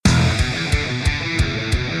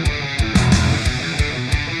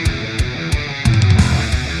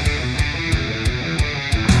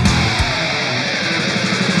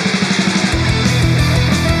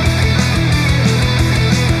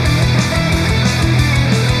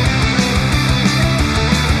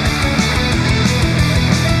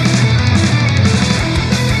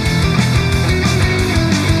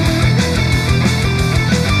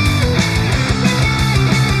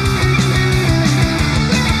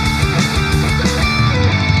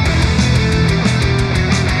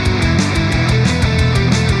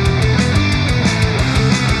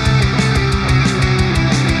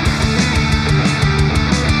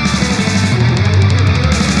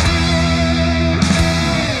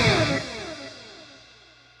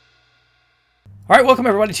All right, welcome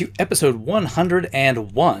everybody to episode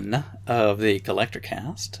 101 of the Collector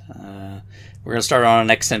Cast. We're going to start on our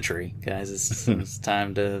next century, guys. It's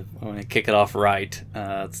time to kick it off right.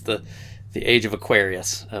 It's the age of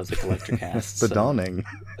Aquarius of the Collector Cast. The dawning.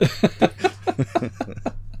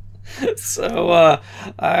 So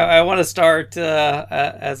I want to start,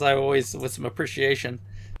 as I always, with some appreciation.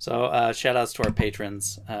 So shout outs to our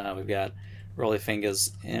patrons. We've got Rolly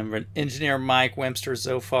Fingers, Engineer Mike, Webster,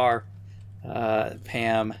 Zofar,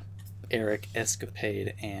 Pam, Eric,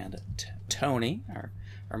 Escapade, and Tony,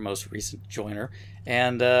 our most recent joiner.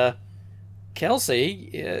 And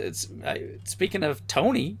Kelsey, speaking of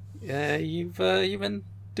Tony, you've been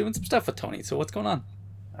doing some stuff with Tony. So what's going on?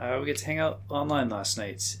 We get to hang out online last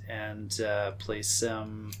night and play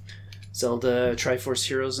some Zelda Triforce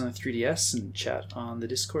Heroes on the 3DS and chat on the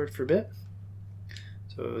Discord for a bit.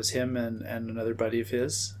 So it was him and another buddy of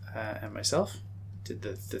his and myself. Did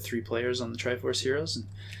the 3 players on the Triforce Heroes and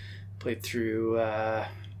played through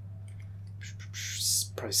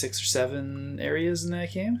probably 6 or 7 areas in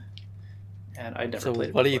that game. And I'd never played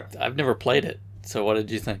it before. I've never played it. So what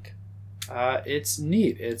did you think? It's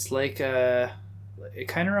neat. It's like it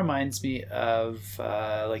kind of reminds me of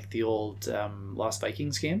like the old Lost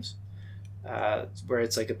Vikings games, where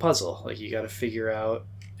it's like a puzzle. Like you got to figure out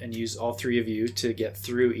and use all 3 of you to get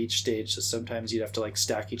through each stage. So sometimes you'd have to like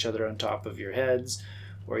stack each other on top of your heads,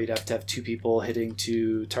 or you'd have to have 2 people hitting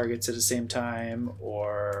 2 targets at the same time,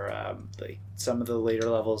 or like some of the later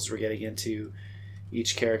levels we're getting into,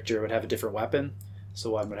 each character would have a different weapon. So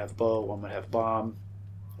one would have a bow, one would have a bomb,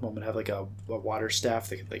 one would have like a water staff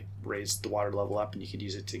that could like raise the water level up, and you could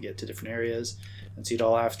use it to get to different areas. And so you'd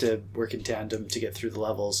all have to work in tandem to get through the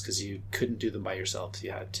levels because you couldn't do them by yourself. You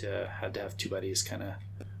had to have 2 buddies kind of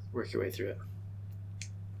work your way through it.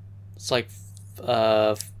 It's like,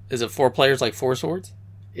 is it 4 players, like 4 swords?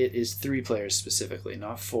 It is 3 players specifically,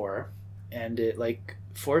 not 4. And it, like,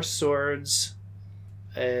 4 swords,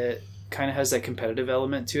 it kind of has that competitive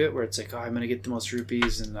element to it where it's like, oh, I'm going to get the most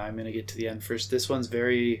rupees and I'm going to get to the end first. This one's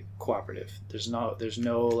very cooperative. There's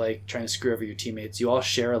no like trying to screw over your teammates. You all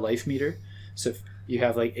share a life meter. So if you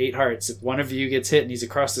have like 8 hearts, if one of you gets hit and he's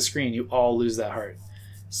across the screen, you all lose that heart.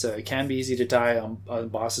 So it can be easy to die on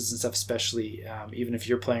bosses and stuff, especially even if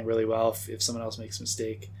you're playing really well, if someone else makes a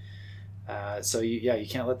mistake. So you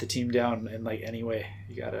can't let the team down in like any way.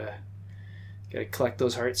 You gotta collect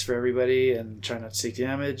those hearts for everybody and try not to take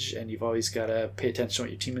damage. And you've always got to pay attention to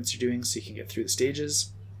what your teammates are doing so you can get through the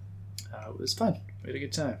stages. It was fun. We had a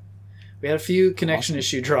good time. We had a few connection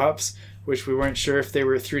issue drops, which we weren't sure if they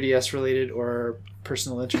were 3DS related or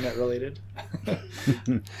personal internet related.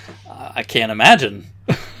 I can't imagine.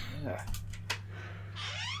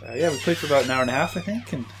 We played for about an hour and a half, I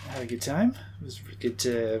think, and had a good time. It was good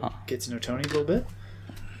to get to know Tony a little bit.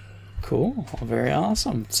 Cool. Well, very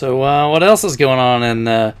awesome. So what else is going on in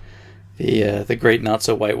the great not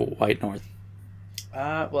so white north?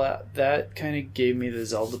 Well, that kind of gave me the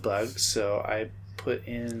Zelda bug, so I put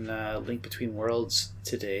in Link Between Worlds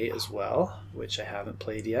today as well, which I haven't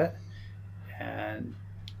played yet, and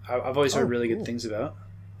I've always heard really good things about.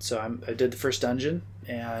 So I did the first dungeon,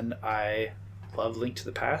 and I love Link to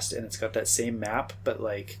the Past, and it's got that same map, but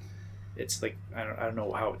like it's like I don't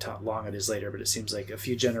know how long it is later, but it seems like a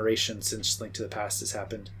few generations since Link to the Past has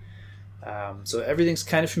happened. So everything's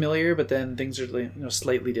kind of familiar, but then things are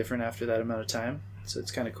slightly different after that amount of time. So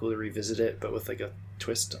it's kind of cool to revisit it, but with like a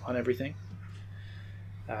twist on everything.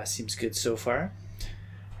 Seems good so far.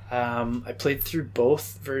 I played through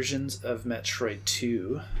both versions of Metroid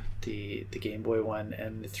 2, the Game Boy one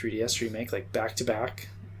and the 3DS remake, like back to back,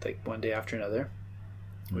 like one day after another,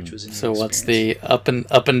 which was a new experience. What's the up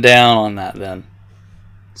and down on that then?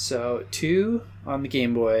 So 2 on the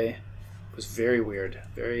Game Boy was very weird,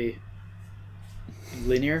 very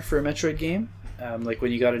linear for a Metroid game. Like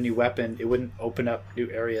when you got a new weapon, it wouldn't open up new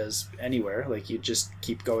areas anywhere. Like you'd just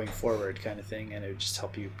keep going forward kind of thing, and it would just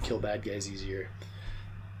help you kill bad guys easier,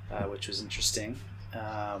 which was interesting.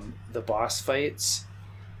 The boss fights,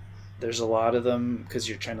 there's a lot of them because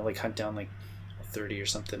you're trying to like hunt down like 30 or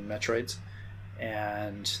something Metroids,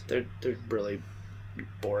 and they're really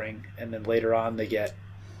boring. And then later on they get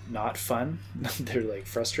not fun. They're like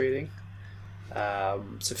frustrating.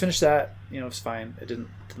 So finished that, it was fine. I didn't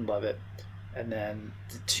love it. And then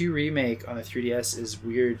the 2 remake on the 3DS is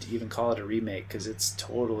weird to even call it a remake because it's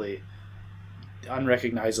totally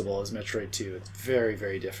unrecognizable as Metroid 2. It's very,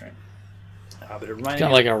 very different. But it reminded Kind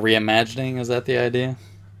of like a reimagining. Is that the idea?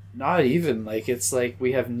 Not even. Like it's like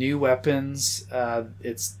we have new weapons.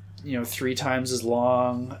 It's 3 times as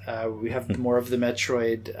long. We have more of the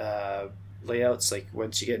Metroid layouts. Like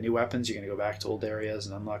once you get new weapons, you're going to go back to old areas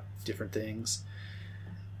and unlock different things.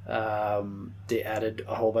 They added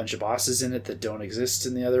a whole bunch of bosses in it that don't exist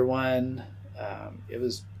in the other one. It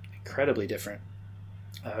was incredibly different.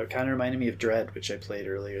 It kind of reminded me of Dread, which I played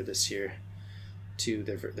earlier this year too.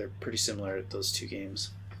 They're pretty similar, those two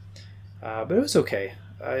games, but it was okay.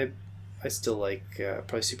 I still like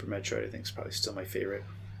probably Super Metroid. I think is probably still my favorite.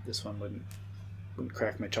 This one wouldn't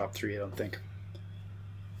crack my top 3, I don't think.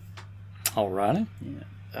 Alrighty.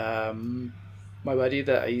 Yeah. My buddy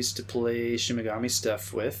that I used to play Shin Megami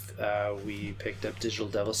stuff with, we picked up Digital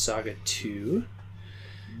Devil Saga 2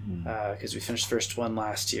 because we finished the first one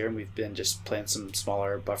last year, and we've been just playing some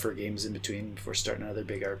smaller buffer games in between before starting another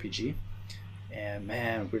big RPG. And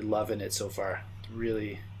man, we're loving it so far.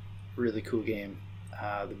 Really, really cool game.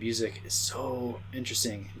 The music is so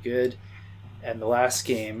interesting and good. And the last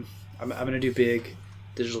game, I'm going to do big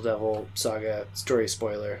Digital Devil Saga story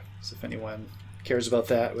spoiler. So if anyone cares about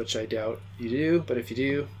that, which I doubt you do, but if you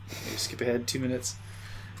do, maybe skip ahead 2 minutes.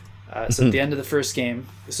 So at the end of the first game,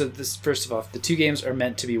 so this first of all, the 2 games are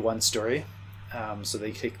meant to be one story, so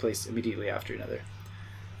they take place immediately after another.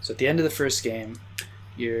 So at the end of the first game,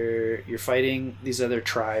 you're fighting these other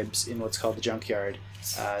tribes in what's called the Junkyard,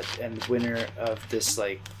 and the winner of this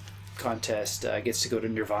like contest gets to go to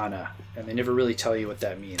Nirvana, and they never really tell you what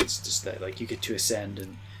that means. Just that like you get to ascend,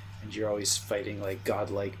 and you're always fighting like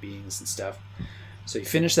godlike beings and stuff. So you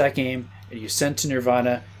finish that game and you send to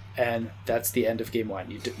Nirvana, and that's the end of game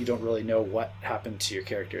 1. You don't really know what happened to your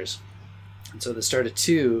characters. And so at the start of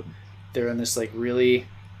 2, they're in this like really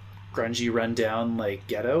grungy, rundown like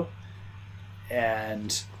ghetto,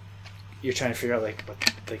 and you're trying to figure out like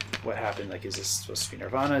what happened. Like, is this supposed to be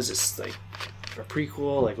Nirvana? Is this like a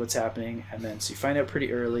prequel? Like, what's happening? And then so you find out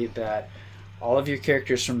pretty early that all of your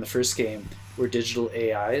characters from the first game were digital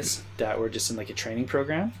AIs that were just in like a training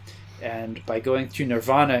program. And by going through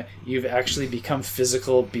Nirvana, you've actually become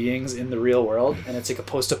physical beings in the real world. And it's like a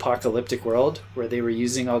post-apocalyptic world where they were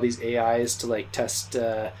using all these AIs to like test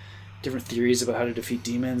different theories about how to defeat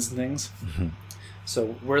demons and things. Mm-hmm.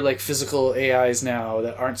 So we're like physical AIs now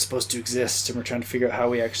that aren't supposed to exist. And we're trying to figure out how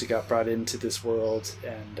we actually got brought into this world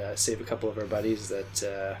and save a couple of our buddies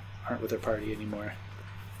that aren't with our party anymore.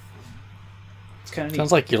 It's kind of neat.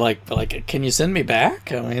 Sounds like you're like, can you send me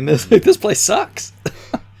back? I mean, this place sucks.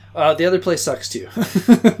 The other place sucks too.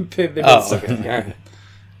 they both suck. Okay.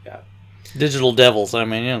 Yeah. Digital devils. I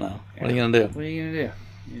mean, what are you gonna do? What are you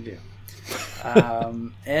gonna do?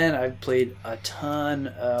 And I've played a ton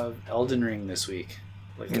of Elden Ring this week.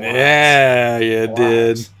 Like yeah, you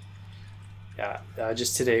did. Yeah.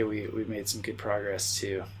 Just today we made some good progress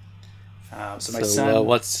too. So my son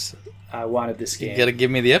wanted this game. You got to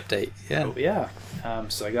give me the update. Yeah. Oh, yeah.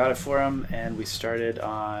 So I got it for him, and we started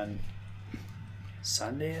on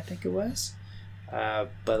Sunday, I think it was.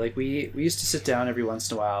 But like we used to sit down every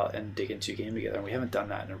once in a while and dig into a game together, and we haven't done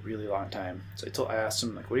that in a really long time. So I asked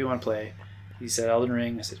him like, what do you want to play? He said Elden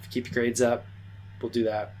Ring. I said, if you keep your grades up, we'll do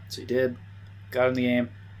that. So he did. Got in the game.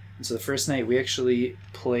 And so the first night we actually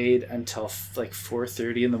played until like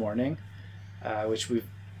 4:30 in the morning, which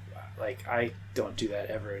I don't do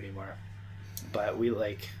that ever anymore. But we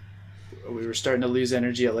were starting to lose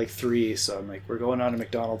energy at like 3, so I'm like, we're going on a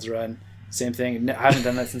McDonald's run. Same thing. I haven't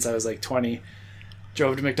done that since I was like 20.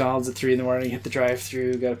 Drove to McDonald's at 3 in the morning, hit the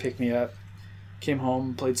drive-thru, got to pick me up. Came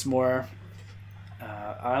home, played some more.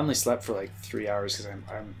 I only slept for like 3 hours because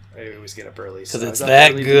I always get up early. Because it's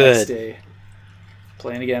that good. The next day,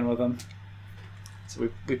 playing again with them. So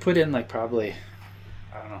we put in like probably,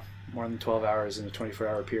 I don't know, more than 12 hours in a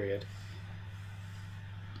 24-hour period.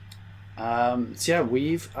 So yeah,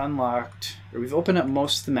 we've opened up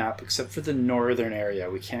most of the map except for the northern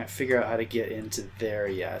area. We can't figure out how to get into there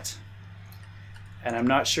yet. And I'm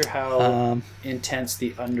not sure how intense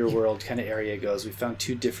the underworld kind of area goes. We found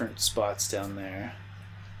 2 different spots down there.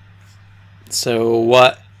 So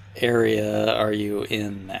what area are you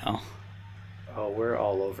in now? Oh, we're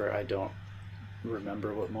all over. I don't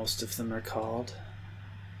remember what most of them are called.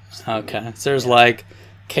 Okay. So there's like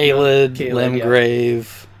Caelid,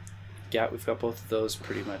 Limgrave. Yeah, we've got both of those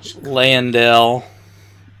pretty much. Leyndell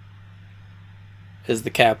is the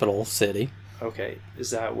capital city. Okay.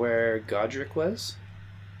 Is that where Godric was?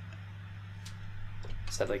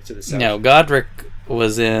 Is that like to the south? No, Godric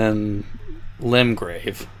was in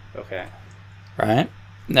Limgrave. Okay. Right?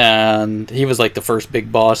 And he was like the first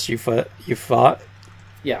big boss you fought.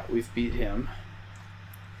 Yeah, we've beat him.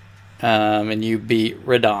 And you beat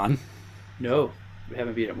Radahn. No, we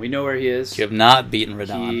haven't beat him. We know where he is. You have not beaten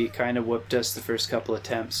Radahn. He kind of whooped us the first couple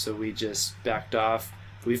attempts, so we just backed off.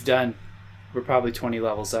 We've done we're probably 20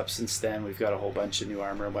 levels up since then. We've got a whole bunch of new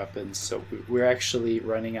armor and weapons, so we're actually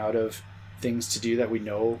running out of things to do that we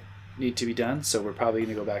know need to be done. So we're probably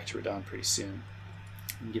going to go back to Radahn pretty soon.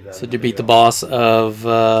 So did you beat the boss of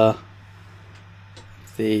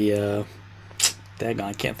the daggone,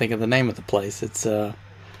 I can't think of the name of the place. It's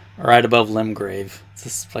right above Limgrave. It's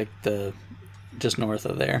just like just north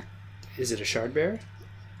of there. Is it a shard bear?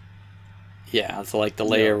 Yeah, it's like the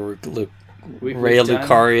layer Raya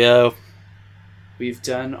Lucario. We've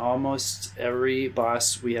done almost every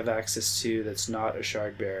boss we have access to that's not a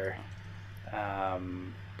shard bearer,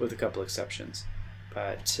 with a couple exceptions.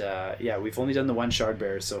 But yeah, we've only done the one shard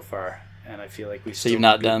bearer so far, and I feel like we've still you've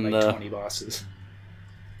not done like the 20 bosses.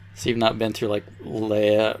 So you've not been through like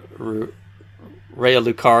Raya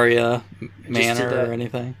Lucaria Manor or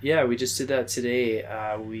anything? Yeah, we just did that today.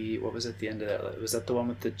 What was at the end of that? Was that the one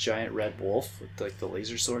with the giant red wolf with like the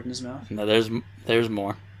laser sword in his mouth? No, there's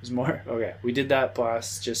more. There's more? Okay. We did that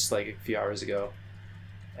boss just like a few hours ago.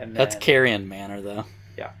 And that's Carrion Manor though.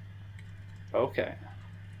 Yeah. Okay.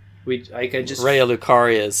 I just Raya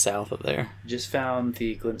Lucaria is south of there. Just found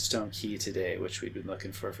the glintstone key today, which we've been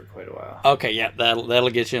looking for quite a while. Okay, yeah, that'll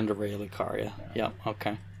get you into Raya Lucaria. Yeah. Yep,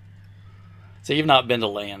 okay. So you've not been to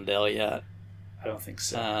Leyndell yet? I don't think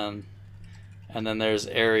so. And then there's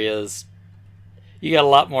areas. You got a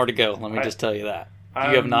lot more to go. Let me just tell you that.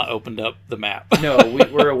 You have not opened up the map. No,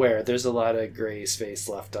 we're aware. There's a lot of gray space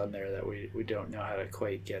left on there that we don't know how to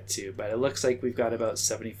quite get to. But it looks like we've got about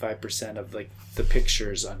 75% of like the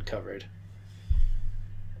pictures uncovered.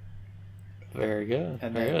 Very good.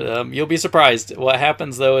 Very good. You'll be surprised. What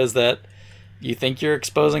happens though is that you think you're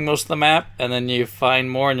exposing most of the map, and then you find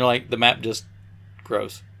more, and you're like, the map just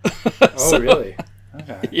grows. Oh, really?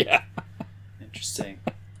 Okay. Yeah. Interesting.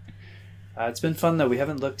 It's been fun though. We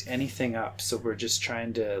haven't looked anything up, so we're just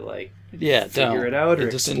trying to figure it out or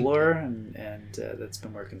explore, and that's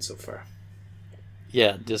been working so far.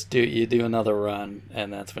 Yeah, just do another run,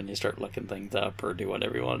 and that's when you start looking things up or do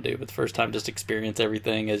whatever you want to do. But the first time, just experience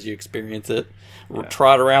everything as you experience it. Yeah.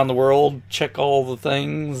 Trot around the world, check all the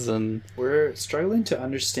things, and we're struggling to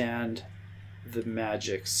understand the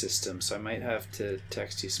magic system, so I might have to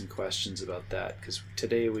text you some questions about that, because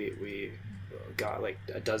today we got like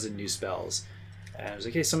a dozen new spells, and I was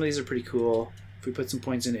like, hey, some of these are pretty cool. If we put some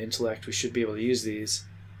points into intellect, we should be able to use these.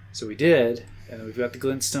 So we did, and then we've got the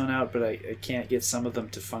glintstone out, but I can't get some of them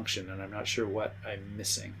to function, and I'm not sure what I'm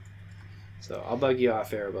missing. So I'll bug you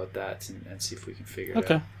off air about that and see if we can figure it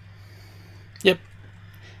out. Yep.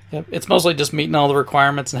 It's mostly just meeting all the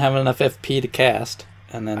requirements and having enough FP to cast,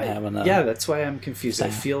 and then having a... Yeah, that's why I'm confused. I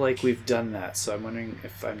feel like we've done that, so I'm wondering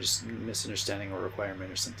if I'm just misunderstanding a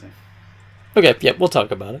requirement or something. Okay, yep, we'll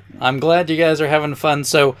talk about it. I'm glad you guys are having fun.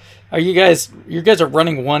 So, you guys are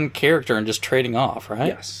running one character and just trading off, right?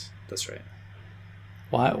 Yes, that's right.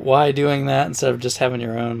 Why doing that instead of just having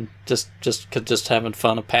your own, just having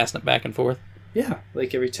fun of passing it back and forth? Yeah,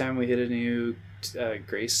 like every time we hit a new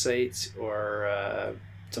grace site, or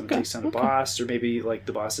someone takes down a boss, or maybe like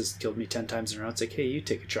the boss has killed me 10 times in a row, it's like, hey, you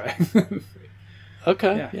take a try.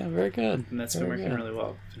 Okay, yeah, very good. And that's been working really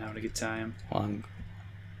well. Been having a good time.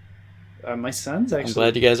 Well, my son's actually... I'm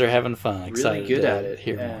glad you guys are having fun. Excited really good at it,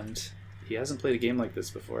 and more. He hasn't played a game like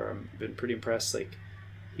this before. I've been pretty impressed. Like,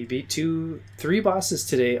 he beat 3 bosses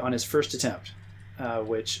today on his first attempt,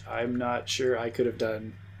 which I'm not sure I could have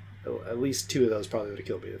done. At least 2 of those probably would have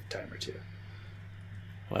killed me a time or 2.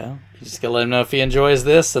 Well, you just gotta let him know if he enjoys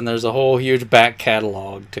this, and there's a whole huge back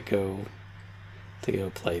catalog to go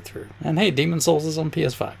play through. And hey, Demon Souls is on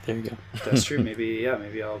PS5. There you go. That's true. Maybe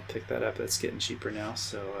I'll pick that up. It's getting cheaper now,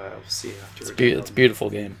 so we'll see after. It's a beautiful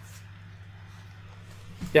game.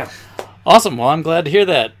 Yeah. Awesome. Well, I'm glad to hear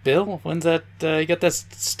that, Bill. When's that? You got that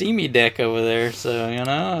steamy deck over there, so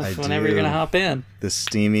whenever you're gonna hop in. The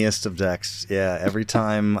steamiest of decks. Yeah. Every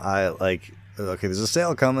time okay, there's a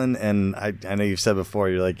sale coming, and I know you've said before,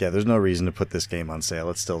 you're like, yeah, there's no reason to put this game on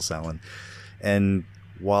sale. It's still selling, and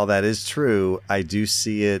while that is true, I do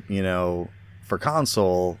see it, for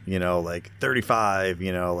console, like 35,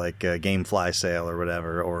 like a GameFly sale or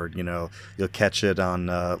whatever, or, you'll catch it on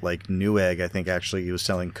like Newegg. I think actually he was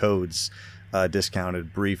selling codes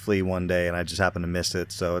discounted briefly one day, and I just happened to miss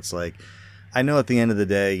it. So it's like, I know at the end of the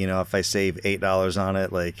day, if I save $8 on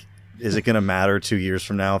it, like, is it going to matter 2 years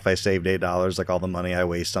from now if I saved $8, like all the money I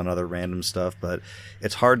waste on other random stuff? But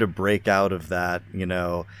it's hard to break out of that,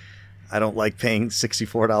 I don't like paying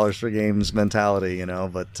 $64 for games mentality,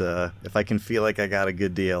 but if I can feel like I got a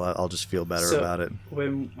good deal, I'll just feel better about it.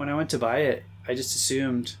 When I went to buy it, I just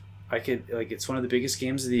assumed I could, it's one of the biggest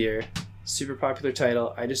games of the year, super popular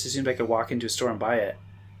title. I just assumed I could walk into a store and buy it.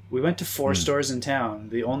 We went to 4 stores in town,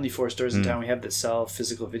 the only 4 stores in town we have that sell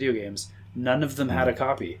physical video games. None of them had a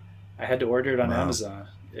copy. I had to order it on Amazon.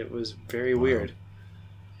 It was very weird.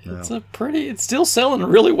 It's still selling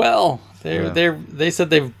really well. They said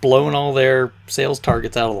they've blown all their sales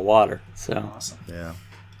targets out of the water. So awesome. Yeah.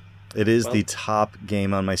 It is the top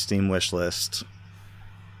game on my Steam wish list.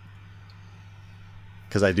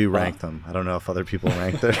 Because I do rank them. I don't know if other people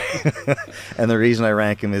rank them. And the reason I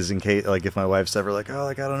rank them is in case, like, if my wife's ever like, oh,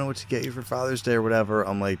 like, I don't know what to get you for Father's Day or whatever,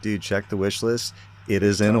 I'm like, dude, check the wish list. It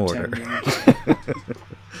is in order.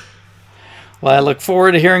 Well, I look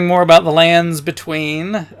forward to hearing more about the Lands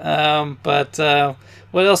Between. But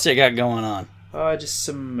what else you got going on? Just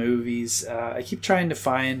some movies. I keep trying to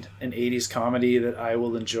find an 80s comedy that I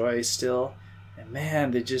will enjoy still. And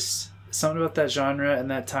man, they just... Something about that genre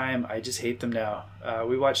and that time, I just hate them now.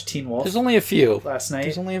 We watched Teen Wolf. There's only a few. Last night.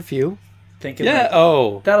 There's only a few. Thinking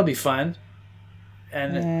that'll be fun.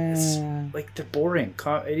 And it's like they're boring.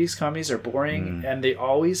 80s comedies are boring, and they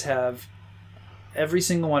always have... Every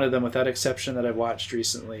single one of them, without exception that I've watched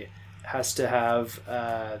recently, has to have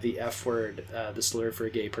the F word, the slur for a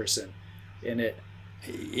gay person, in it.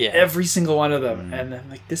 Yeah. Every single one of them. And I'm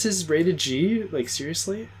like, this is rated G? Like,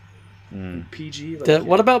 seriously? PG? Like,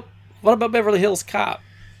 what about Beverly Hills Cop?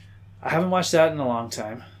 I haven't watched that in a long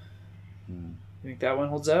time. You think that one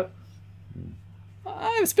holds up?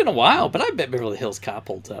 It's been a while, but I bet Beverly Hills Cop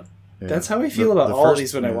holds up. Yeah. That's how I feel about all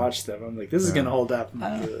these when I watch them. I'm like, this is going to hold up.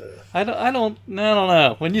 I don't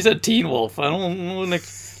know. When you said Teen Wolf, I don't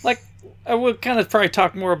like. I will kind of probably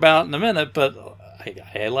talk more about in a minute, but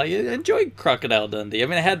I enjoyed Crocodile Dundee. I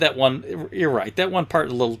mean, I had that one. You're right. That one part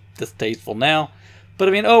a little distasteful now, but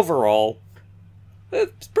I mean, overall,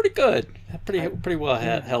 it's pretty good. Pretty well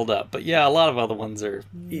held up. But yeah, a lot of other ones are.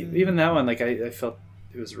 Even that one, like I felt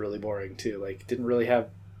it was really boring too. Like, didn't really have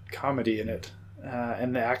comedy in it.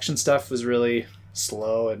 And the action stuff was really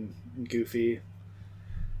slow and goofy.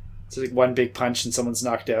 It's like one big punch and someone's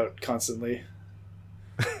knocked out constantly.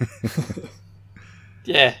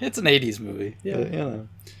 Yeah, it's an 80s movie. Yeah. But, you know.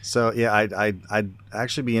 So yeah, I'd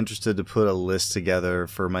actually be interested to put a list together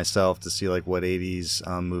for myself to see like what 80s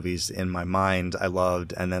movies in my mind I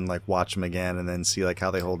loved, and then like watch them again and then see like how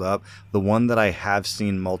they hold up. The one that I have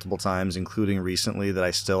seen multiple times, including recently, that I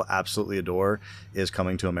still absolutely adore is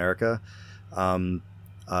Coming to America.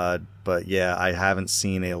 But yeah, I haven't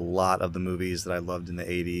seen a lot of the movies that I loved in the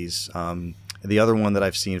 80s. The other one that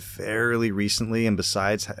I've seen fairly recently, and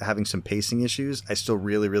besides having some pacing issues, I still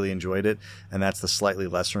really, really enjoyed it, and that's the slightly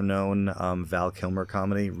lesser known Val Kilmer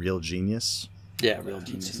comedy, Real Genius. Yeah, Real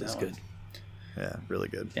Genius is good. Yeah, really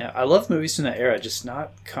good. Yeah, I love movies from that era, just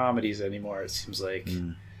not comedies anymore, it seems like.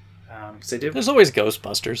 Because There's always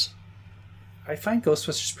Ghostbusters. I find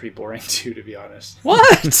Ghostbusters pretty boring too, to be honest.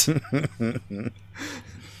 What?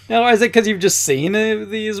 Now, is it because you've just seen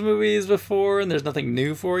these movies before and there's nothing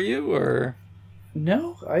new for you, or?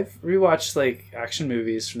 No, I've rewatched like action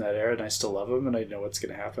movies from that era, and I still love them, and I know what's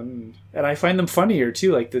going to happen, and I find them funnier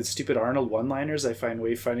too. Like the stupid Arnold one-liners, I find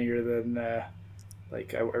way funnier than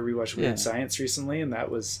like I rewatched Weird Science recently, and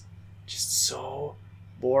that was just so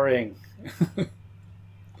boring.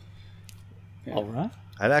 Yeah. All right.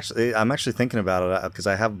 I'm actually thinking about it because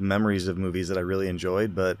I have memories of movies that I really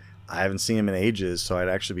enjoyed, but I haven't seen them in ages, so I'd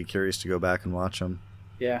actually be curious to go back and watch them.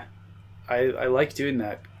 Yeah, I like doing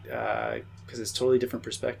that because it's a totally different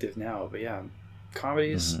perspective now. But yeah,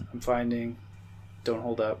 comedies I'm finding don't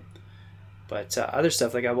hold up. But other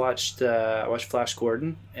stuff, like I watched Flash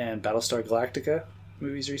Gordon and Battlestar Galactica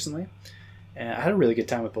movies recently, and I had a really good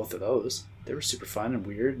time with both of those. They were super fun and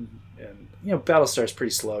weird, and you know, Battlestar's pretty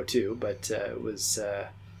slow too, but it was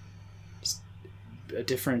just a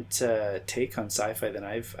different take on sci-fi than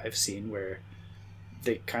I've seen, where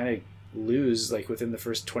they kind of lose like within the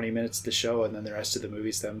first 20 minutes of the show, and then the rest of the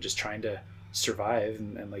movie's them just trying to survive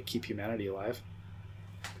and like keep humanity alive.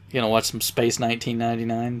 You gonna watch some Space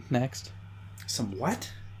 1999 next? Some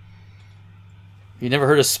what? You never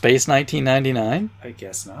heard of Space 1999? I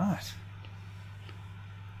guess not.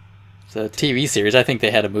 It's a TV series. I think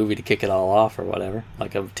they had a movie to kick it all off or whatever,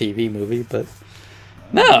 like a TV movie, but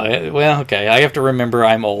no. Well, okay. I have to remember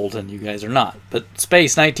I'm old and you guys are not. But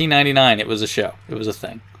Space 1999, it was a show. It was a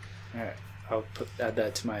thing. All right, I'll add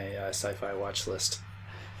that to my sci-fi watch list.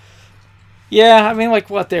 Yeah, I mean, like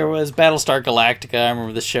what there was Battlestar Galactica. I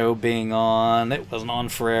remember the show being on. It wasn't on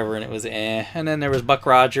forever, and it was eh. And then there was Buck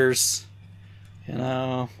Rogers. You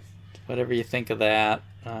know, whatever you think of that,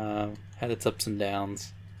 had its ups and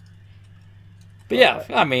downs. But yeah,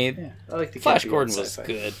 I mean, I like the Flash Gordon was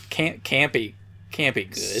good. Campy good, but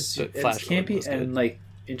it's Flash Gordon campy was good. and like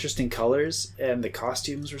interesting colors, and the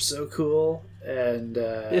costumes were so cool. and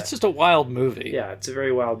It's just a wild movie. yeah, it's a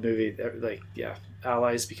very wild movie. Like, yeah,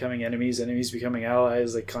 allies becoming enemies, enemies becoming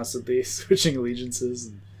allies, like constantly switching allegiances,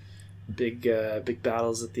 and big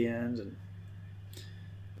battles at the end, and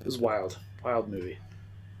it was wild movie.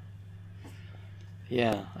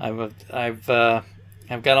 Yeah, I've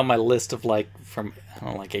got on my list of like from I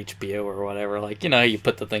don't know, like HBO or whatever. Like, you know, you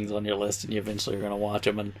put the things on your list and you eventually are going to watch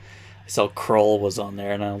them. And I saw Krull was on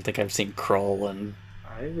there, and I don't think I've seen Krull in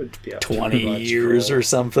I would be up 20 to watch years Krull. or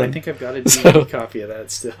something. I think I've got a DVD copy of that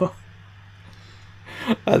still.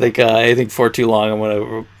 I think for too long I'm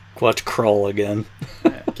going to watch Krull again.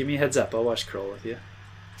 Yeah, give me a heads up. I'll watch Krull with you.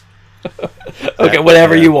 Okay,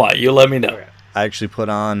 whatever you want. You let me know. Okay. I actually put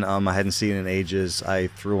on. I hadn't seen it in ages. I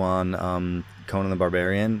threw on Conan the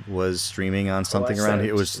Barbarian was streaming on something I around said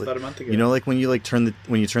here. It was about a month ago. You know, like when you turn the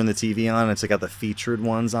TV on, it's like got the featured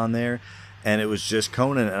ones on there, and it was just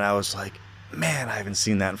Conan, and I was like, man, I haven't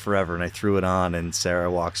seen that in forever. And I threw it on, and Sarah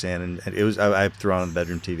walks in, and it was I threw on the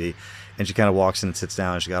bedroom TV, and she kind of walks in and sits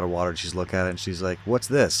down, and she got her water, and she's looking at it, and she's like, "What's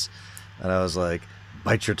this?" And I was like,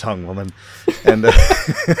 "Bite your tongue, woman." And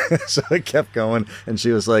so I kept going, and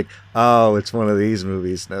she was like, "Oh, it's one of these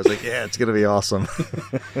movies." And I was like, "Yeah, it's gonna be awesome."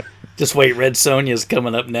 Just wait, Red Sonja's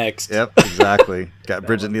coming up next. Yep, exactly. Got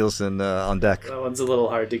Bridget Nielsen on deck. That one's a little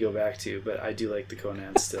hard to go back to, but I do like the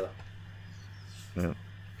Conan still. Yeah.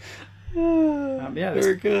 Yeah,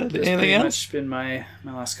 Very good. That's Anything pretty else? much been my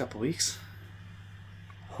last couple weeks.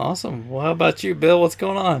 Awesome. Well, how about you, Bill? What's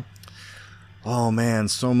going on? Oh man,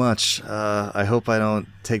 so much. I hope I don't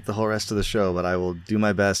take the whole rest of the show, but I will do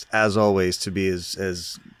my best, as always, to be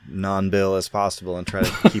as non-Bill as possible and try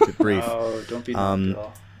to keep it brief. Oh, don't be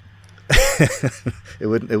Bill. It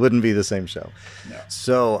wouldn't be the same show. No.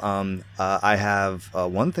 So I have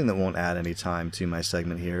one thing that won't add any time to my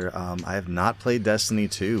segment here. I have not played Destiny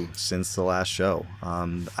 2 since the last show.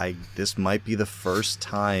 This might be the first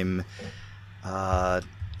time. I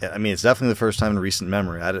mean, it's definitely the first time in recent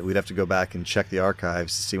memory. We'd have to go back and check the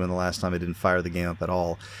archives to see when the last time I didn't fire the game up at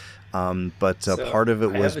all. But part of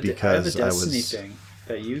it was because I have a Destiny thing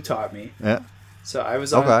that you taught me. Yeah. So I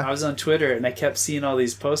was on Twitter, and I kept seeing all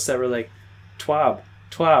these posts that were like TWAB,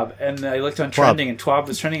 and I looked on trending, and TWAB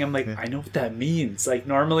was trending. I'm like, I know what that means. Like,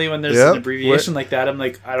 normally when there's an abbreviation like that, I'm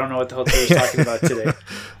like, I don't know what the hell Twitter's talking about today.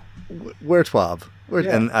 Wear TWAB.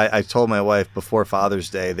 Yeah. And I told my wife before Father's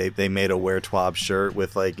Day they made a Wear TWAB shirt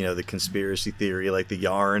with, like, you know, the conspiracy theory, like the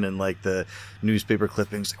yarn and like the newspaper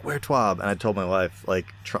clippings, like Wear TWAB. And I told my wife, like,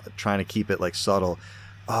 trying to keep it like subtle,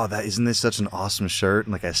 oh, isn't this such an awesome shirt?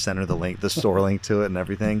 And like I sent her the store link to it and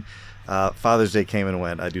everything. Father's Day came and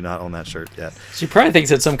went. I do not own that shirt yet. She probably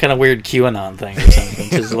thinks it's some kind of weird QAnon thing or something.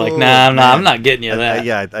 She's like, nah, I'm not getting you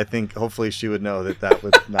that. I think hopefully she would know that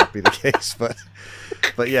would not be the case,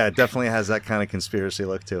 but yeah, it definitely has that kind of conspiracy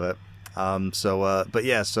look to it. I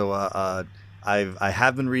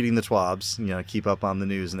have been reading the TWABs, you know, keep up on the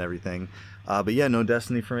news and everything. But yeah, no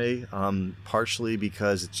Destiny for me, partially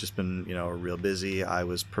because it's just been, you know, real busy. I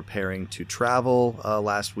was preparing to travel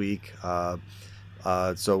last week.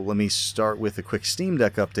 So let me start with a quick Steam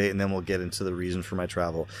Deck update, and then we'll get into the reason for my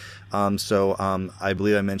travel. I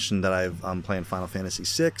believe I mentioned that I'm playing Final Fantasy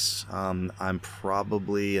VI. I'm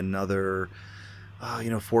probably another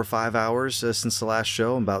 4 or 5 hours since the last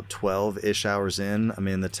show. I'm about 12-ish hours in. I'm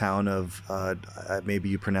in the town of, maybe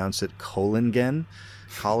you pronounce it Kohlingen,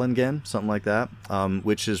 something like that,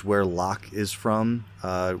 which is where Locke is from,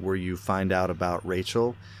 where you find out about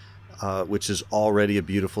Rachel, which is already a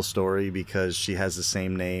beautiful story because she has the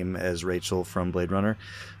same name as Rachel from Blade Runner.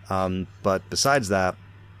 But besides that,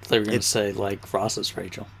 They were going to say, like, Ross's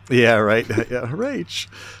Rachel. yeah, right. Yeah, Rach.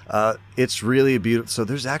 It's really a beautiful. So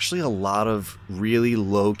there's actually a lot of really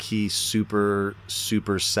low-key, super,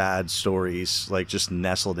 super sad stories, like, just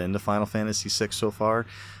nestled into Final Fantasy VI so far.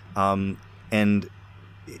 And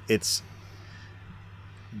it's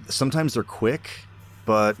sometimes they're quick,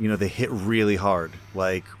 but, you know, they hit really hard.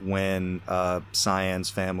 Like when Cyan's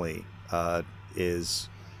family is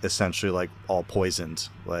essentially like all poisoned.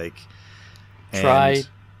 Like, Try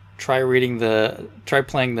playing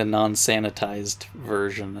the non-sanitized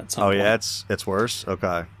version at some point. Oh yeah, it's worse.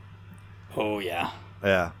 Okay. Oh yeah.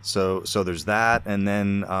 Yeah. So there's that, and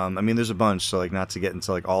then I mean there's a bunch. So like not to get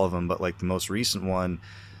into like all of them, but like the most recent one.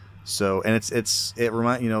 So and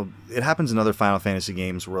it happens in other Final Fantasy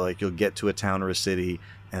games where like you'll get to a town or a city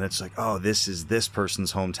and it's like, oh, this is this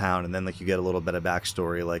person's hometown, and then like you get a little bit of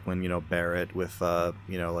backstory, like when, you know, Barrett with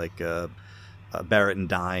Barrett and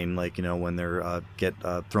Dine, like, you know, when they're get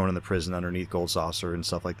thrown in the prison underneath Gold Saucer and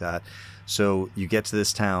stuff like that. So you get to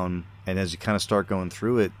this town, and as you kind of start going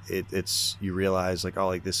through it, it's you realize like, oh,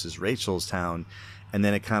 like this is Rachel's town, and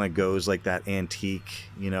then it kind of goes like that antique,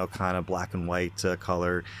 kind of black and white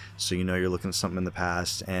color. So you're looking at something in the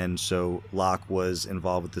past. And so Locke was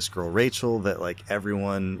involved with this girl Rachel that like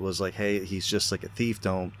everyone was like, hey, he's just like a thief.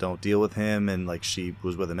 Don't deal with him. And like she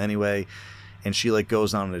was with him anyway. And she like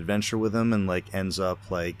goes on an adventure with him and like ends up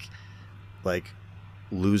like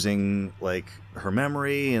losing like her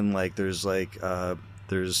memory, and like there's like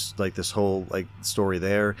this whole like story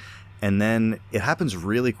there. And then it happens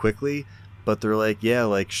really quickly, but they're like, yeah,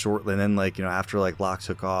 like shortly, and then like after like Locke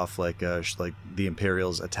took off, like the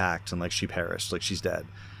Imperials attacked and like she perished, like she's dead.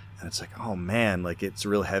 And it's like, oh man, like it's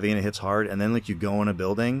real heavy and it hits hard. And then like you go in a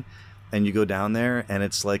building and you go down there and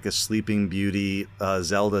it's like a Sleeping Beauty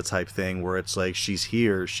Zelda type thing where it's like she's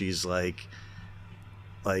here, she's like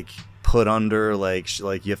put under, like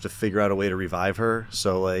you have to figure out a way to revive her.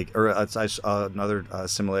 So like, or another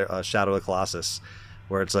similar Shadow of Colossus,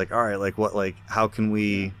 where it's like, all right, like what, like how can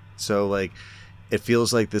we? So like, it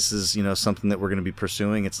feels like this is something that we're going to be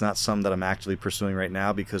pursuing. It's not something that I'm actively pursuing right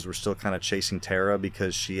now because we're still kind of chasing Terra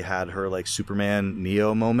because she had her like Superman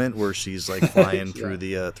Neo moment where she's like flying through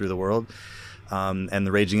the world. And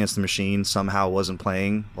the Rage Against the Machine somehow wasn't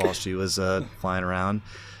playing while she was flying around.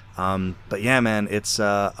 But yeah, man, it's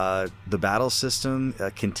the battle system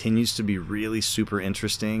continues to be really super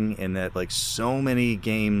interesting in that like so many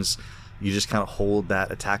games you just kind of hold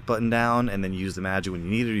that attack button down and then use the magic when you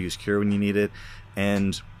need it or use cure when you need it.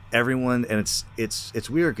 And everyone, and it's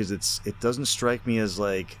weird because it doesn't strike me as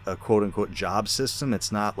like a quote unquote job system.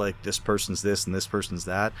 It's not like this person's this and this person's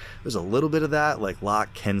that. There's a little bit of that, like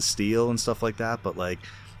Locke can steal and stuff like that, but like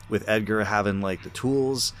with Edgar having like the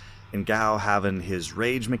tools and Gao having his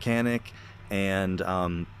rage mechanic,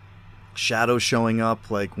 and Shadow showing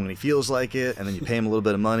up like when he feels like it, and then you pay him a little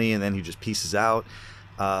bit of money and then he just pieces out.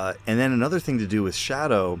 And then another thing to do with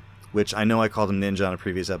Shadow, which I know I called him Ninja on a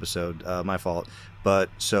previous episode, my fault. But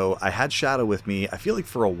so I had Shadow with me, I feel like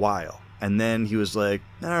for a while. And then he was like,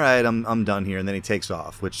 all right, I'm done here. And then he takes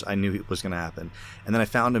off, which I knew was going to happen. And then I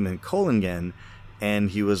found him in Kolingen,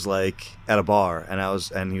 and he was like at a bar,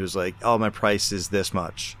 and he was like, oh, my price is this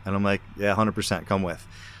much. And I'm like, yeah, 100%, come with.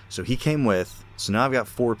 So he came with. So now I've got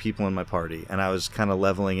 4 people in my party, and I was kind of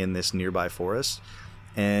leveling in this nearby forest.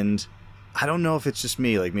 And I don't know if it's just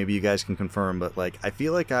me, like maybe you guys can confirm, but like I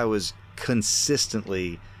feel like I was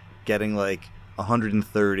consistently getting like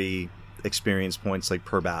 130 experience points like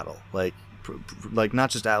per battle, like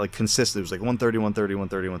not just at like consistent. It was like 130, 130,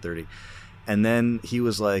 130, 130, and then he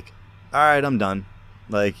was like, all right, I'm done,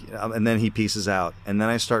 like, and then he pieces out, and then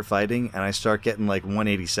I start fighting and I start getting like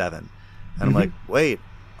 187, and I'm like, wait,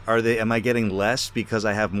 am I getting less because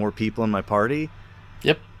I have more people in my party?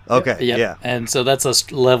 Yep. Okay, yep. Yeah. And so that's a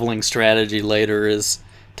leveling strategy later, is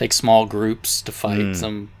take small groups to fight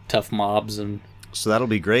some tough mobs. And so that'll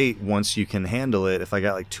be great once you can handle it. If I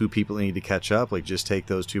got like 2 people that need to catch up, like just take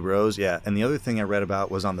those 2 bros. Yeah. And the other thing I read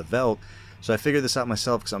about was on the Veldt. So I figured this out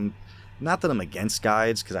myself because I'm not that I'm against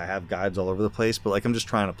guides, because I have guides all over the place, but like I'm just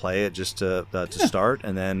trying to play it just to start.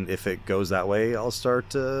 And then if it goes that way, I'll start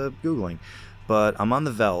Googling. But I'm on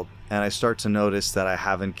the Veldt, and I start to notice that I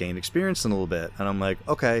haven't gained experience in a little bit. And I'm like,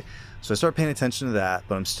 okay. So I start paying attention to that,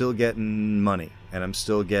 but I'm still getting money, and I'm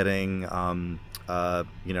still getting,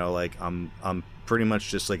 like I'm pretty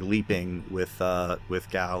much just like leaping with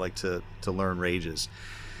Gao, like to learn rages.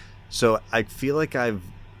 So I feel like I've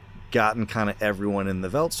gotten kind of everyone in the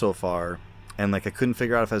Veldt so far, and like I couldn't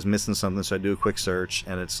figure out if I was missing something, so I do a quick search,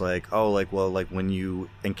 and it's like, oh, like, well, like when you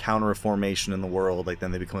encounter a formation in the world, like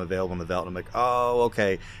then they become available in the Veldt. I'm like, oh,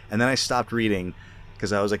 okay. And then I stopped reading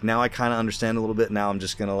because I was like, now I kind of understand a little bit. Now I'm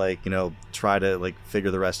just gonna like try to like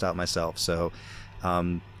figure the rest out myself. So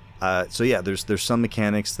so yeah, there's some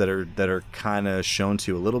mechanics that are kind of shown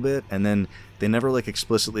to you a little bit, and then they never like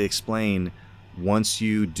explicitly explain. Once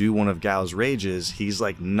you do one of Gao's rages, he's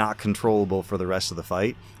like not controllable for the rest of the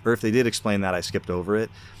fight. Or if they did explain that, I skipped over it.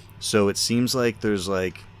 So it seems like there's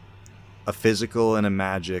like a physical and a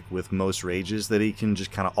magic with most rages that he can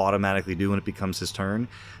just kind of automatically do when it becomes his turn.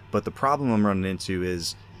 But the problem I'm running into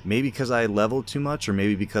is maybe because I leveled too much, or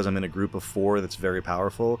maybe because I'm in a group of 4 that's very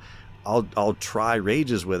powerful, I'll try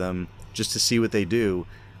rages with him just to see what they do.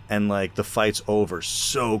 And like the fight's over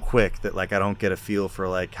so quick that like I don't get a feel for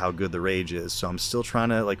like how good the rage is. So I'm still trying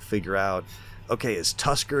to like figure out, okay, is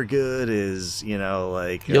Tusker good? Is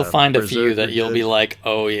like you'll find a few that you'll be like,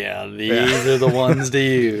 oh yeah, these are the ones to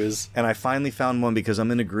use. And I finally found one because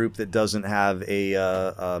I'm in a group that doesn't have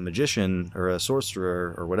a magician or a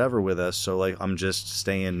sorcerer or whatever with us. So like I'm just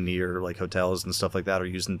staying near like hotels and stuff like that, or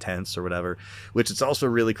using tents or whatever. Which it's also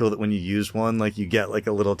really cool that when you use one, like you get like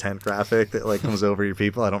a little tent graphic that like comes over your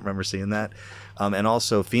people. I don't remember seeing that. And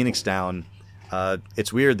also Phoenix Down.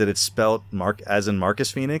 It's weird that it's spelt as in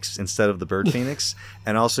Marcus Phoenix instead of the bird Phoenix,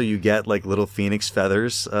 and also you get like little phoenix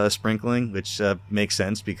feathers sprinkling, which makes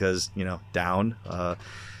sense because down.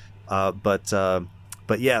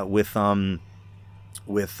 But yeah, with the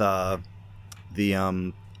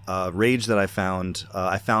rage that I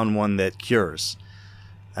found one that cures,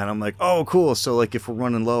 and I'm like, oh cool. So like if we're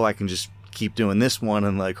running low, I can just keep doing this one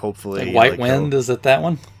and like hopefully like White Wind, is it that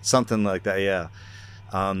one? Something like that, yeah.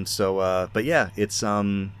 But yeah, it's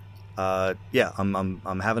I'm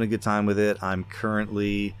having a good time with it. I'm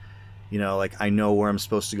currently, like I know where I'm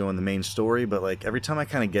supposed to go in the main story, but like every time I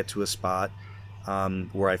kind of get to a spot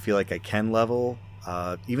where I feel like I can level,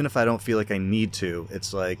 even if I don't feel like I need to,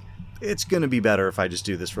 it's like it's gonna be better if I just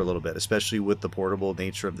do this for a little bit, especially with the portable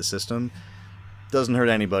nature of the system. Doesn't hurt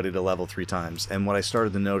anybody to level 3 times. And what I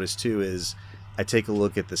started to notice too is I take a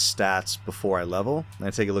look at the stats before I level, and I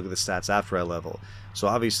take a look at the stats after I level. So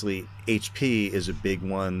obviously HP is a big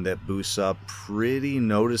one that boosts up pretty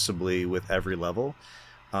noticeably with every level.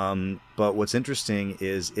 But what's interesting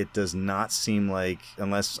is it does not seem like,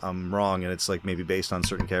 unless I'm wrong and it's like maybe based on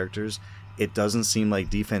certain characters, it doesn't seem like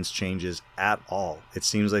defense changes at all. It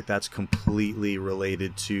seems like that's completely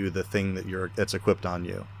related to the thing that's equipped on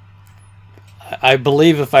you. I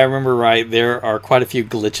believe, if I remember right, there are quite a few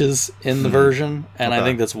glitches in the version, and Okay. I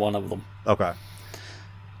think that's one of them. Okay.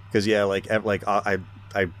 Because yeah, I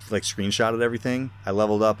screenshotted everything. I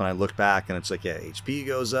leveled up and I looked back, and it's like, yeah, HP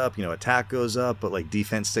goes up, attack goes up, but like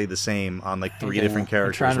defense stayed the same on like 3 different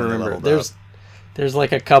characters. I'm trying to when they remember. leveled up. There's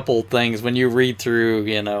like a couple things when you read through.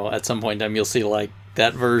 At some point in time, you'll see like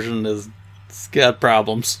that version it's got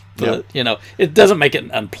problems, but it doesn't make it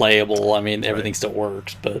unplayable. I mean, everything still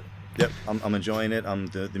works, but. Yep, I'm enjoying it.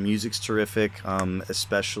 The music's terrific.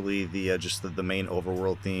 Especially the main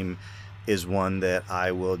overworld theme is one that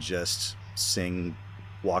I will just sing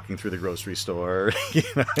walking through the grocery store.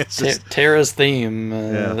 It's just Terra's theme,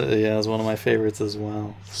 is one of my favorites as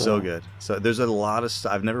well. So good. So there's a lot of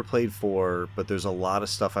stuff. I've never played 4, but there's a lot of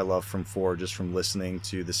stuff I love from 4 just from listening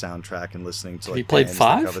to the soundtrack and listening to Have you played bands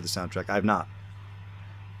that 5? cover the soundtrack. I've not.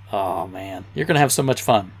 Oh man, you're gonna have so much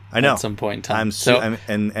fun. I know. At some point in time.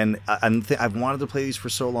 I've wanted to play these for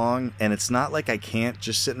so long, and it's not like I can't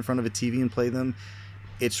just sit in front of a TV and play them.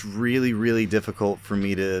 It's really, really difficult for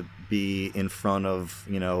me to be in front of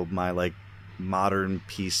my like modern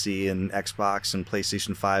PC and Xbox and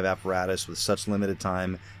PlayStation 5 apparatus with such limited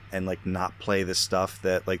time and like not play the stuff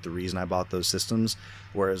that like the reason I bought those systems.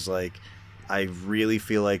 Whereas like I really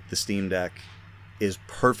feel like the Steam Deck is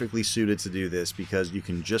perfectly suited to do this because you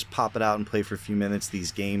can just pop it out and play for a few minutes.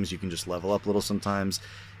 These games, you can just level up a little sometimes.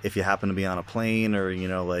 If you happen to be on a plane or,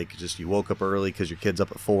 like just you woke up early because your kid's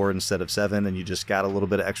up at 4 instead of 7 and you just got a little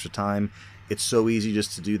bit of extra time, it's so easy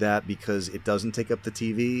just to do that because it doesn't take up the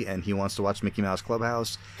TV and he wants to watch Mickey Mouse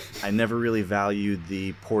Clubhouse. I never really valued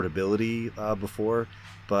the portability before,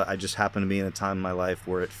 but I just happen to be in a time in my life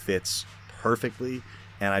where it fits perfectly.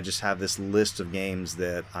 And I just have this list of games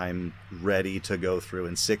that I'm ready to go through,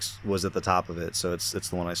 and 6 was at the top of it, so it's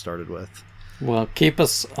the one I started with. Well, keep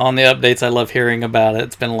us on the updates. I love hearing about it.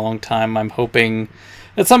 It's been a long time. I'm hoping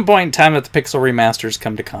at some point in time that the Pixel remasters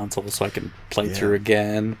come to console so I can play through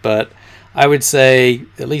again. But I would say,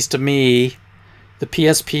 at least to me, the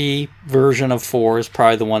PSP version of 4 is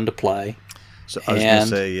probably the one to play. So I was going to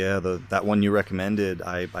say, that one you recommended,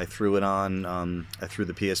 I threw it on, I threw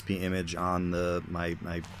the PSP image on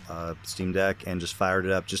my Steam Deck and just fired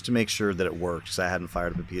it up just to make sure that it worked because I hadn't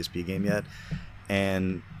fired up a PSP game yet.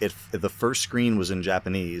 And the first screen was in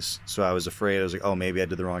Japanese, so I was afraid. I was like, oh, maybe I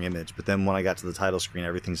did the wrong image. But then when I got to the title screen,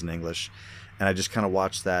 everything's in English. And I just kind of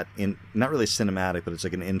watched that, not really cinematic, but it's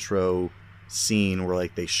like an intro scene where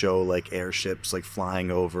like they show like airships like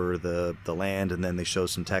flying over the land, and then they show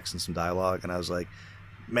some text and some dialogue, and I was like,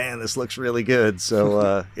 man, this looks really good.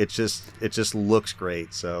 So it just looks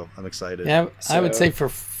great, so I'm excited. I would say for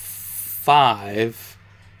 5,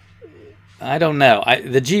 I don't know,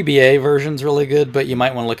 the GBA version's really good, but you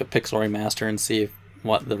might want to look at Pixel Remaster and see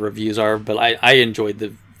what the reviews are. But I enjoyed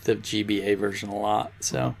the GBA version a lot.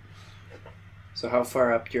 So how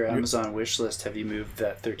far up your Amazon wish list have you moved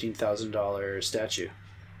that $13,000 statue?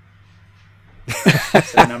 Is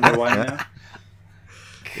that number 1 now?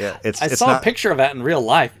 Yeah, I saw a picture of that in real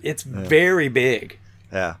life. It's very big.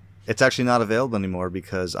 Yeah, it's actually not available anymore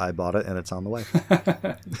because I bought it and it's on the way.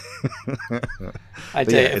 I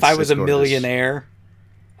tell you, if I was a millionaire,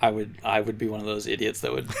 I would be one of those idiots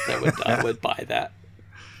that would buy that.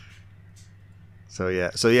 So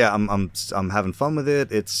yeah, I'm having fun with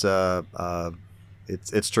it. It's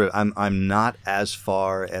true. I'm not as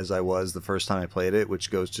far as I was the first time I played it, which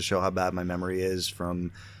goes to show how bad my memory is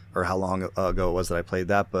from or how long ago it was that I played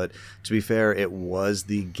that. But to be fair, it was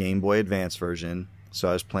the Game Boy Advance version. So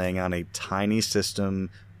I was playing on a tiny system,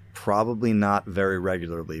 probably not very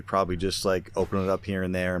regularly, probably just like open it up here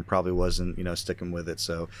and there, and probably wasn't, sticking with it.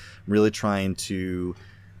 So really trying to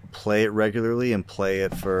play it regularly and play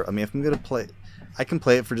it for, I mean, if I'm going to play, I can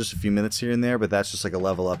play it for just a few minutes here and there, but that's just like a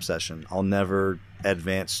level up session. I'll never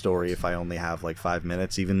advance story if I only have like 5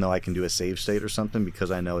 minutes, even though I can do a save state or something,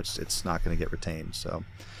 because I know it's not going to get retained. So,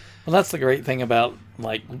 well, that's the great thing about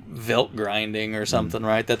like Velk grinding or something,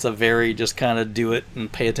 right? That's a very just kind of do it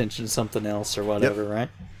and pay attention to something else or whatever, right?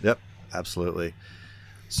 Yep, absolutely.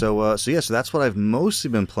 So that's what I've mostly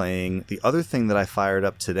been playing. The other thing that I fired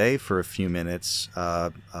up today for a few minutes,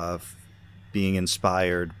 being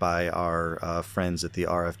inspired by our friends at the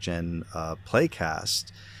RF Gen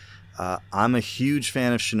Playcast. I'm a huge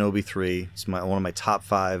fan of Shinobi 3. It's one of my top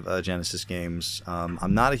 5 Genesis games.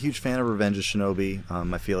 I'm not a huge fan of Revenge of Shinobi.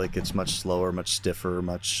 I feel like it's much slower, much stiffer,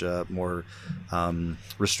 much more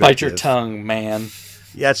restrictive. Bite your tongue, man.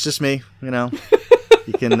 Yeah, it's just me,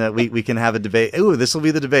 You can we can have a debate. Ooh, this will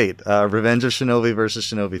be the debate. Revenge of Shinobi versus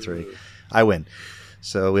Shinobi 3. I win.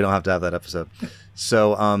 So we don't have to have that episode.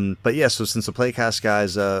 So, so since the Playcast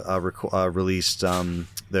guys released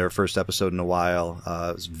their first episode in a while,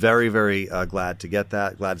 I was very, very glad to get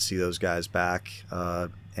that. Glad to see those guys back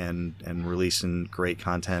and releasing great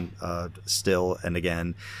content still and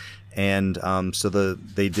again. And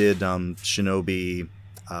they did Shinobi,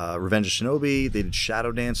 Revenge of Shinobi. They did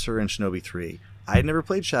Shadow Dancer and Shinobi 3. I had never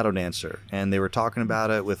played Shadow Dancer, and they were talking about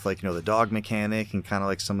it with the dog mechanic and kind of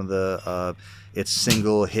like some of the it's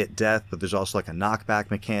single hit death, but there's also like a knockback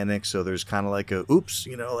mechanic. So there's kind of like a oops,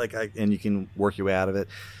 and you can work your way out of it.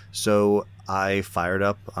 So I fired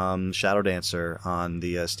up Shadow Dancer on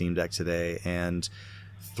the Steam Deck today, and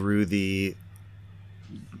through the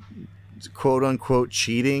quote unquote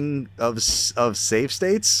cheating of save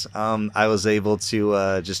states, I was able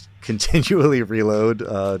to just continually reload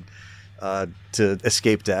to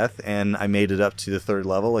escape death, and I made it up to the 3rd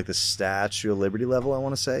level, like the Statue of Liberty level, I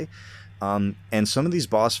want to say. And some of these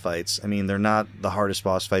boss fights, I mean, they're not the hardest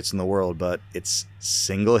boss fights in the world, but it's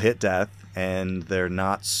single hit death, and they're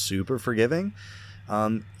not super forgiving.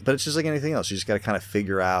 But it's just like anything else. You just got to kind of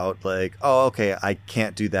figure out like, oh, okay, I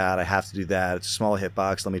can't do that. I have to do that. It's a small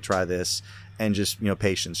hitbox. Let me try this. And just,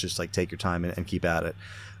 patience, just like take your time and keep at it.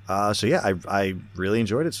 I really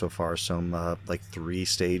enjoyed it so far. So I'm like 3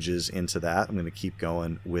 stages into that. I'm going to keep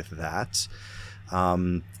going with that.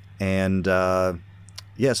 So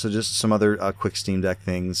just some other quick Steam Deck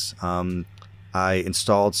things. I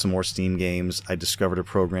installed some more Steam games. I discovered a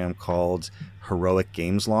program called Heroic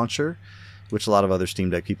Games Launcher, which a lot of other Steam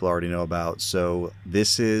Deck people already know about. So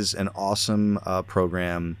this is an awesome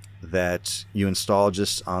program that you install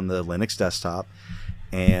just on the Linux desktop,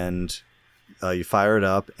 and you fire it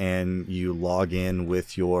up and you log in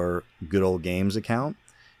with your Good Old Games account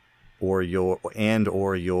or your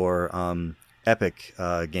Epic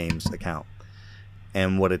Games account.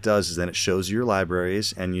 And what it does is then it shows you your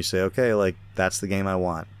libraries, and you say, okay, like that's the game I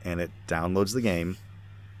want, and it downloads the game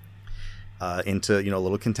into a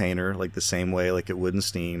little container, like the same way like it would in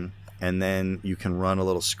Steam, and then you can run a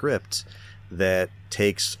little script that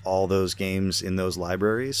takes all those games in those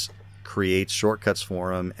libraries, creates shortcuts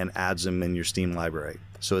for them, and adds them in your Steam library.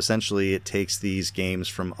 So essentially, it takes these games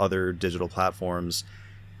from other digital platforms,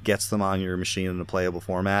 gets them on your machine in a playable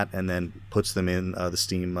format, and then puts them in the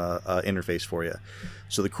Steam interface for you.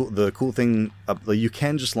 So the cool thing, you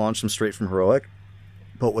can just launch them straight from Heroic,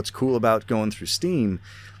 but what's cool about going through Steam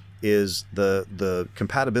is the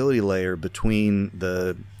compatibility layer between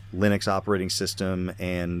the Linux operating system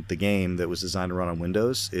and the game that was designed to run on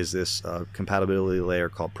Windows is this compatibility layer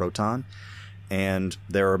called Proton. And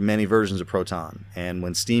there are many versions of Proton. And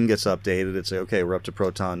when Steam gets updated, it's like, okay, we're up to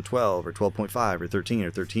Proton 12 or 12.5 or 13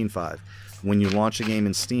 or 13.5. When you launch a game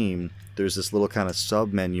in Steam, there's this little kind of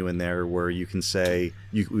sub menu in there where you can say,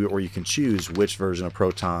 you can choose which version of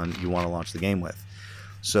Proton you want to launch the game with.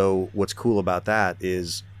 So what's cool about that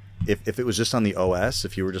is if it was just on the OS,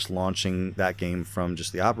 if you were just launching that game from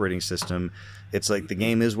just the operating system, it's like the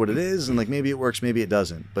game is what it is, and like maybe it works, maybe it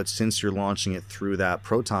doesn't. But since you're launching it through that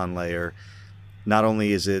Proton layer, not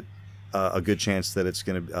only is it a good chance that it's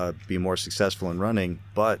going to be more successful in running,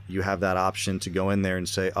 but you have that option to go in there and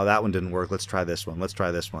say, oh, that one didn't work, let's try this one, let's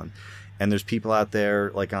try this one. And there's people out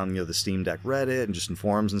there like on the Steam Deck Reddit and just in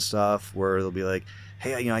forums and stuff where they'll be like,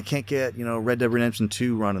 hey, I can't get Red Dead Redemption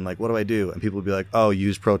 2 running, like what do I do? And people will be like, oh,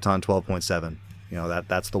 use Proton 12.7,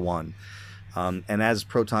 that's the one. And as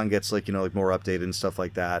Proton gets like more updated and stuff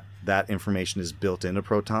like that, that information is built into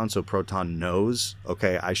Proton, so Proton knows,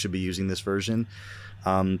 okay, I should be using this version.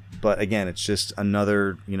 But again, it's just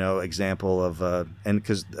another example of and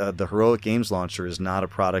because the Heroic Games Launcher is not a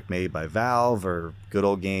product made by Valve or Good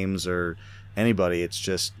Old Games or anybody. It's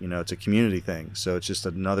just it's a community thing. So it's just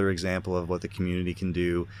another example of what the community can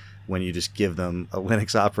do when you just give them a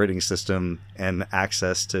Linux operating system and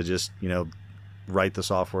access to just write the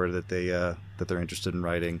software that they're interested in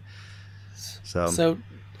writing. So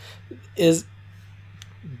is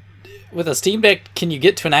with a Steam Deck, can you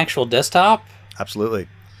get to an actual desktop? Absolutely.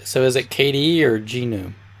 So is it KDE or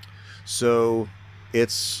GNU? So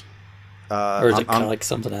it's or is it kind of like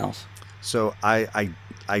something else? So I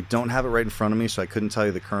don't have it right in front of me, so I couldn't tell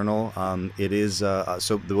you the kernel. It is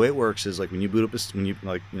so the way it works is like when you boot up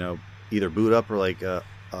either boot up or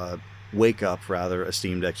wake up rather a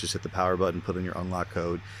Steam Deck, just hit the power button, put in your unlock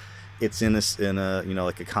code. It's in a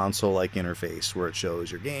like a console like interface where it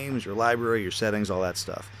shows your games, your library, your settings, all that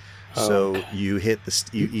stuff. So okay. you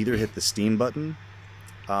either hit the Steam button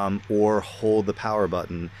or hold the power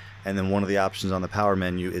button, and then one of the options on the power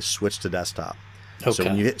menu is switch to desktop.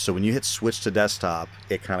 Okay. So when you hit switch to desktop,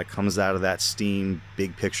 it kind of comes out of that Steam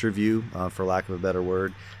big picture view, for lack of a better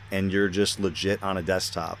word, and you're just legit on a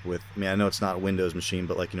desktop with. I know it's not a Windows machine,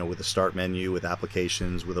 but with a start menu, with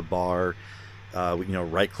applications, with a bar,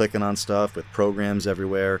 right clicking on stuff, with programs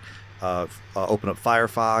everywhere. Open up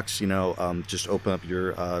Firefox. Just open up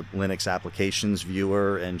your Linux applications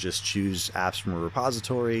viewer and just choose apps from a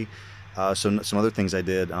repository. So some other things I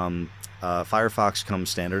did. Firefox comes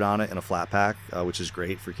standard on it in a Flatpak, which is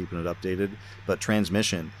great for keeping it updated. But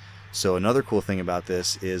transmission. So another cool thing about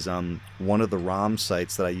this is one of the ROM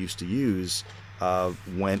sites that I used to use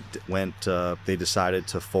they decided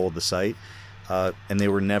to fold the site, and they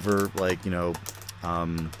were never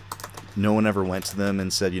no one ever went to them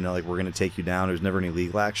and said we're going to take you down. There was never any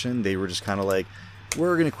legal action. They were just kind of like,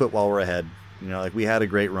 we're going to quit while we're ahead. We had a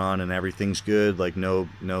great run and everything's good. No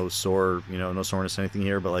soreness, anything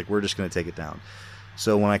here, but we're just going to take it down.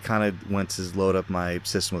 So when I kind of went to load up my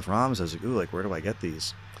system with ROMs, I was like, ooh, where do I get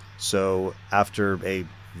these? So after a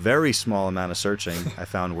very small amount of searching, I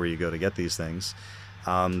found where you go to get these things.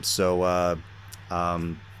 So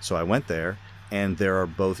I went there, and there are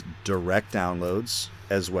both direct downloads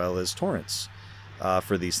as well as torrents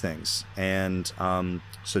for these things. And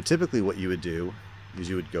so typically what you would do is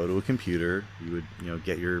you would go to a computer, you would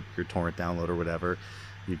get your torrent download or whatever,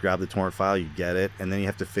 you grab the torrent file, you get it, and then you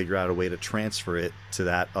have to figure out a way to transfer it to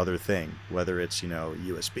that other thing, whether it's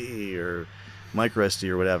USB or micro SD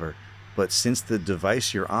or whatever. But since the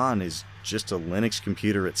device you're on is just a Linux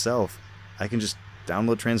computer itself, I can just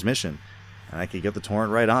download transmission, and I could get the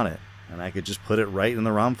torrent right on it, and I could just put it right in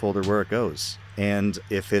the ROM folder where it goes. And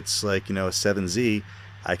if it's a 7Z,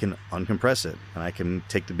 I can uncompress it, and I can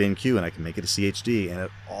take the bin-q and I can make it a CHD, and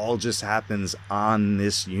it all just happens on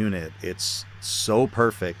this unit. It's so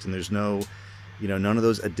perfect, and there's no none of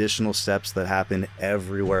those additional steps that happen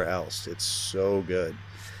everywhere else. It's so good.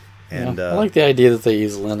 And I like the idea that they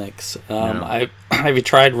use Linux. Have you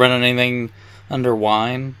tried running anything under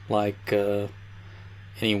Wine, like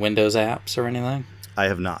any Windows apps or anything? I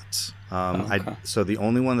have not. Okay. So the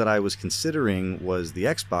only one that I was considering was the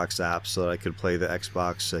Xbox app, so that I could play the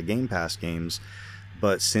Xbox Game Pass games.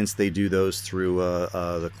 But since they do those through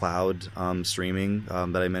the cloud streaming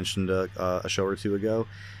that I mentioned a show or two ago,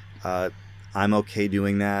 I'm okay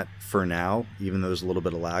doing that for now, even though there's a little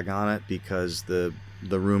bit of lag on it, because the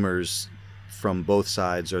rumors from both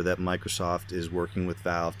sides are that Microsoft is working with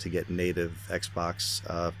Valve to get native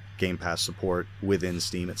Xbox Game Pass support within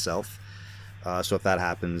Steam itself. So if that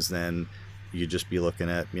happens, then you'd just be looking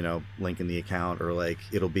at, linking the account, or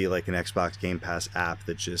it'll be like an Xbox Game Pass app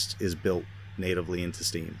that just is built natively into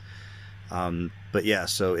Steam. But yeah,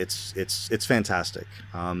 so it's fantastic.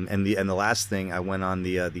 And the last thing, I went on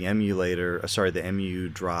the MU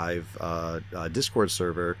Drive Discord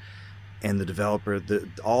server, and the developer,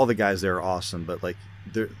 all the guys there are awesome, but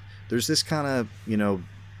there's this kind of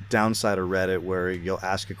downside of Reddit where you'll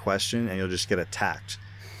ask a question and you'll just get attacked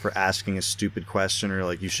for asking a stupid question,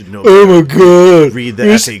 or you should know. Oh my god! Read the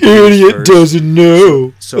this FAQs idiot first. Doesn't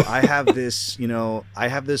know. So I have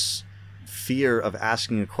this, fear of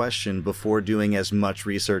asking a question before doing as much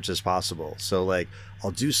research as possible. So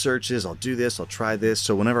I'll do searches, I'll do this, I'll try this.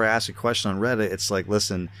 So whenever I ask a question on Reddit, it's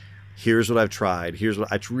listen, here's what I've tried. Here's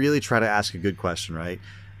what I really try to ask a good question, right?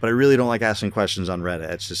 But I really don't like asking questions on Reddit.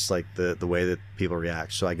 It's just the way that people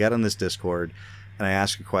react. So I get on this Discord and I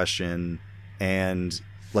ask a question, and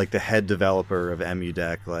the head developer of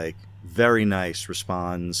EmuDeck, very nice,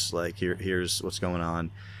 responds here's what's going on.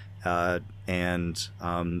 and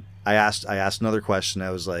I asked another question.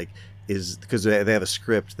 I was like, is because they have a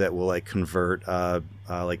script that will like convert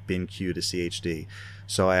like BinQ to CHD.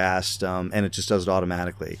 So I asked, and it just does it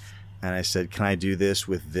automatically. And I said, can I do this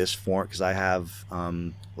with this form? Because I have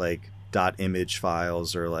like .image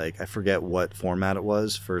files, or like I forget what format it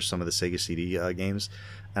was for some of the Sega CD games.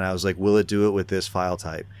 And I was like, will it do it with this file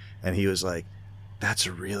type? And he was like, that's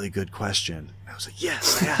a really good question. I was like,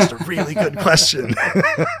 yes, I asked a really good question.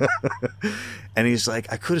 And he's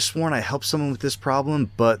like, I could have sworn I helped someone with this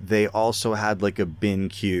problem, but they also had like a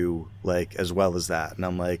BinQ like as well as that. And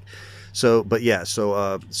I'm like, so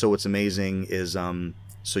what's amazing is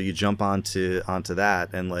so you jump onto that,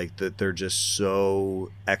 and like they're just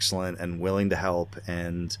so excellent and willing to help,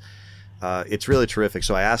 and it's really terrific.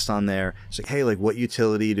 So I asked on there, it's like, hey, like what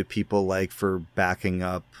utility do people like for backing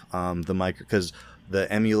up the micro? Because the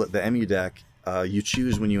emu deck, you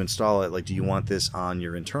choose when you install it, like, do you want this on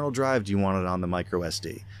your internal drive? Do you want it on the micro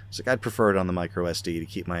SD? It's like, I'd prefer it on the micro SD to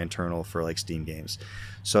keep my internal for like Steam games.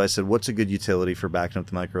 So I said, what's a good utility for backing up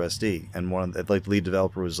the micro SD? And one of the, like, lead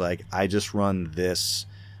developer was like, I just run this,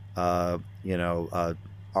 rsync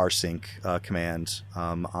command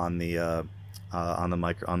on the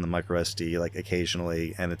micro SD, like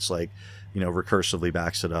occasionally, and it's like, recursively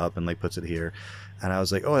backs it up and like puts it here. And I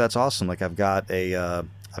was like, oh, that's awesome. Like I've got a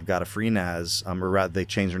FreeNAS, or rather they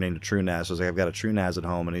changed their name to TrueNAS. So I was like, I've got a TrueNAS at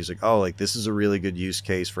home. And he's like, oh, like this is a really good use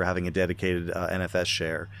case for having a dedicated NFS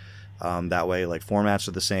share. That way, like formats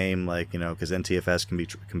are the same, like, because NTFS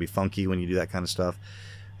can be funky when you do that kind of stuff.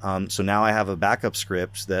 So now I have a backup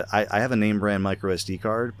script that I have a name brand micro SD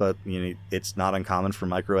card, but it's not uncommon for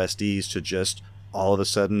micro SDs to just all of a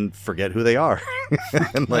sudden forget who they are.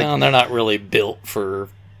 And well, they're not really built for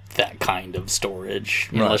that kind of storage,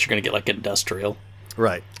 unless you're going to get like industrial.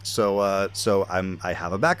 Right. So I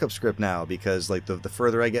have a backup script now, because like the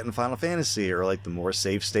further I get in Final Fantasy, or like the more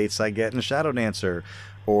save states I get in Shadow Dancer,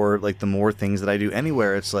 or like the more things that I do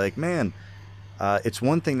anywhere, it's like, man, it's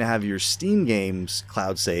one thing to have your Steam games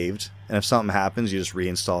cloud saved, and if something happens, you just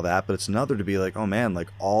reinstall that. But it's another to be like, oh man, like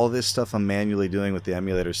all this stuff I'm manually doing with the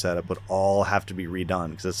emulator setup would all have to be redone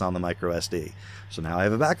because it's on the micro SD. So now I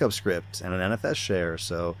have a backup script and an NFS share.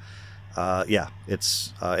 So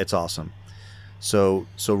it's awesome. So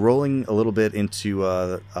rolling a little bit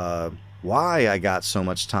into why I got so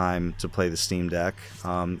much time to play the Steam Deck.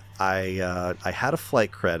 I had a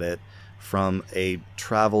flight credit from a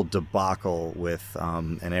travel debacle with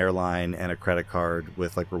an airline and a credit card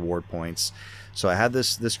with like reward points. So I had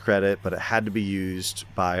this credit, but it had to be used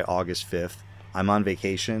by August 5th. I'm on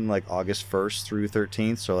vacation like August 1st through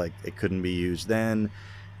 13th, so like it couldn't be used then.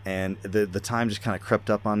 And the time just kind of crept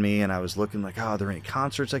up on me, and I was looking like, oh, are there any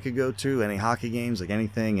concerts I could go to, any hockey games, like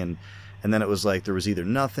anything? And then it was like there was either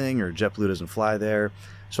nothing or JetBlue doesn't fly there.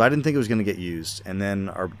 So I didn't think it was going to get used. And then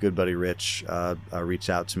our good buddy Rich reached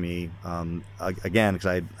out to me again, because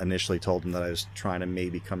I initially told him that I was trying to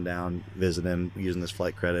maybe come down, visit him using this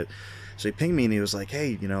flight credit. So he pinged me and he was like,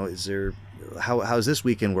 hey, is there, how's this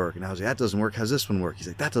weekend work? And I was like, that doesn't work. How's this one work? He's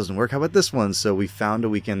like, that doesn't work. How about this one? So we found a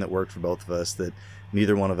weekend that worked for both of us, that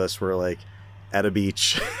neither one of us were like at a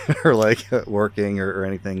beach or like working or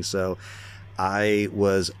anything. So I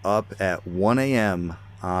was up at 1 a.m.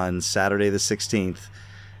 on Saturday the 16th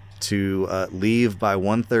to leave by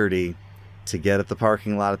 1:30 to get at the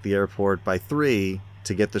parking lot at the airport by 3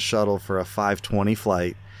 to get the shuttle for a 5:20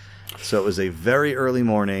 flight. So it was a very early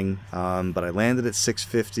morning, but I landed at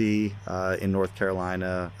 6:50 in North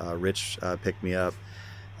Carolina. Rich picked me up.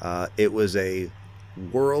 It was a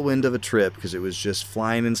whirlwind of a trip because it was just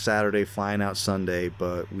flying in Saturday, flying out Sunday,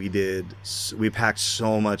 but we packed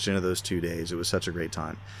so much into those 2 days. It was such a great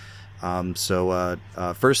time. So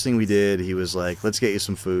first thing we did, he was like, let's get you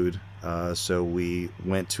some food. So we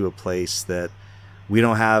went to a place that we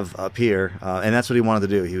don't have up here, and that's what he wanted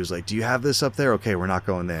to do. He was like, do you have this up there? Okay, we're not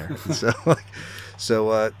going there.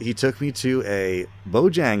 So he took me to a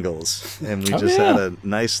Bojangles, and we had a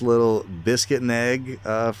nice little biscuit and egg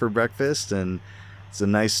for breakfast, and it's a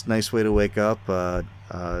nice way to wake up.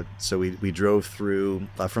 So we drove through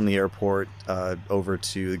from the airport over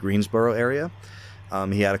to the Greensboro area.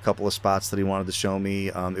 He had a couple of spots that he wanted to show me.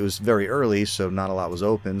 It was very early, so not a lot was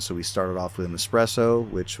open. So we started off with an espresso,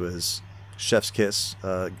 which was chef's kiss,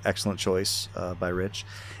 excellent choice by Rich.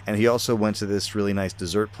 And he also went to this really nice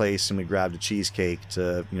dessert place, and we grabbed a cheesecake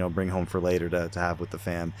to bring home for later to have with the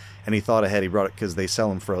fam. And he thought ahead. He brought it because they sell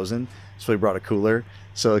them frozen, so he brought a cooler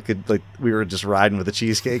so it could, like, we were just riding with a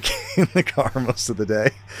cheesecake in the car most of the day.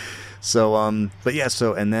 But yeah,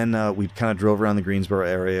 so, and then we kind of drove around the Greensboro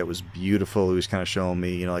area. It was beautiful. He was kind of showing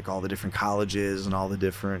me, you know, like all the different colleges and all the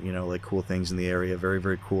different, you know, like cool things in the area. Very,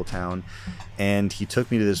 very cool town. And he took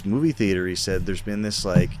me to this movie theater. He said there's been this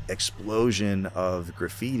like explosion of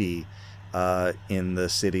graffiti in the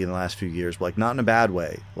city in the last few years, but like not in a bad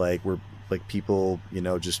way. Like we're like people, you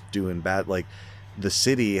know, just doing bad, like the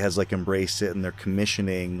city has like embraced it and they're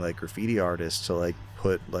commissioning like graffiti artists to like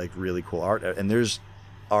put like really cool art, and there's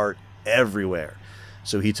art everywhere.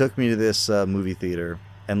 So he took me to this movie theater,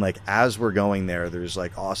 and like as we're going there, there's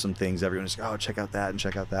like awesome things. Everyone's like, oh, check out that and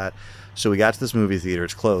check out that. So we got to this movie theater.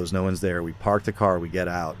 It's closed. No one's there. We park the car. We get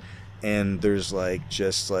out, and there's like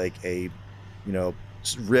just like a, you know,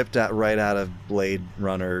 ripped out right out of Blade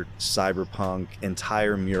Runner Cyberpunk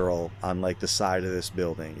entire mural on like the side of this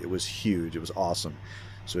building. It was huge. It was awesome.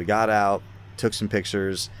 So we got out, took some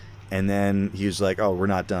pictures, and then he was like, oh, we're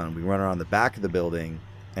not done. We run around the back of the building,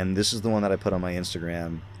 and this is the one that I put on my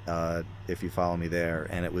Instagram, if you follow me there.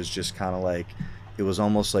 And it was just kind of like, it was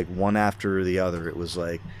almost like one after the other. It was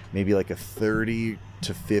like maybe like a 30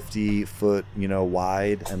 to 50 foot, you know,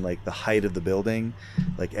 wide, and like the height of the building.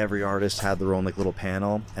 Like every artist had their own like little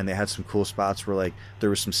panel, and they had some cool spots where like there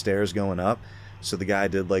was some stairs going up. So the guy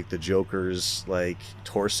did like the Joker's like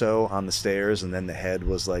torso on the stairs, and then the head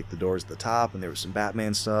was like the doors at the top, and there was some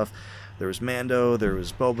Batman stuff. There was Mando, there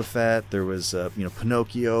was Boba Fett, there was you know,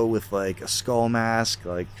 Pinocchio with like a skull mask.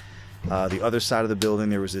 Like the other side of the building,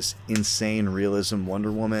 there was this insane realism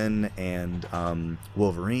Wonder Woman and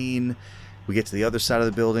Wolverine. We get to the other side of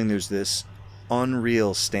the building, there's this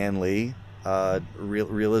unreal Stan Lee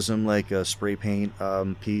realism, like a spray paint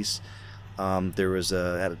piece. There was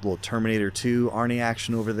had a little Terminator 2 Arnie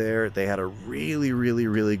action over there. They had a really, really,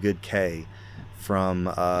 really good K from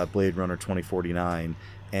Blade Runner 2049.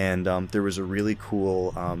 And there was a really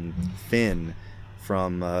cool Finn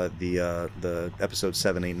from the episode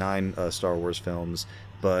 7, 8, 9 Star Wars films,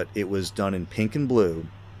 but it was done in pink and blue,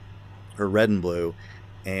 or red and blue,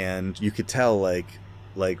 and you could tell like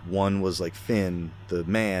one was like Finn the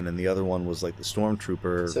man, and the other one was like the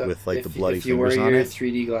stormtrooper, so with like the bloody fingers on it. If you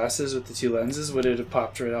wore your 3D glasses with the two lenses, would it have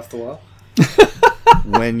popped right off the wall?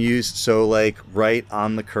 When you, so like right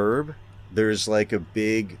on the curb, there's like a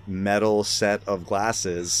big metal set of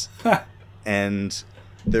glasses, and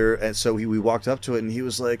so we walked up to it, and he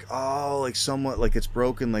was like, oh, like someone, like it's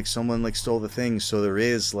broken, like someone like stole the thing. So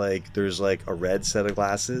there's like a red set of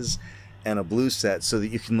glasses and a blue set, so that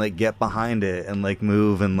you can like get behind it and like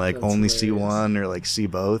move and like only hilarious. See one or like see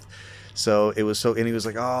both. So it was so, and he was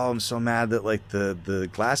like, oh, I'm so mad that like the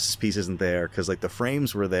glasses piece isn't there, because like the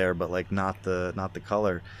frames were there, but like not the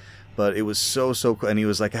color. But it was so cool, and he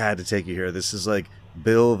was like, I had to take you here. This is like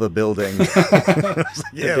Bill the Building.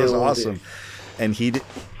 Yeah, it was awesome. And he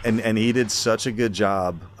did such a good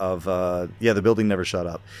job of the building never shut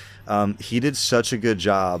up. He did such a good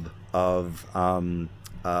job of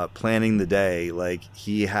planning the day. Like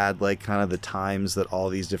he had like kind of the times that all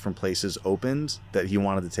these different places opened that he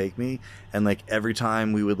wanted to take me, and like every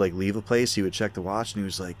time we would like leave a place, he would check the watch, and he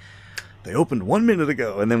was like, they opened 1 minute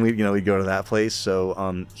ago, and then we'd go to that place.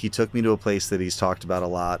 So he took me to a place that he's talked about a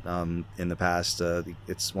lot in the past.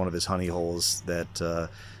 It's one of his honey holes that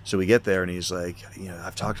so we get there, and he's like,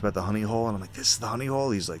 I've talked about the honey hole, and I'm like, this is the honey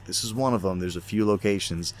hole? He's like, this is one of them. There's a few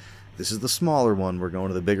locations. This is the smaller one. We're going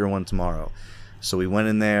to the bigger one tomorrow. So we went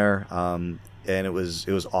in there, and it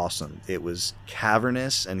was awesome. It was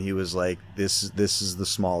cavernous, and he was like, this is the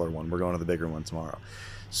smaller one. We're going to the bigger one tomorrow.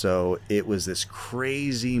 So it was this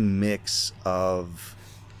crazy mix of,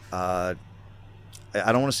 I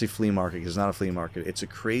don't want to say flea market, because it's not a flea market. It's a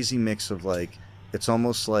crazy mix of like, it's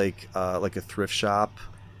almost like a thrift shop,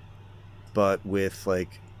 but with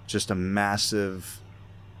like just a massive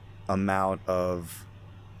amount of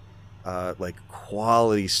like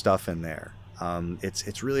quality stuff in there.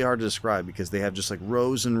 It's really hard to describe, because they have just like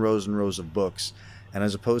rows and rows and rows of books. And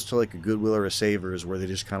as opposed to like a Goodwill or a Savers, where they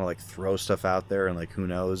just kind of like throw stuff out there and like who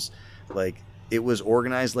knows, like it was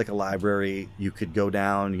organized like a library. You could go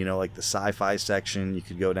down, like the sci-fi section. You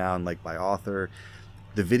could go down like by author.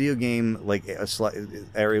 The video game like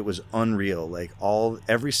area was unreal. Like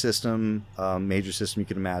every system, major system you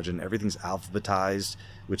can imagine, everything's alphabetized,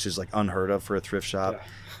 which is like unheard of for a thrift shop. Yeah.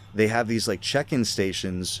 They have these like check-in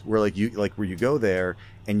stations where like where you go there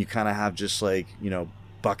and you kind of have just like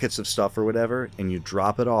buckets of stuff or whatever, and you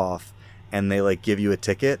drop it off, and they like give you a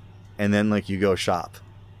ticket, and then like you go shop,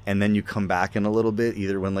 and then you come back in a little bit,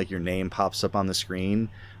 either when like your name pops up on the screen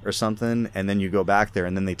or something, and then you go back there,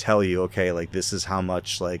 and then they tell you, okay, like this is how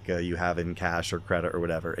much like you have in cash or credit or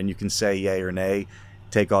whatever, and you can say yay or nay,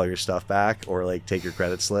 take all your stuff back, or like take your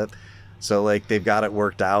credit slip. So like they've got it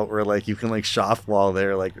worked out where like you can like shop while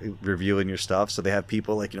they're like reviewing your stuff. So they have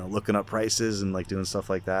people like, looking up prices and like doing stuff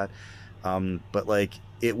like that. But like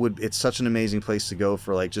it's such an amazing place to go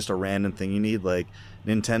for like just a random thing you need, like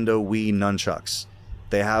Nintendo Wii nunchucks.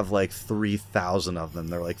 They have like 3,000 of them.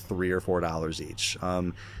 They're like $3 or $4 each.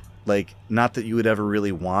 Like, not that you would ever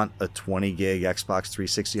really want a 20 gig Xbox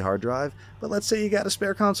 360 hard drive, but let's say you got a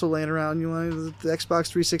spare console laying around and you want the Xbox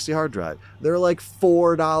 360 hard drive. They're like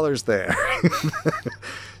 $4 there.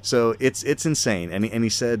 So it's insane. And he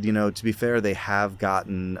said, to be fair, they have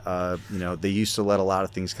gotten, they used to let a lot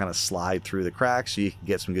of things kind of slide through the cracks so you can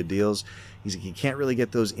get some good deals. He's like, you can't really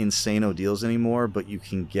get those insano deals anymore, but you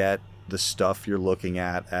can get the stuff you're looking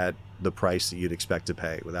at the price that you'd expect to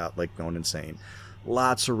pay without like going insane.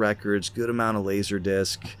 Lots of records, good amount of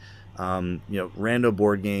Laserdisc, rando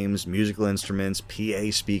board games, musical instruments,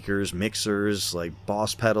 PA speakers, mixers, like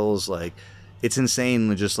Boss pedals. Like, it's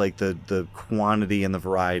insane just like the quantity and the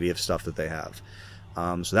variety of stuff that they have.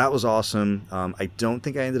 So that was awesome. I don't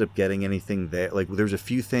think I ended up getting anything there. Like, there's a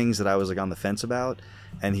few things that I was like on the fence about,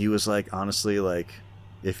 and he was like, honestly, like,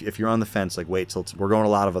 if you're on the fence, like, wait till we're going a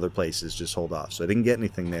lot of other places, just hold off. So I didn't get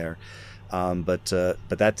anything there. But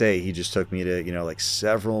that day he just took me to, like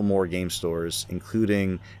several more game stores,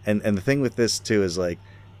 including, and the thing with this too is like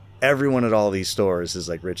everyone at all these stores is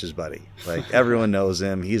like Rich's buddy. Like everyone knows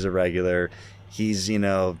him. He's a regular. He's,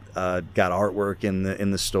 got artwork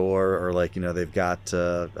in the store, or like, they've got,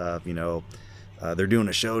 they're doing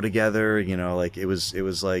a show together, like it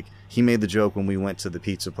was like, he made the joke when we went to the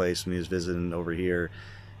pizza place when he was visiting over here.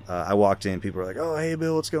 I walked in, people were like, "Oh, hey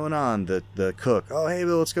Bill, what's going on?" The cook, "Oh, hey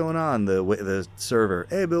Bill, what's going on?" The server,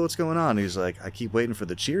 "Hey Bill, what's going on?" He's like, "I keep waiting for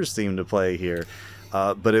the Cheers theme to play here,"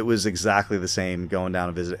 but it was exactly the same going down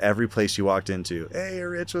to visit every place you walked into. "Hey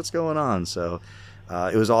Rich, what's going on?" So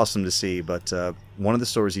it was awesome to see. But one of the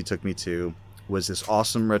stores he took me to was this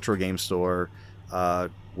awesome retro game store and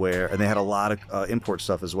they had a lot of import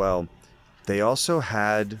stuff as well. They also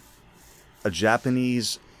had a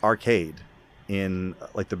Japanese arcade in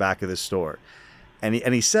like the back of this store, and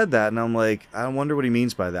he said that, and I'm like, I wonder what he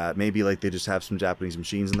means by that. Maybe like they just have some Japanese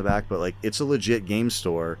machines in the back, but like it's a legit game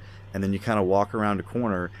store. And then you kind of walk around a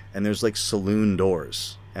corner and there's like saloon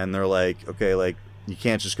doors, and they're like, okay, like you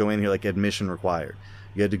can't just go in here, like admission required.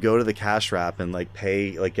 You had to go to the cash wrap and like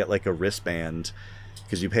pay, like get like a wristband,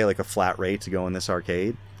 because you pay like a flat rate to go in this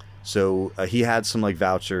arcade. So he had some like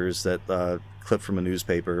vouchers that clipped from a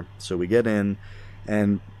newspaper. So we get in,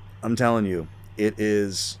 and I'm telling you, it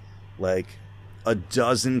is like a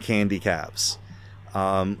dozen candy caps,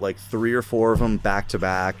 like 3 or 4 of them back to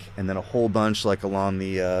back, and then a whole bunch like along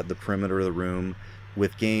the perimeter of the room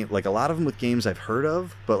with like a lot of them with games I've heard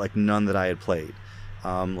of, but like none that I had played.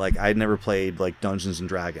 Like I'd never played like Dungeons and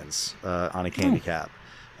Dragons on a candy cap.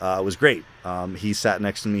 It was great. He sat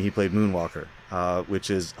next to me. He played Moonwalker, which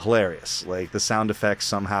is hilarious. Like the sound effects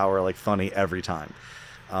somehow are like funny every time.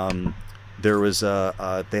 There was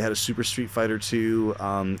they had a Super Street Fighter 2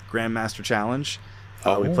 Grandmaster Challenge.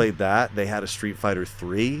 We played that. They had a Street Fighter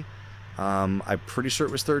 3. I'm pretty sure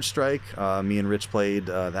it was Third Strike. Me and Rich played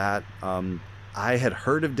that. I had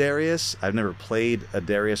heard of Darius. I've never played a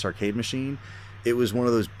Darius arcade machine. It was one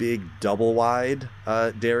of those big double wide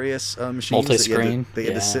Darius machines. Multi-screen. They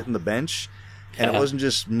had to sit in the bench. And it wasn't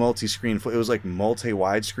just multi-screen. It was like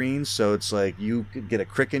multi-wide screens. So it's like you could get a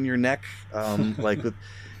crick in your neck, like with...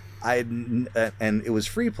 and it was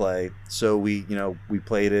free play, so we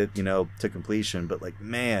played it to completion. But like,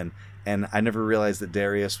 man, and I never realized that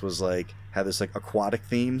Darius was like had this like aquatic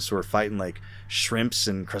theme, so we're fighting like shrimps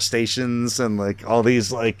and crustaceans and like all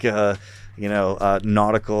these like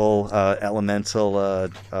nautical elemental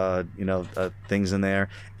things in there.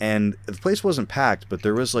 And the place wasn't packed, but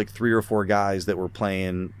there was like 3 or 4 guys that were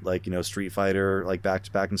playing like Street Fighter like back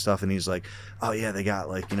to back and stuff. And he's like, oh yeah, they got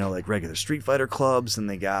like like regular Street Fighter clubs, and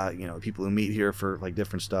they got people who meet here for like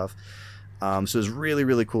different stuff. So it was really,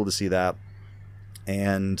 really cool to see that.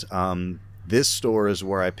 And this store is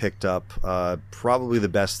where I picked up probably the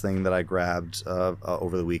best thing that I grabbed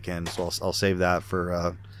over the weekend. So I'll save that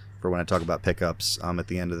for when I talk about pickups at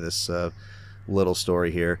the end of this little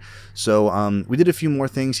story here. So we did a few more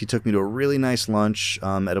things. He took me to a really nice lunch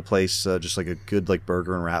at a place, just like a good like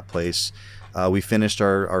burger and wrap place. We finished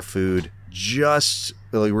our food. Just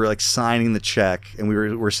like we were like signing the check, and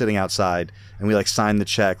we were sitting outside, and we like signed the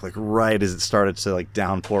check like right as it started to like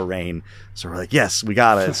downpour rain. So we're like, yes, we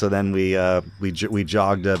got it. So then we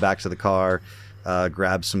jogged back to the car,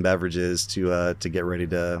 grabbed some beverages to get ready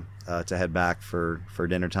to head back for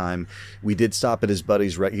dinner time. We did stop at his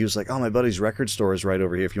buddy's. He was like, oh, my buddy's record store is right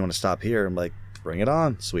over here if you want to stop here. I'm like, bring it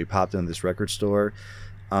on. So we popped into this record store.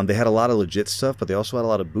 They had a lot of legit stuff, but they also had a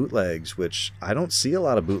lot of bootlegs, which I don't see a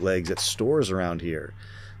lot of bootlegs at stores around here.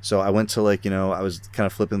 So I went to I was kind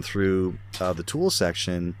of flipping through the tool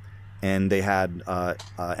section, and they had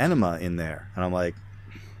Enema in there, and I'm like,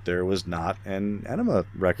 there was not an Enema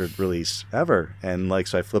record release ever, and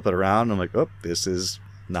so I flip it around, and I'm like, oh, this is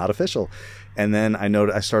not official. And then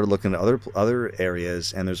I started looking at other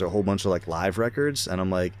areas, and there's a whole bunch of live records, and I'm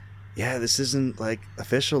like, yeah, this isn't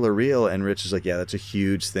official or real. And Rich is like, yeah, that's a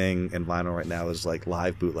huge thing in vinyl right now, is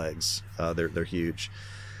live bootlegs. They're huge.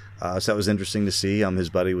 So that was interesting to see. His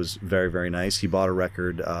buddy was very, very nice. He bought a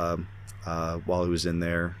record while he was in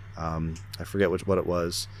there. I forget what it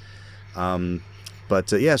was.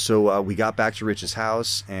 So we got back to Rich's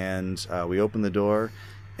house, and we opened the door,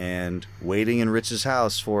 and waiting in Rich's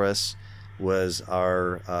house for us was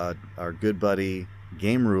our good buddy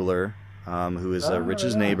Game Ruler, who is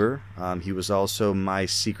Rich's neighbor. He was also my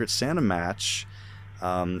Secret Santa match.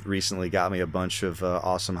 Recently got me a bunch of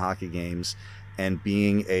awesome hockey games, and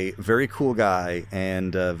being a very cool guy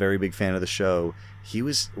and a very big fan of the show, he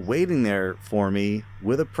was waiting there for me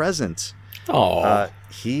with a present. Oh,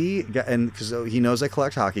 because he knows I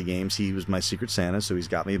collect hockey games. He was my Secret Santa, so he's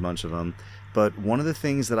got me a bunch of them. But one of the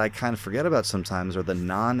things that I kind of forget about sometimes are the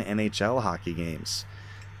non-NHL hockey games.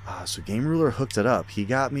 So Game Ruler hooked it up. He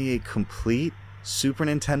got me a complete Super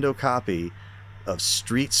Nintendo copy of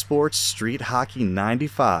Street Sports Street Hockey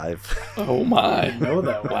 95. Oh my! I didn't know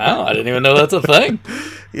that one. Wow, I didn't even know that's a thing.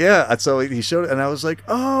 Yeah, so he showed it, and I was like,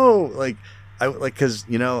 oh, because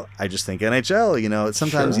I just think NHL.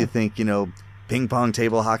 Sometimes Sure. you think ping pong,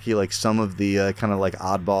 table hockey, some of the kind of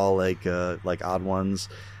oddball, odd ones.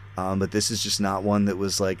 But this is just not one that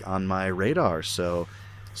was on my radar. So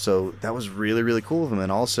that was really, really cool of him.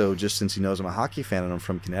 And also, just since he knows I'm a hockey fan and I'm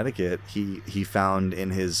from Connecticut, he found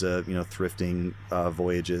in his thrifting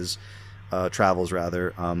travels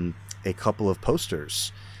a couple of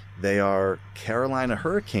posters. They are Carolina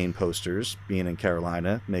Hurricane posters. Being in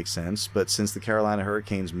Carolina makes sense, but since the Carolina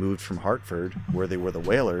Hurricanes moved from Hartford, where they were the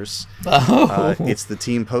Whalers, it's the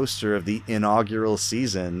team poster of the inaugural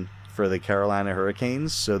season for the Carolina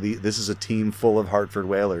Hurricanes. So this is a team full of Hartford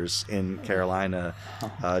Whalers in Carolina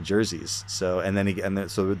jerseys. So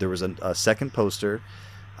so there was a second poster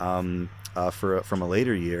from a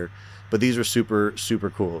later year, but these are super, super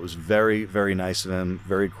cool. It was very, very nice of him.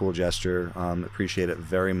 Very cool gesture. Appreciate it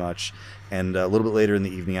very much. And a little bit later in the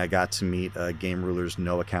evening, I got to meet Game Ruler's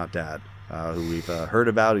no account dad, who we've heard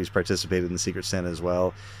about. He's participated in the Secret Santa as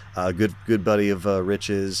well. Good buddy of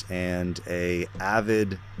Rich's, and a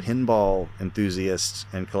avid pinball enthusiast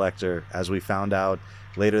and collector, as we found out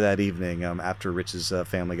later that evening after Rich's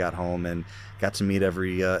family got home, and got to meet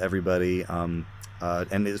everybody.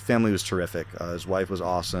 And his family was terrific. His wife was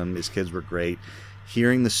awesome. His kids were great.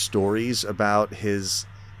 Hearing the stories about his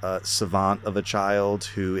savant of a child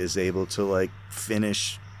who is able to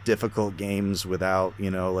finish difficult games without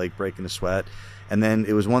breaking a sweat. And then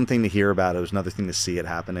it was one thing to hear about it. It was another thing to see it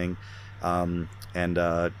happening. It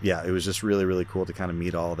was just really, really cool to kind of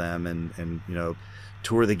meet all of them and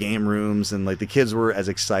tour the game rooms. And the kids were as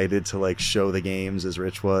excited to show the games as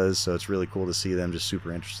Rich was. So it's really cool to see them just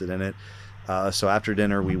super interested in it. So after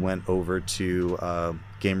dinner, we went over to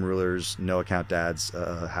Game Ruler's no account dad's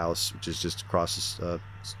house, which is just across the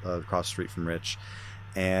street from Rich.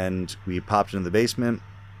 And we popped into the basement.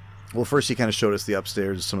 Well, first he kind of showed us the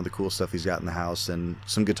upstairs, some of the cool stuff he's got in the house, and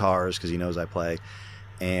some guitars because he knows I play.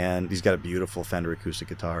 And he's got a beautiful Fender acoustic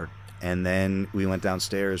guitar. And then we went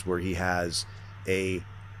downstairs where he has a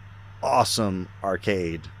awesome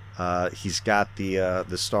arcade. He's got the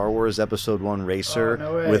Star Wars Episode 1 racer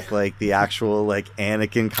with the actual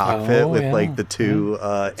Anakin cockpit with the two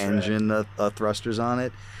engine thrusters on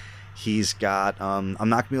it. He's got I'm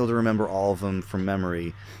not gonna be able to remember all of them from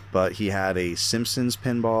memory, but he had a Simpsons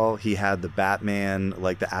pinball. He had the Batman,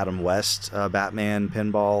 the Adam West Batman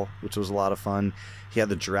pinball, which was a lot of fun. He had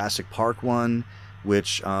the Jurassic Park one,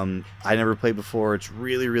 which I never played before. It's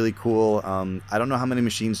really, really cool. I don't know how many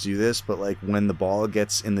machines do this, but when the ball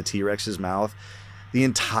gets in the T-Rex's mouth, the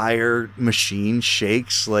entire machine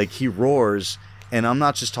shakes. He roars. And I'm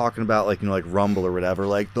not just talking about rumble or whatever.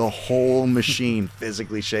 The whole machine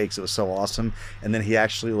physically shakes. It was so awesome. And then he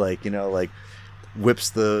actually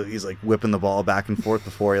whips he's whipping the ball back and forth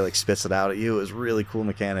before he spits it out at you. It was a really cool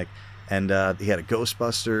mechanic. And he had a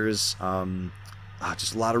Ghostbusters.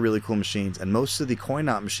 Just a lot of really cool machines. And most of the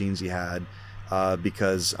coin-op machines he had,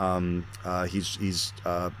 because he's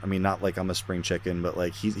not I'm a spring chicken, but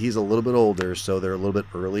he's a little bit older, so they're a little bit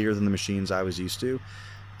earlier than the machines I was used to.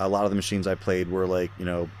 a lot of the machines I played were like,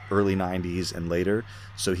 early 90s and later.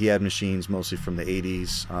 So he had machines mostly from the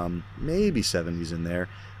 80s, maybe 70s in there.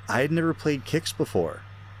 I had never played Kix before.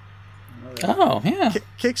 Oh, yeah.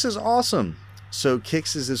 Kix is awesome. So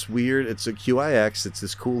Kix is this weird, it's a QIX, it's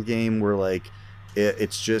this cool game where like,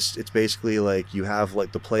 it's basically like you have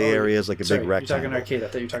like the play area is like a big rectangle. You're talking arcade. I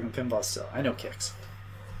thought you were talking pinball still. I know Kix.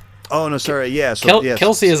 Oh, no, sorry. Yeah. So,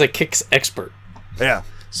 Kelsey is a Kix expert. Yeah.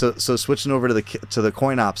 So switching over to the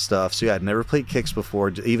coin op stuff. So yeah, I'd never played Kix before.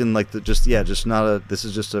 Even like this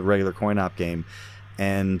is just a regular coin op game.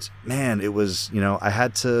 And man, it was, I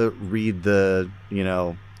had to read the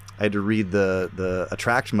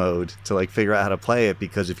attract mode to like figure out how to play it,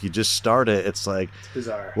 because if you just start it, it's like, it's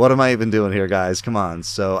bizarre. What am I even doing here, guys? Come on.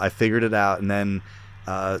 So I figured it out, and then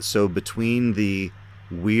so between the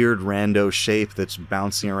weird rando shape that's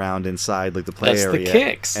bouncing around inside like the play area, the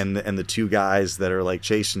Kix, and the two guys that are like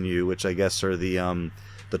chasing you, which I guess are the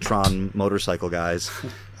Tron motorcycle guys,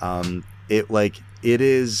 it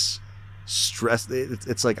is stress.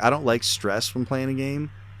 It's like I don't like stress when playing a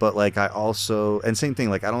game. But like I also, and same thing,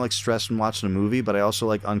 like I don't like stress when watching a movie, but I also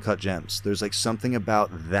like uncut gems. There's like something about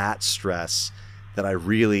that stress that I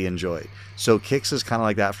really enjoy. So Kix is kind of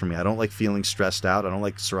like that for me. I don't like feeling stressed out. I don't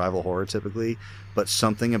like survival horror typically, but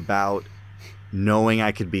something about knowing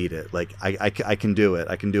I could beat it. Like I can do it.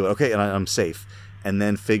 I can do it. Okay, and I'm safe. And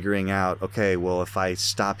then figuring out, okay, well, if I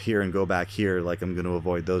stop here and go back here, like I'm going to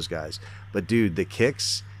avoid those guys. But dude, the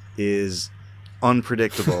Kix is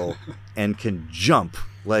unpredictable and can jump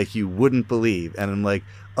like you wouldn't believe. And I'm like,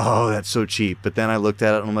 oh, that's so cheap. But then I looked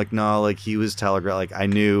at it and I'm like, no, like he was telegraphed. Like I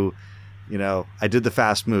knew, I did the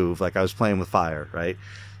fast move. Like I was playing with fire, right?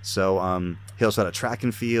 So he also had a track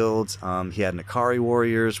and field. He had an Ikari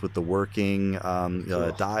Warriors with the working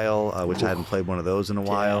dial, which I hadn't played one of those in a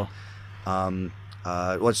while. I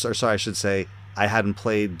should say I hadn't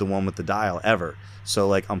played the one with the dial ever. So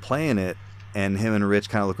like I'm playing it, and him and Rich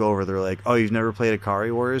kind of look over. They're like, "Oh, you've never played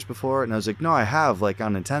Ikari Warriors before?" And I was like, "No, I have, like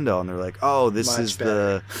on Nintendo." And they're like, "Oh, this is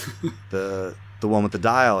the one with the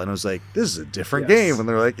dial." And I was like, "This is a different game." And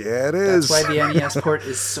they're like, "Yeah, it is." That's why the NES port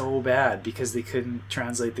is so bad, because they couldn't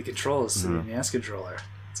translate the controls to the NES controller.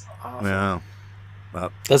 It's awful. Yeah,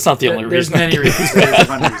 well, that's not the only reason. There's many reasons. There's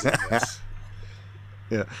one reason. Yes.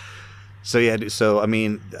 Yeah. So I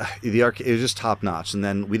mean, the arcade, it was just top notch. And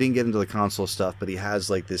then we didn't get into the console stuff, but he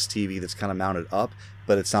has like this TV that's kind of mounted up,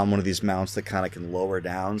 but it's on one of these mounts that kind of can lower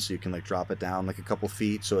down, so you can like drop it down like a couple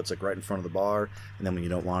feet, so it's like right in front of the bar. And then when you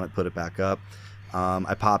don't want it, put it back up.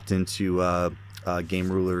 I popped into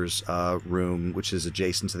Game Ruler's room, which is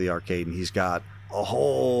adjacent to the arcade, and he's got a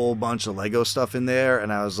whole bunch of Lego stuff in there,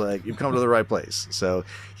 and I was like, you've come to the right place. So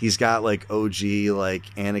he's got like OG like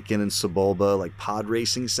Anakin and Sebulba like pod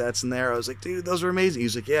racing sets in there. I was like, dude, those are amazing.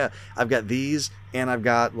 He's like, yeah, I've got these, and I've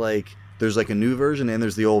got like, there's like a new version and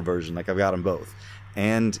there's the old version. Like I've got them both.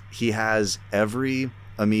 And he has every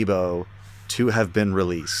amiibo to have been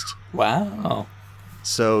released. Wow.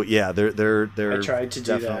 So yeah, they're I tried to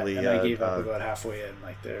do that, and I gave up about halfway in.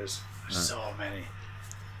 Like there's so many.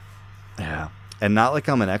 Yeah. And not like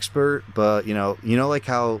I'm an expert, but like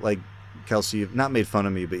how like Kelsey, you've not made fun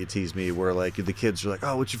of me, but you tease me where like the kids are like,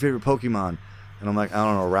 "Oh, what's your favorite Pokemon?" And I'm like, "I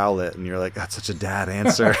don't know, Rowlet." And you're like, "That's such a dad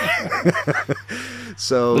answer."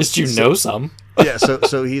 So at least you know some. Yeah.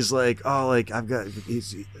 So he's like, "Oh, like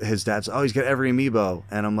his dad's. Oh, he's got every amiibo."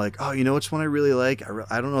 And I'm like, "Oh, you know which one I really like?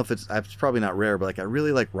 I don't know if it's probably not rare, but like I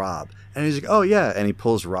really like Rob." And he's like, "Oh yeah," and he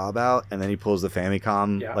pulls Rob out, and then he pulls the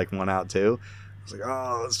Famicom like one out too. I was like,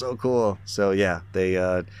 oh, that's so cool. So yeah, we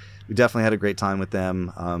definitely had a great time with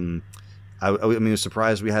them. I was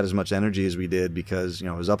surprised we had as much energy as we did, because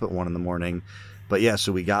I was up at 1 a.m. But yeah,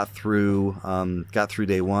 so we got through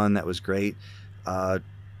day one. That was great.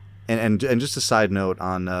 And just a side note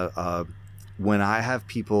on when I have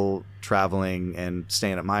people traveling and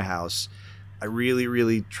staying at my house, I really,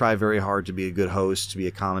 really try very hard to be a good host, to be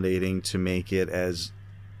accommodating, to make it as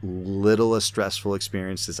little a stressful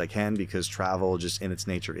experience as I can, because travel just in its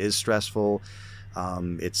nature is stressful.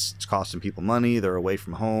 It's costing people money. They're away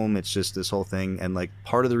from home. It's just this whole thing. And like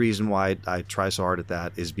part of the reason why I try so hard at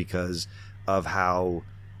that is because of how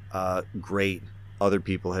great other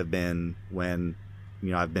people have been when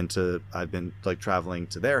I've been like traveling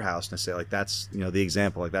to their house, and I say like that's the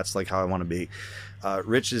example, like that's like how I want to be.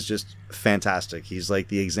 Rich is just fantastic. He's like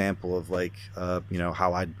the example of like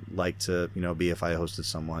how I'd like to be if I hosted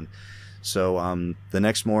someone. So the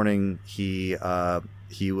next morning he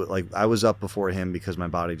like I was up before him because my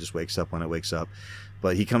body just wakes up when it wakes up.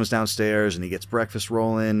 But he comes downstairs and he gets breakfast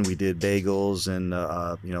rolling. We did bagels and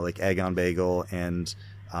like egg on bagel, and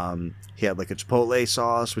He had like a chipotle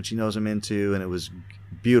sauce, which he knows I'm into, and it was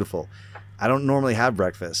beautiful. I don't normally have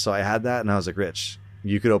breakfast, so I had that, and I was like, Rich,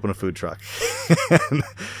 you could open a food truck.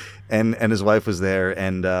 and his wife was there,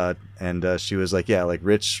 and she was like, yeah, like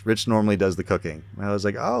Rich normally does the cooking. And I was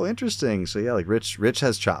like, oh, interesting. So yeah, like Rich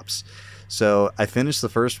has chops. So I finished the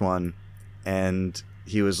first one, and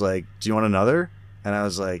he was like, do you want another? And I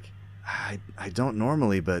was like, I don't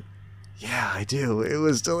normally, but yeah, I do. It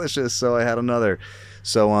was delicious. So I had another.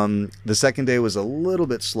 So the second day was a little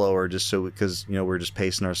bit slower, just so because we're just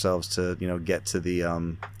pacing ourselves to get to the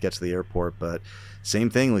airport. But same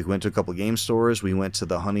thing. Like, we went to a couple game stores. We went to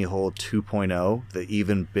the Honey Hole 2.0, the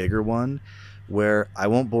even bigger one, where I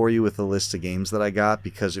won't bore you with the list of games that I got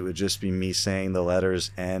because it would just be me saying the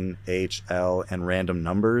letters N, H, L, and random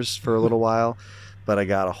numbers for a little while. But I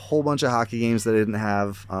got a whole bunch of hockey games that I didn't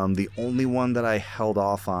have. The only one that I held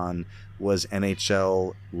off on was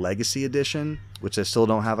NHL Legacy Edition, which I still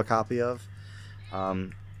don't have a copy of.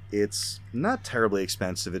 It's not terribly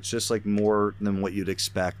expensive. It's just like more than what you'd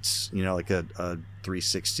expect, like a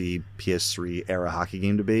 360 PS3 era hockey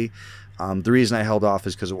game to be. The reason I held off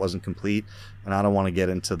is because it wasn't complete, and I don't want to get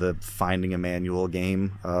into the finding a manual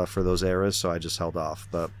game for those eras, so I just held off.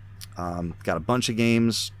 But got a bunch of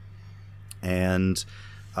games, and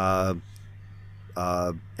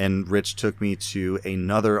Rich took me to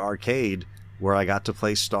another arcade where I got to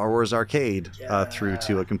play Star Wars Arcade through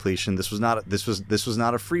to a completion. This was not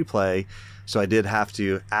a free play, so I did have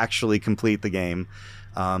to actually complete the game.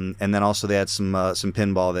 And then also they had some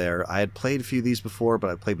pinball there. I had played a few of these before, but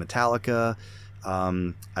I played Metallica.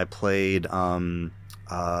 I played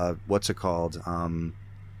what's it called?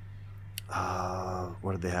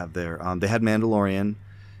 What did they have there? They had Mandalorian.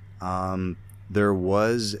 There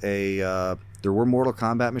were Mortal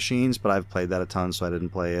Kombat machines, but I've played that a ton, so I didn't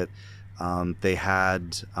play it. They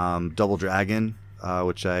had Double Dragon,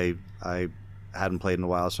 which I hadn't played in a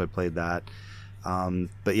while, so I played that.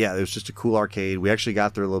 But yeah, it was just a cool arcade. We actually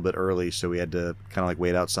got there a little bit early, so we had to kind of like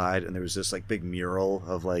wait outside, and there was this like big mural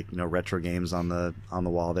of like retro games on the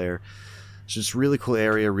wall there. It's just really cool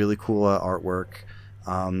area, really cool artwork.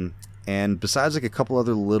 And besides like a couple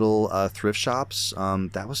other little thrift shops,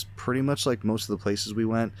 that was pretty much like most of the places we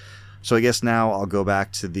went. So I guess now I'll go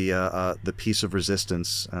back to the piece of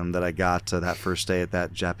resistance that I got that first day at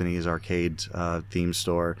that Japanese arcade theme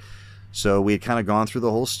store. So we had kind of gone through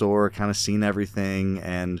the whole store, kind of seen everything,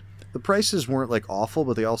 and the prices weren't like awful,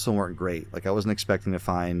 but they also weren't great. Like, I wasn't expecting to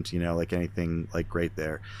find like anything like great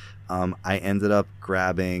there. I ended up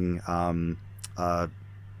grabbing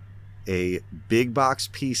a big box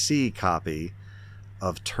PC copy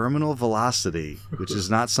of Terminal Velocity, which is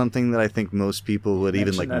not something that I think most people would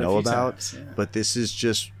even like know about. Times, yeah. But this is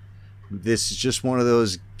just one of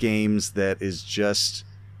those games that is just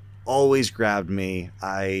always grabbed me.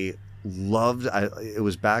 It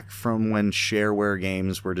was back from when shareware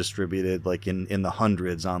games were distributed like in the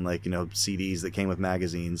hundreds on like CDs that came with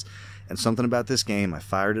magazines, and something about this game, I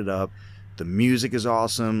fired it up. The music is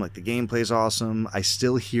awesome. Like, the gameplay is awesome. I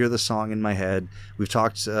still hear the song in my head. We've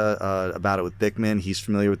talked about it with Bickman. He's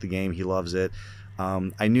familiar with the game. He loves it.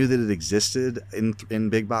 I knew that it existed in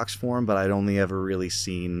big box form, but I'd only ever really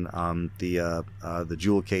seen the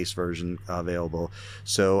jewel case version available.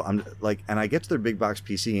 So I'm like, and I get to their big box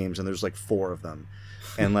PC games, and there's like 4 of them.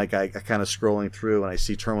 And like I kind of scrolling through, and I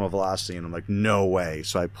see Terminal Velocity, and I'm like, no way.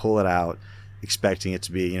 So I pull it out, expecting it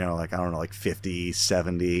to be, like, I don't know, like 50,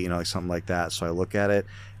 70, like something like that. So I look at it,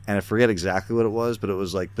 and I forget exactly what it was, but it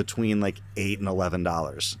was like between like $8 and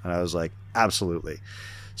 $11. And I was like, absolutely.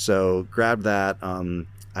 So grabbed that.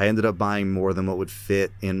 I ended up buying more than what would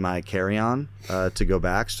fit in my carry-on to go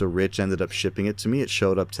back. So Rich ended up shipping it to me. It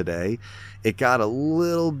showed up today. It got a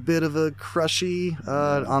little bit of a crushy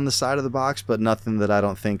on the side of the box, but nothing that I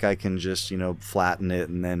don't think I can just, flatten it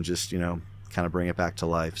and then just, kind of bring it back to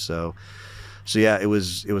life. So yeah, it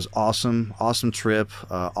was awesome trip.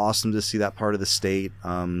 Awesome to see that part of the state.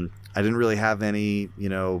 I didn't really have any,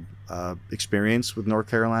 experience with North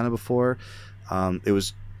Carolina before. It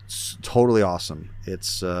was totally awesome.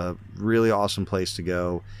 It's a really awesome place to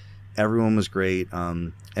go. Everyone was great.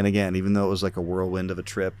 And again, even though it was like a whirlwind of a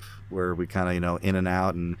trip where we kind of, in and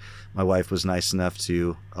out, and my wife was nice enough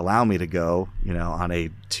to allow me to go, on a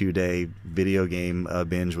 2-day video game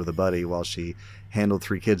binge with a buddy while she handled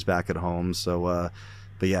 3 kids back at home. So,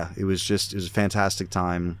 but yeah, it was a fantastic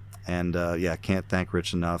time. And can't thank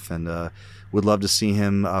Rich enough, and would love to see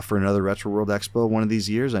him for another Retro World Expo one of these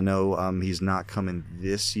years. I know he's not coming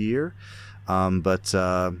this year, but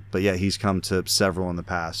yeah, he's come to several in the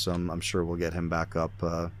past, so I'm sure we'll get him back up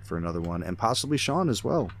for another one, and possibly Sean as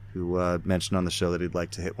well, who mentioned on the show that he'd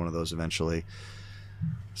like to hit one of those eventually.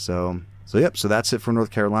 So that's it for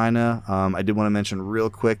North Carolina. I did want to mention real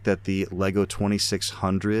quick that the Lego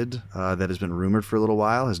 2600 that has been rumored for a little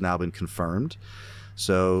while has now been confirmed.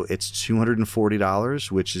 So it's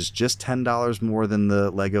 $240, which is just $10 more than the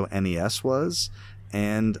Lego NES was.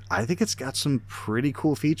 And I think it's got some pretty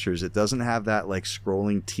cool features. It doesn't have that like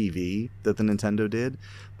scrolling TV that the Nintendo did,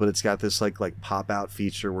 but it's got this like pop out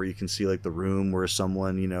feature where you can see like the room where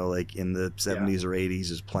someone, you know, like in the 70s or 80s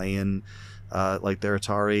is playing like their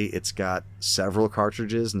Atari. It's got several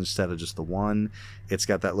cartridges instead of just the one. It's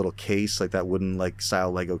got that little case, like that wooden like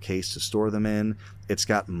style Lego case to store them in. It's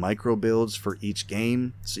got micro builds for each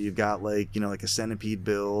game. So you've got like, you know, like a Centipede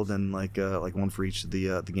build and like one for each of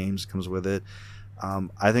the games that comes with it.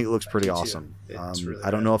 I think it looks pretty awesome. Really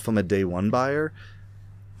I don't know if I'm a day one buyer,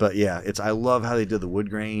 but yeah, I love how they did the wood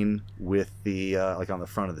grain with the like on the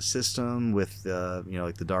front of the system with you know,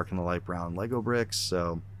 like the dark and the light brown Lego bricks.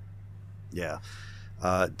 So yeah,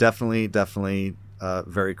 definitely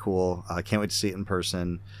very cool. I can't wait to see it in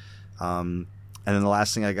person. And then the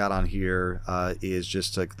last thing I got on here is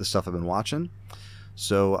just like the stuff I've been watching.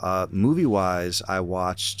 So movie wise, I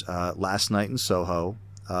watched Last Night in Soho.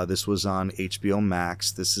 This was on HBO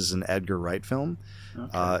Max. This is an Edgar Wright film.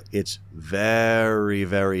 Okay. It's very,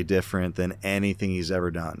 very different than anything he's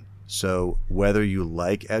ever done. So whether you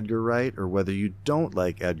like Edgar Wright or whether you don't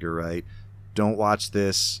like Edgar Wright, don't watch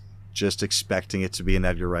this just expecting it to be an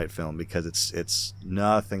Edgar Wright film, because it's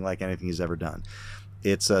nothing like anything he's ever done.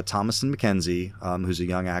 It's Thomasin McKenzie, who's a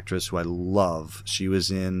young actress who I love. She was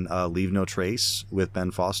in Leave No Trace with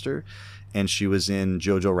Ben Foster, and she was in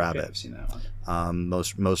Jojo Rabbit. I've seen that one.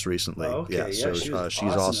 Most recently. Oh, okay. Yeah, so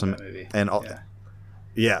she's awesome. In that movie. And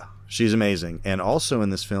yeah, she's amazing. And also in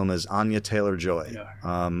this film is Anya Taylor-Joy,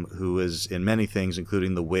 who is in many things,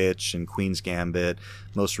 including The Witch and Queen's Gambit,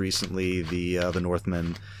 most recently the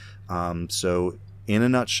Northman. So in a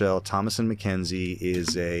nutshell, Thomasin McKenzie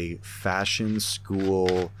is a fashion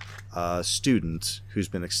school student who's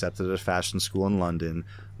been accepted at a fashion school in London,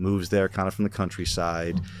 moves there kind of from the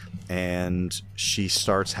countryside, and she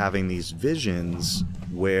starts having these visions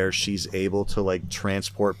where she's able to like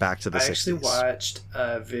transport back to the 60s. I actually watched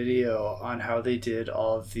a video on how they did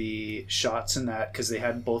all of the shots in that, because they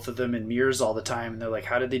had both of them in mirrors all the time, and they're like,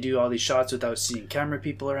 how did they do all these shots without seeing camera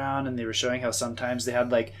people around? And they were showing how sometimes they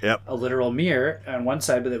had like a literal mirror on one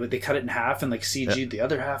side, but they cut it in half and like CG'd the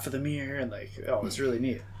other half of the mirror, and like, oh, it was really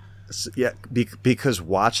neat. Yeah, because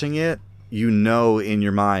watching it, you know in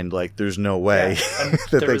your mind, like, there's no way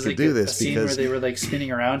that they could do this. A scene where they were like spinning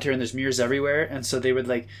around here and there's mirrors everywhere, and so they would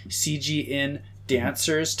like CG in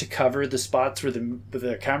dancers to cover the spots where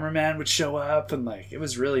the cameraman would show up, and like, it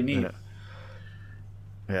was really neat.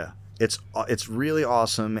 Yeah. It's really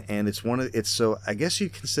awesome, and it's so I guess you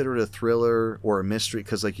consider it a thriller or a mystery,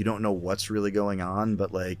 because like you don't know what's really going on,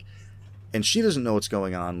 but like, and she doesn't know what's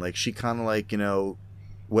going on. Like, she kind of like, you know,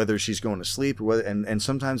 whether she's going to sleep or whether, and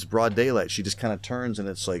sometimes broad daylight, she just kind of turns and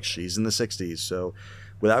it's like she's in the 60s. So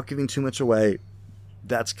without giving too much away,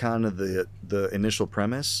 that's kind of the initial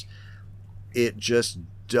premise. It just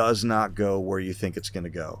does not go where you think it's going to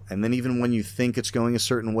go. And then even when you think it's going a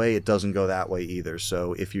certain way, it doesn't go that way either.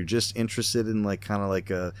 So if you're just interested in like kind of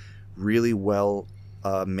like a really well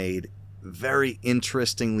made, very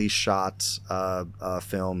interestingly shot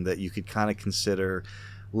film that you could kind of consider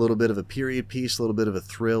a little bit of a period piece, a little bit of a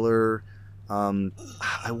thriller.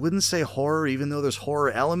 I wouldn't say horror, even though there's horror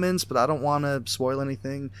elements, but I don't want to spoil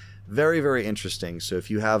anything. Very, very interesting. So if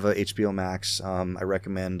you have a HBO Max, I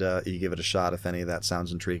recommend you give it a shot if any of that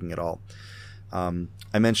sounds intriguing at all.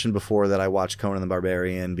 I mentioned before that I watched Conan the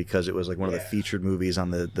Barbarian because it was like one of the featured movies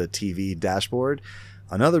on the TV dashboard.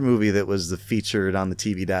 Another movie that was featured on the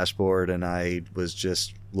TV dashboard, and I was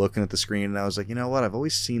just looking at the screen and I was like, you know what? I've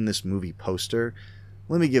always seen this movie poster.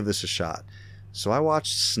 Let me give this a shot. So I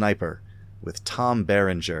watched Sniper with Tom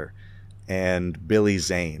Berenger and Billy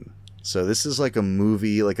Zane. So this is like a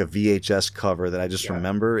movie, like a VHS cover that I just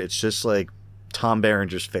remember. It's just like Tom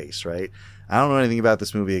Berenger's face, right? I don't know anything about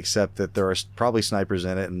this movie except that there are probably snipers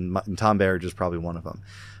in it, and Tom Berenger's probably one of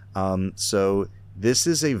them. So this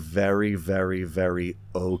is a very, very, very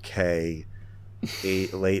okay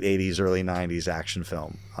late 80s, early 90s action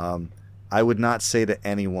film. I would not say to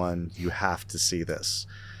anyone, you have to see this.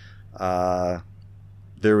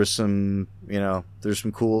 There was some, there's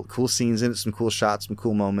some cool scenes in it, some cool shots, some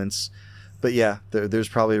cool moments. But yeah, there's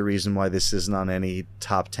probably a reason why this isn't on any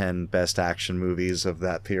top 10 best action movies of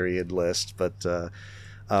that period list. But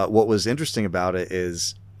what was interesting about it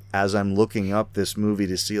is, as I'm looking up this movie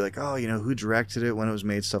to see like, who directed it, when it was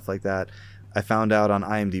made, stuff like that, I found out on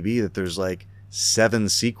IMDb that there's like 7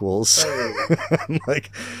 sequels. Oh. Like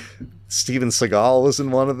Steven Seagal was in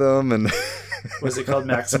one of them, and Was it called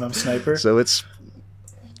Maximum Sniper? so it's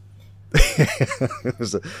it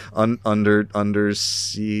was under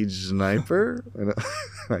siege sniper.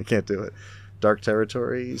 I can't do it. Dark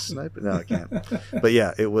Territory sniper. No, I can't. But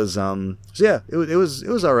yeah, it was. So yeah, it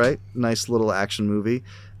was all right. Nice little action movie.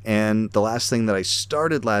 And the last thing that I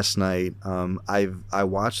started last night, I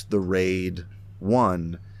watched The Raid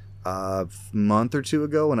 1 a month or two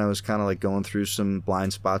ago when I was kind of like going through some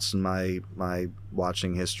blind spots in my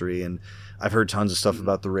watching history, and I've heard tons of stuff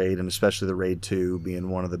about The Raid, and especially The Raid 2 being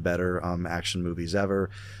one of the better action movies ever.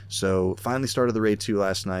 So finally started The Raid 2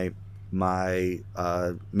 last night. My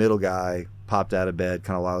middle guy popped out of bed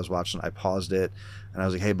kind of while I was watching. I paused it, and I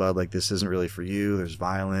was like, hey, bud, like, this isn't really for you. There's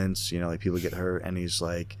violence, like people get hurt. And he's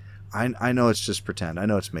like, I know it's just pretend. I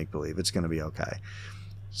know it's make-believe. It's going to be okay.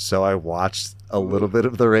 So I watched a little bit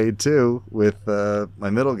of The Raid 2 with my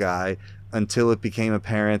middle guy until it became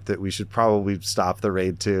apparent that we should probably stop The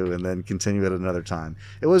Raid 2 and then continue it another time.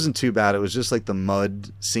 It wasn't too bad. It was just like the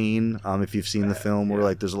mud scene, if you've seen the film, where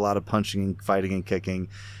like there's a lot of punching and fighting and kicking.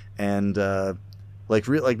 And like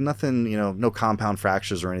nothing, no compound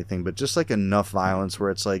fractures or anything, but just like enough violence where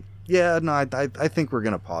it's like, yeah, no, I think we're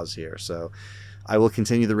going to pause here. So I will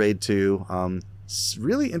continue The Raid 2. It's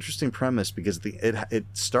really interesting premise because it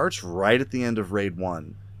starts right at the end of Raid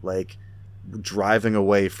 1, like driving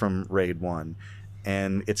away from Raid 1.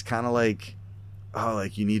 And it's kind of like, oh,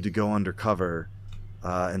 like you need to go undercover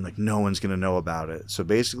and like no one's going to know about it. So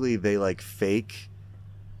basically they like fake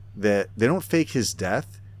that. They don't fake his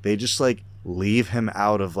death. They just like leave him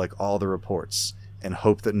out of like all the reports and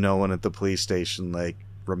hope that no one at the police station like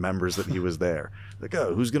remembers that he was there. Like,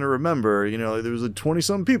 oh, who's going to remember? There was like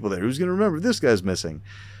 20-some people there. Who's going to remember this guy's missing?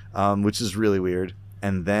 Which is really weird.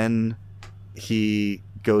 And then he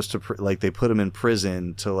goes to like they put him in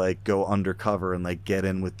prison to like go undercover and like get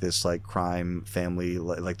in with this like crime family,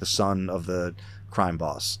 like the son of the crime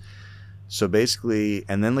boss. So basically,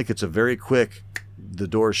 and then like it's a very quick, the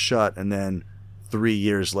door's shut, and then 3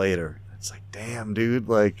 years later, it's like, damn, dude,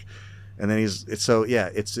 like, and then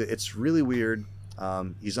it's really weird.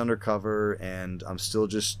 He's undercover, and I'm still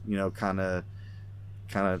just kind of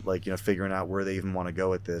like figuring out where they even want to go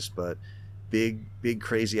with this. But big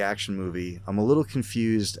crazy action movie. I'm a little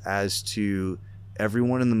confused as to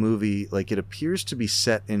everyone in the movie. Like, it appears to be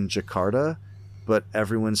set in Jakarta, but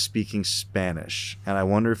everyone's speaking Spanish, and I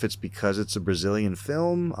wonder if it's because it's a Brazilian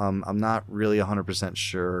film. I'm not really 100%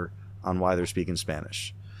 sure on why they're speaking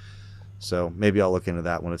Spanish. So maybe I'll look into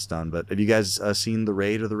that when it's done. But have you guys seen The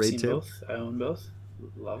Raid or The Raid 2? Both. I own both.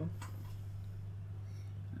 Love them.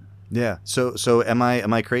 Yeah. So am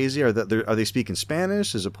I crazy? Are they speaking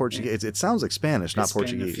Spanish? Is it Portuguese? It sounds like Spanish, not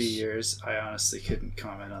Portuguese. It's been a few years. I honestly couldn't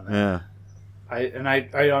comment on that. Yeah.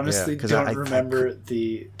 I honestly don't remember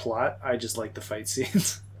the plot. I just like the fight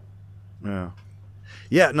scenes. Yeah.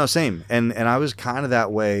 Yeah. No, same. And I was kind of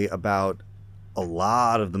that way about a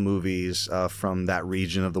lot of the movies from that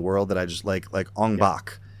region of the world that I just like Ong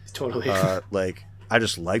Bak. Totally. Like, I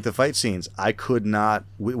just like the fight scenes. I could not,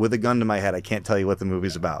 with a gun to my head, I can't tell you what the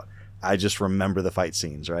movie's about. I just remember the fight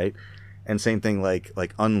scenes, right? And same thing like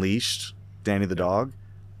Unleashed, Danny the Dog.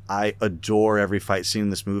 I adore every fight scene in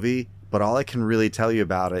this movie, but all I can really tell you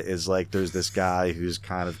about it is like there's this guy who's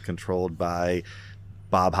kind of controlled by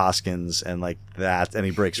Bob Hoskins and like that, and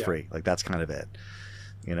he breaks free. Like, that's kind of it,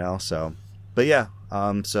 so. But yeah,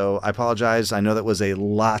 so I apologize. I know that was a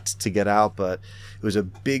lot to get out, but it was a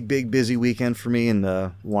big, busy weekend for me,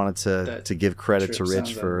 and wanted to give credit to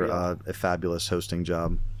Rich for a fabulous hosting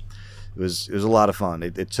job. It was a lot of fun.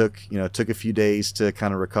 It took a few days to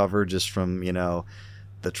kind of recover just from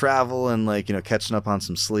the travel and like catching up on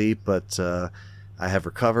some sleep, but I have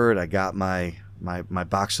recovered. I got my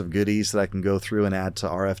box of goodies that I can go through and add to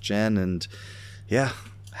RF Gen, and yeah,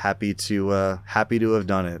 happy to have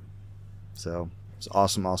done it. So it's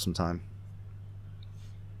awesome time.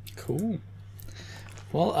 Cool.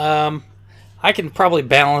 Well, I can probably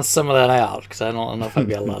balance some of that out because I don't know if I've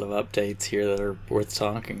got a lot of updates here that are worth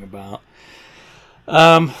talking about.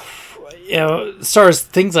 As far as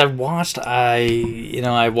things I've watched,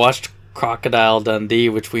 I watched Crocodile Dundee,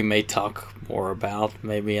 which we may talk more about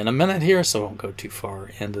maybe in a minute here, so I won't go too far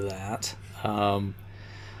into that.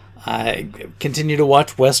 I continue to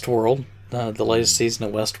watch Westworld. The latest season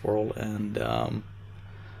of Westworld, and I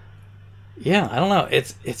don't know.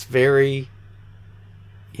 It's very,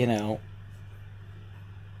 I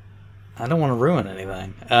don't want to ruin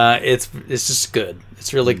anything. It's just good.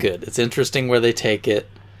 It's really good. It's interesting where they take it,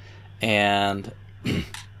 and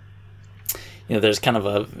there's kind of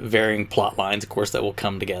a varying plot lines, of course, that will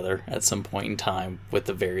come together at some point in time with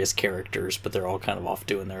the various characters, but they're all kind of off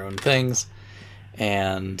doing their own things.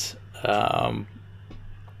 And yeah,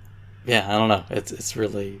 I don't know. It's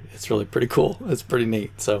really pretty cool. It's pretty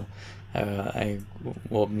neat. So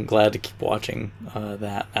I'm glad to keep watching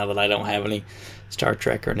that now that I don't have any Star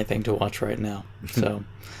Trek or anything to watch right now. So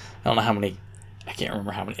I don't know how many. I can't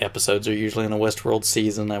remember how many episodes are usually in a Westworld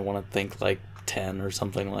season. I want to think like 10 or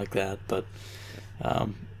something like that, but I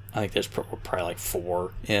think there's probably like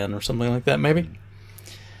 4 in or something like that, maybe.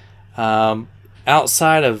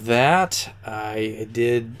 Outside of that, I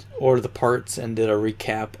did order the parts and did a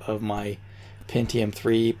recap of my Pentium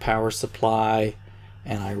 3 power supply,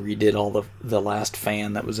 and I redid all the last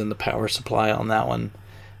fan that was in the power supply on that one,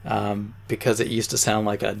 because it used to sound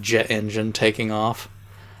like a jet engine taking off.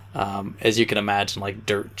 As you can imagine, like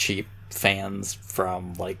dirt cheap fans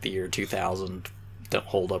from like the year 2000 don't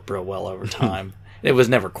hold up real well over time. It was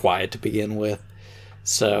never quiet to begin with,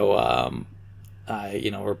 so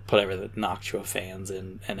or put everything Noctua fans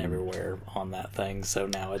in and everywhere on that thing. So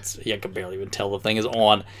now I can barely even tell the thing is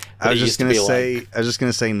on. I was just gonna say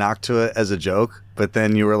Noctua as a joke, but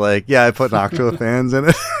then you were like, "Yeah, I put Noctua fans in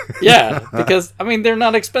it." Yeah, because I mean they're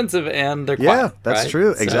not expensive and they're quiet. Yeah, that's right?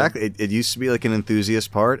 true. So, exactly. It used to be like an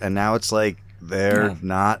enthusiast part, and now it's like they're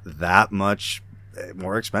not that much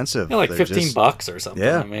more expensive. like they're $15 or something.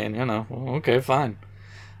 Yeah. I mean, okay, fine.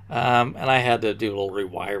 And I had to do a little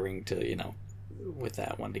rewiring to with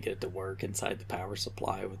that one to get it to work inside the power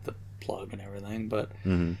supply with the plug and everything. But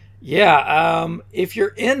if you're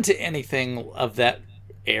into anything of that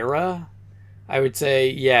era, I would say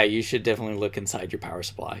you should definitely look inside your power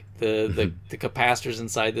supply. The capacitors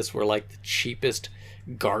inside this were like the cheapest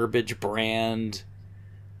garbage brand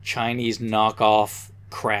Chinese knockoff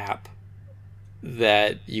crap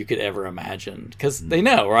that you could ever imagine, because they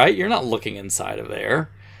know, right? You're not looking inside of there.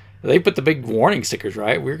 They put the big warning stickers,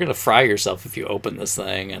 right? We're going to fry yourself if you open this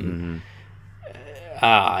thing. And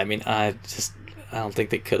I don't think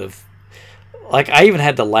they could have. Like, I even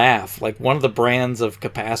had to laugh. Like, one of the brands of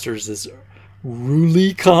capacitors is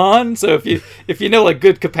Rubicon. So if you know like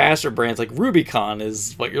good capacitor brands, like Rubicon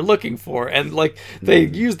is what you're looking for, and like they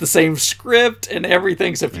use the same script and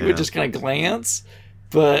everything. So if you would just kind of glance,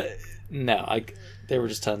 but no, there were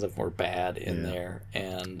just tons of more bad in there,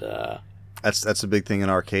 and that's a big thing in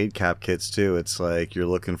arcade cap kits too. It's like you're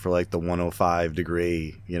looking for like the 105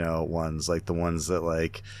 degree, ones, like the ones that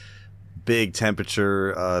like big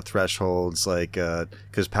temperature thresholds, like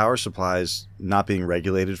because power supplies not being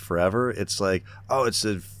regulated forever, it's like, oh, it's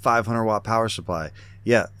a 500 watt power supply.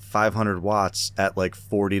 Yeah, 500 watts at like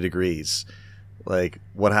 40 degrees. Like,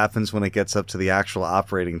 what happens when it gets up to the actual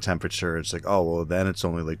operating temperature? It's like, oh, well, then it's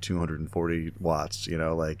only like 240 watts.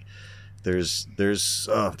 Like there's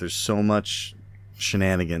so much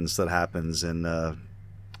shenanigans that happens in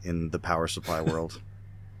the power supply world.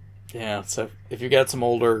 Yeah, so if you got some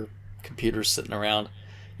older computers sitting around,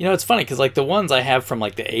 it's funny because like the ones I have from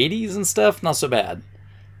like the 80s and stuff, not so bad,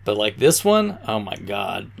 but like this one, oh my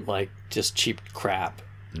god, like just cheap crap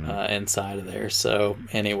inside of there. So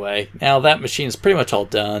anyway, now that machine is pretty much all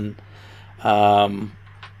done, and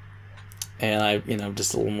I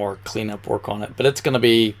just a little more cleanup work on it, but it's going to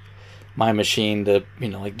be my machine to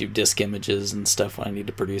like do disk images and stuff when I need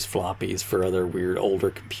to produce floppies for other weird older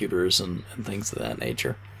computers and things of that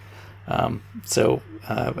nature. So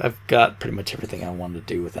I've got pretty much everything I wanted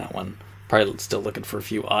to do with that one. Probably still looking for a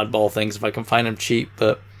few oddball things if I can find them cheap,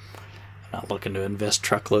 but I'm not looking to invest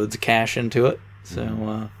truckloads of cash into it.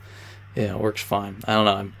 So it works fine. I don't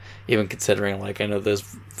know. I'm even considering, like, I know those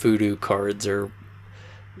Voodoo cards are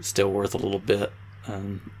still worth a little bit.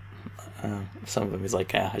 Some of them is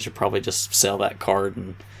like, I should probably just sell that card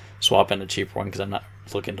and swap in a cheaper one because I'm not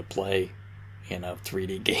looking to play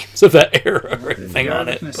 3D games of that era or anything on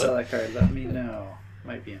it. If you sell that card, let me know.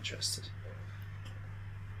 Might be interested.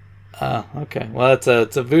 Okay. Well, it's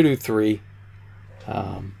a Voodoo 3.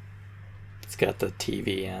 It's got the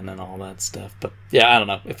TV in and all that stuff. But yeah, I don't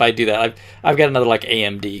know if I do that. I've got another like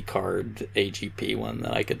AMD card, AGP one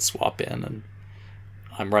that I could swap in, and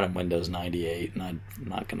I'm running Windows 98, and I'm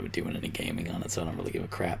not going to be doing any gaming on it, so I don't really give a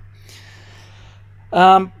crap.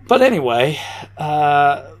 But anyway.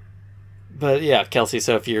 But yeah, Kelsey,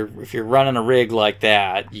 so if you're running a rig like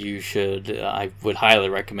that, you should, I would highly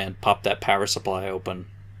recommend pop that power supply open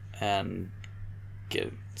and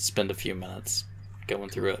spend a few minutes going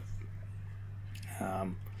through it.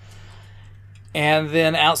 And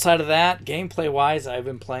then outside of that, gameplay wise, I've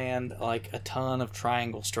been playing like a ton of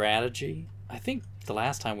Triangle Strategy. I think the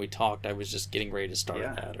last time we talked, I was just getting ready to start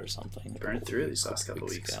that or something. Burned through these last couple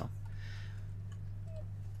weeks. Ago.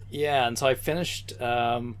 Yeah, and so I finished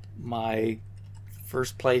my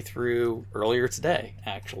first playthrough earlier today,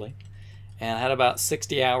 actually, and I had about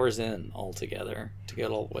 60 hours in altogether to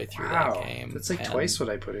get all the way through Wow, that game. that's like and, twice what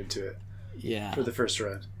I put into it Yeah. for the first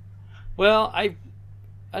run. Well, I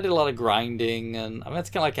did a lot of grinding, and I mean, it's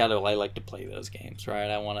kind of like how I like to play those games, right?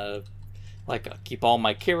 I want to keep all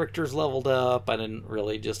my characters leveled up. I didn't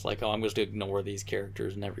really just I'm just going to ignore these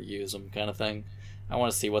characters and never use them kind of thing. I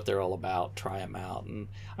want to see what they're all about, try them out, and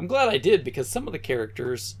I'm glad I did, because some of the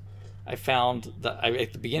characters I found that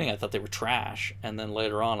at the beginning I thought they were trash, and then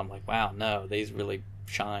later on I'm like, wow, no, these really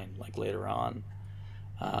shine later on.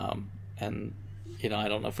 And I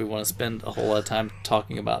don't know if we want to spend a whole lot of time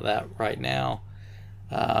talking about that right now,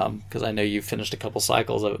 because I know you've finished a couple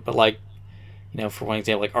cycles of it, but for one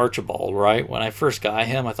example, like Archibald, right? When I first got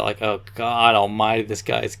him, I thought oh God almighty, this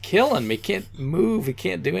guy's killing me. He can't move. He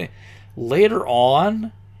can't do anything. Later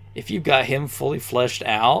on, if you've got him fully fleshed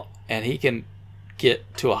out and he can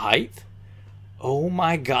get to a height, oh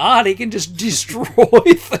my God, he can just destroy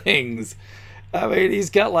things. I mean, he's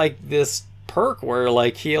got this perk where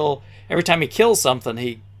he'll, every time he kills something,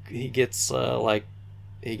 he gets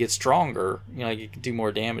he gets stronger. He can do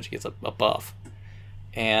more damage. He gets a buff.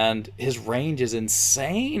 And his range is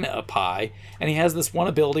insane up high, and he has this one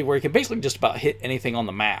ability where he can basically just about hit anything on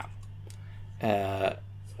the map.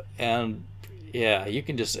 And yeah, you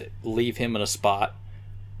can just leave him in a spot,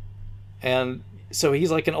 and so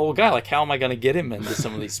he's like an old guy. How am I going to get him into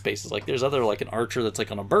some of these spaces? There's other an archer that's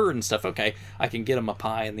on a bird and stuff. Okay, I can get him up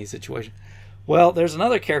high in these situations. Well, there's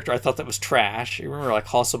another character I thought that was trash. You remember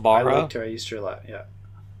Hasabara? I liked her. I used her a lot. Yeah.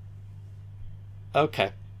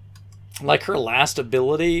 Okay. Her last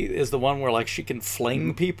ability is the one where she can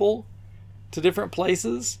fling people to different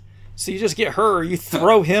places. So you just get her, you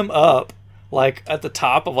throw him up at the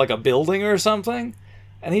top of a building or something,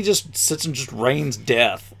 and he just sits and just rains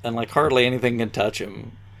death, and hardly anything can touch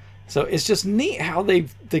him. So it's just neat how they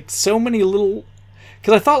so many little,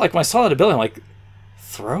 because I thought when I saw that ability, I'm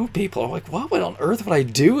throw people. I'm what on earth would I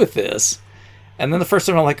do with this? And then the first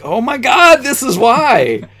time I'm oh my God, this is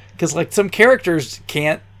why. Because some characters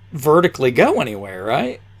can't vertically go anywhere,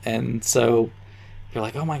 right? And so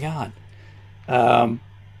you're oh my God.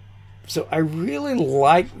 So I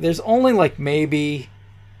really there's only maybe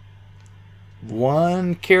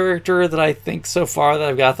one character that I think so far that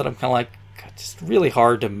I've got that I'm kind of God, just really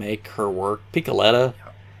hard to make her work. Piccoletta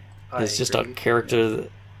is just a character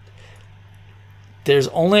that there's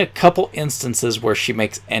only a couple instances where she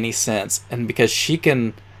makes any sense, and because she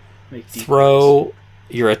can throw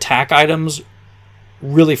your attack items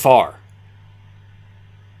really far.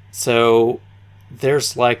 So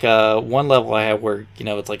there's one level I have where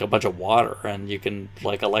it's a bunch of water, and you can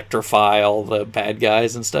electrify all the bad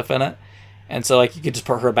guys and stuff in it, and so you could just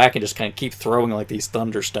put her back and just kind of keep throwing these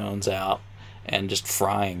thunderstones out and just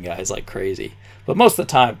frying guys like crazy. But most of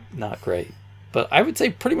the time, not great. But I would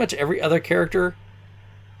say pretty much every other character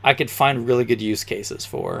I could find really good use cases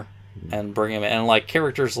for and bring them in, and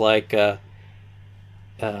characters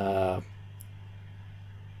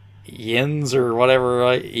Yins or whatever,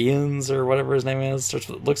 right? Ian's or whatever his name is. Starts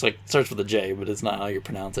with a J, but it's not how you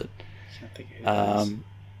pronounce it. I can't think of who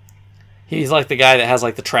he's the guy that has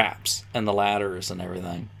the traps and the ladders and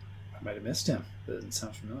everything. I might have missed him. That doesn't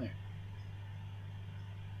sound familiar.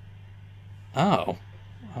 Oh,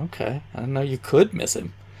 okay. I didn't know you could miss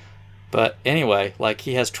him. But anyway,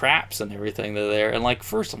 he has traps and everything that are there. And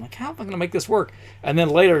first I'm how am I going to make this work? And then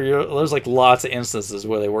later there's lots of instances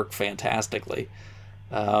where they work fantastically.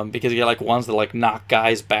 Because you get ones that knock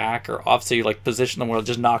guys back, or obviously you position them where it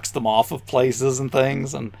just knocks them off of places and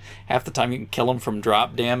things, and half the time you can kill them from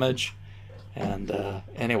drop damage. And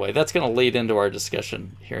anyway, that's going to lead into our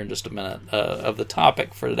discussion here in just a minute of the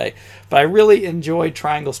topic for today. But I really enjoyed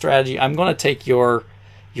Triangle Strategy. I'm going to take your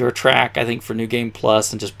track, I think, for New Game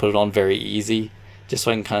Plus and just put it on very easy, just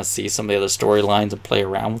so I can kind of see some of the other storylines and play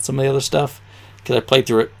around with some of the other stuff. Because I played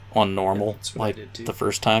through it on normal, the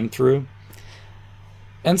first time through.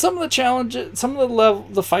 And some of the challenges, some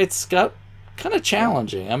of the fights got kind of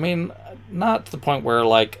challenging. I mean, not to the point where I'm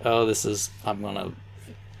going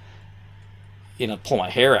to, pull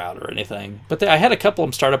my hair out or anything. But I had a couple of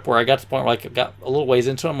them start up where I got to the point where I got a little ways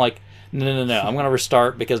into it. I'm no, I'm going to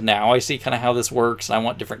restart because now I see kind of how this works, and I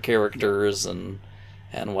want different characters and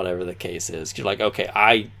whatever the case is. You're okay,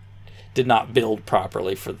 I did not build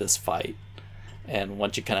properly for this fight. And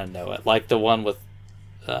once you kind of know it, the one with,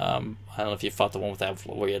 I don't know if you fought the one with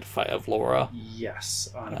where you had to fight Avlora. Yes,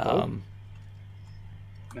 on a boat.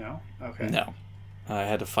 No? Okay. No. I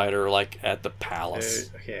had to fight her at the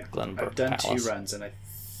palace. Okay. Glenbrook I've done Palace. 2 runs, and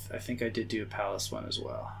I think I did do a palace one as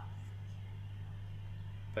well.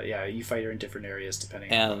 But yeah, you fight her in different areas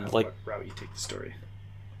depending And, on like- what route you take the story.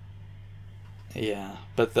 Yeah,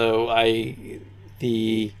 but though like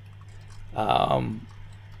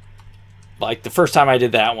the first time I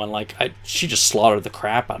did that one, like she just slaughtered the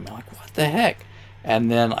crap out of me. I'm like, what the heck? And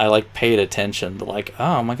then I like paid attention to like,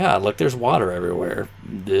 oh my god, look, there's water everywhere.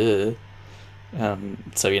 Duh.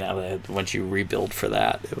 So once you rebuild for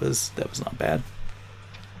that was not bad.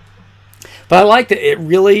 But I like that it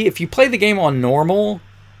really, if you play the game on normal,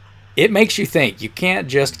 it makes you think. You can't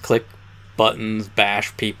just click buttons,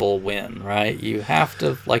 bash people, win, right? You have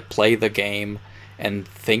to like play the game and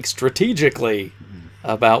think strategically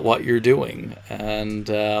about what you're doing. And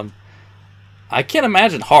I can't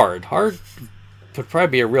imagine hard. Hard would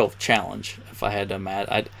probably be a real challenge if I had to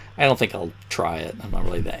imagine. I don't think I'll try it. I'm not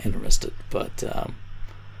really that interested, but I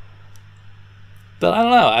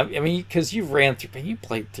don't know. I mean, because you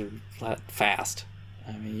played through that fast.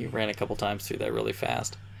 I mean, you ran a couple times through that really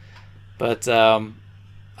fast. But I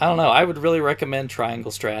don't know. I would really recommend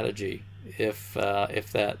Triangle Strategy if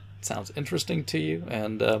that sounds interesting to you.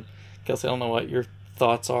 And Kelsey, I don't know what your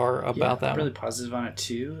thoughts are about that. I'm really one. positive on it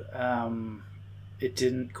too. It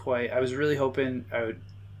didn't quite. I was really hoping I would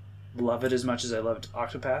love it as much as I loved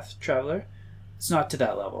Octopath Traveler. It's not to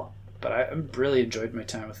that level, but I really enjoyed my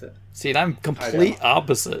time with it. See, and I'm complete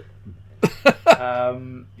opposite.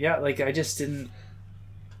 Yeah, like I just didn't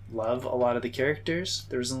love a lot of the characters.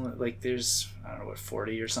 There's only there's I don't know what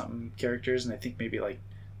 40 or something characters, and I think maybe like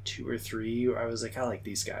 2 or 3 I was like, I like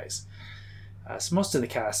these guys. So most of the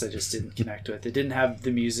cast I just didn't connect with. It didn't have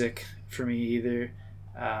the music for me either.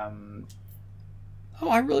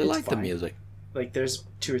 I really like the fine. music. Like there's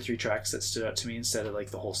 2 or 3 tracks that stood out to me instead of like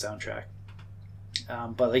the whole soundtrack.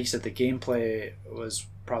 But like you said, the gameplay was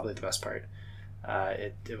probably the best part.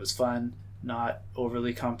 It was fun, not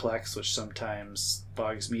overly complex, which sometimes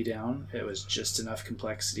bogs me down. It was just enough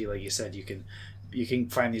complexity. Like you said, you can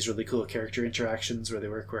find these really cool character interactions where they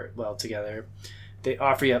work well together. They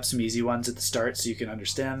offer you up some easy ones at the start so you can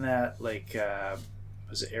understand that. Like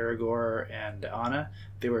was it Aragorn and Anna?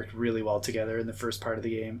 They worked really well together in the first part of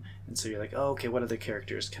the game, and so you're like, oh, okay, what other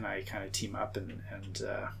characters can I kind of team up and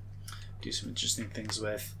do some interesting things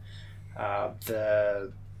with?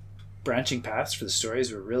 The branching paths for the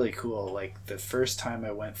stories were really cool. Like the first time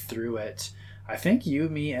I went through it, I think you,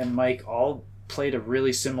 me, and Mike all played a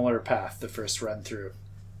really similar path the first run through,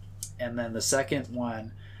 and then the second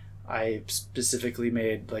one, I specifically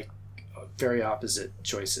made like very opposite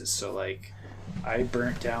choices. So like I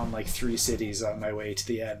burnt down like 3 cities on my way to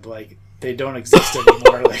the end. Like they don't exist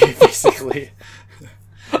anymore. Like basically.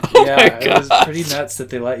 Yeah, it was pretty nuts that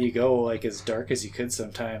they let you go like as dark as you could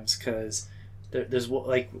sometimes, because there's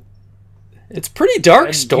like it's a pretty dark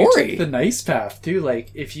and story. You took the nice path too.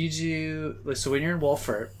 Like if you do, so when you're in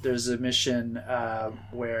Wolfert, there's a mission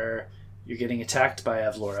where you're getting attacked by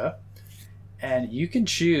Avlora, and you can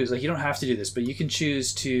choose. Like you don't have to do this, but you can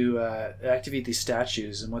choose to activate these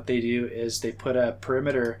statues. And what they do is they put a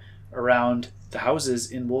perimeter around the houses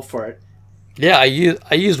in Wolfert. Yeah, I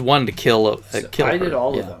used one to kill kill I her. did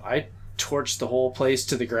all of them. I torched the whole place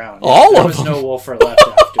to the ground. All there of was them? no Wolfert left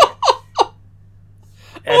after.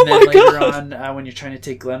 And then later on, when you're trying to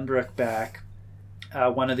take Glenbrook back,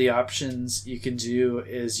 one of the options you can do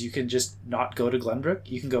is you can just not go to Glenbrook.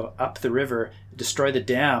 You can go up the river, destroy the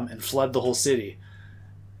dam, and flood the whole city.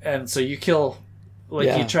 And so you kill,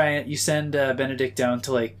 you send Benedict down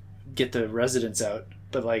to like get the residents out,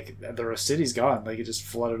 but like the city's gone. Like it just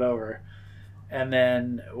flooded over. And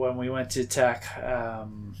then when we went to attack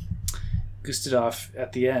Gustadov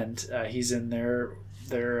at the end, he's in their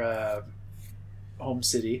home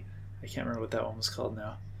city. I can't remember what that one was called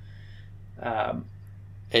now.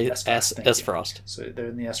 Esfrost. So they're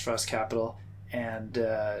in the Esfrost capital, and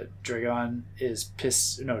Dragon is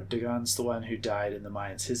pissed. No, Dragon's the one who died in the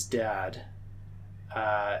mines. His dad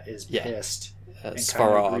is pissed and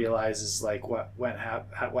kind of realizes like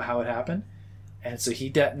how it happened. And so he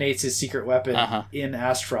detonates his secret weapon in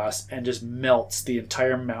Astfrost and just melts the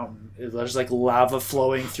entire mountain. There's like lava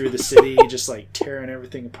flowing through the city, just like tearing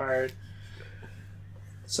everything apart.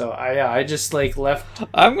 So I just like left.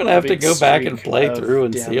 I'm gonna have to go back and play through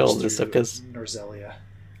and see all this stuff because Norzelia.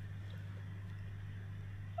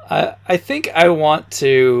 I think I want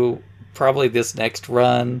to probably this next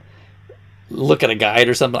run look at a guide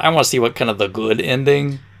or something. I want to see what kind of the good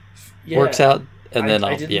ending works out. And then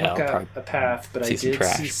I didn't look at a path, but I did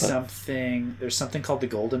see something. There's something called the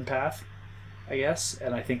Golden Path, I guess,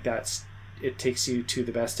 and I think it takes you to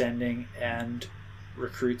the best ending and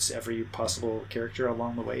recruits every possible character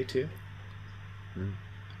along the way too.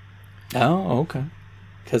 Oh, okay.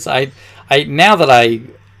 Because I now that I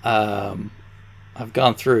I've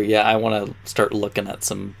gone through. Yeah, I want to start looking at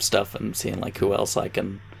some stuff and seeing like who else I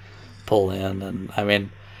can pull in. And I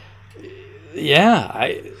mean,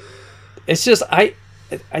 yeah, it's just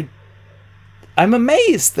I'm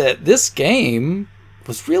amazed that this game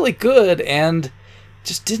was really good and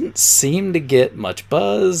just didn't seem to get much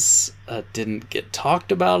buzz. Didn't get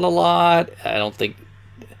talked about a lot. I don't think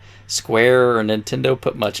Square or Nintendo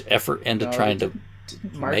put much effort into trying to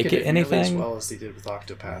make it anything as well as they did with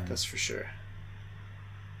Octopath. That's for sure.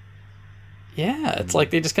 Yeah, it's like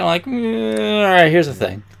they just kind of like, all right, here's the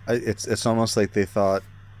thing. It's almost like they thought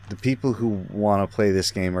the people who want to play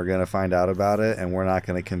this game are going to find out about it, and we're not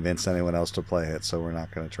going to convince anyone else to play it, so we're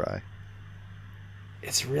not going to try.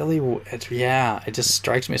 It just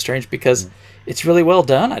strikes me strange because it's really well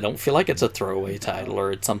done. I don't feel like it's a throwaway title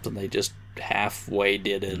or it's something they just halfway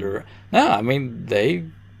did it. Or no, I mean, if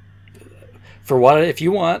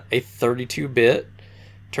you want a 32-bit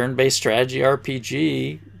turn-based strategy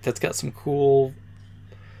RPG that's got some cool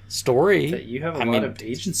story. That you have a lot of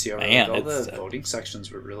agency over it. All the voting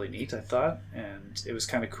sections were really neat, I thought, and it was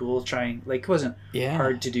kind of cool trying. Like, it wasn't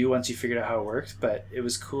hard to do once you figured out how it worked, but it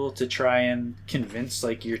was cool to try and convince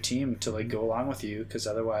like your team to like go along with you, because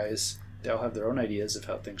otherwise they'll have their own ideas of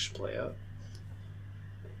how things should play out.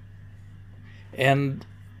 And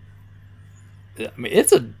I mean,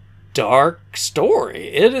 it's a dark story.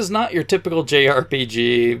 It is not your typical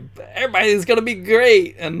JRPG. Everybody's going to be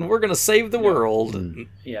great, and we're going to save the world.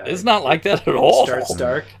 Yeah, it's not like that at all. It starts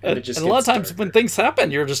dark, and it just and a lot of times when things happen,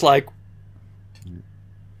 you're just like,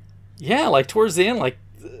 yeah, like towards the end, like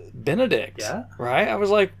Benedict, right? I was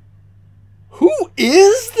like, who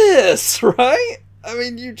is this, right? I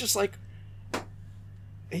mean, you just like,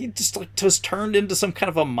 he just like just turned into some kind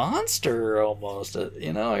of a monster almost.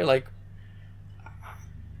 You're like,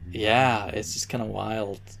 yeah, it's just kind of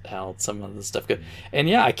wild how some of the stuff goes. And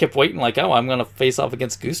yeah, I kept waiting like, I'm going to face off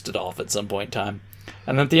against Gustadolf at some point in time.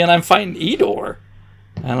 And at the end, I'm fighting Edor.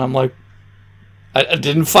 And I'm like, I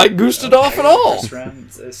didn't fight Gustadolf at all.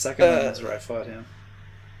 The second round is where I fought him.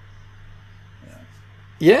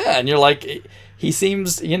 Yeah, and you're like, he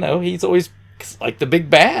seems, he's always like the big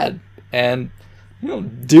bad. And,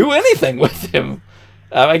 do anything with him.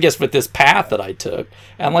 I guess with this path that I took.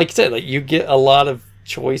 And like you said, like you get a lot of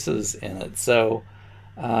choices in it, so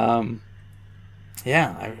I'm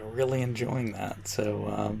really enjoying that.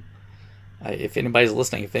 So if anybody's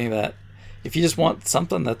listening, if you just want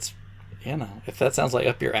something that's if that sounds like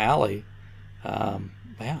up your alley,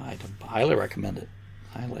 I'd highly recommend it.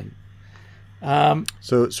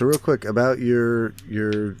 So real quick about your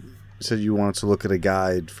said you wanted to look at a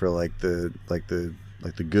guide for like the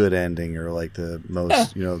good ending or like the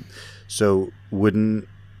most so wouldn't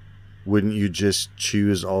you just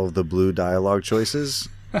choose all of the blue dialogue choices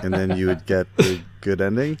and then you would get the good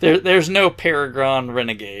ending? There's no Paragon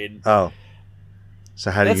Renegade. Oh. So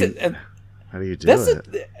how do you do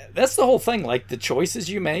it? That's the whole thing. Like the choices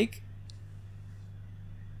you make.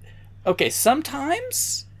 Okay,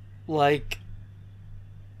 sometimes like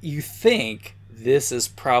you think this is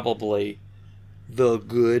probably the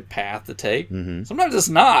good path to take. Mm-hmm. Sometimes it's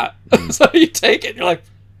not. Mm-hmm. So you take it and you're like,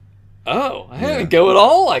 oh, I didn't go at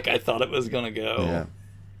all like I thought it was going to go.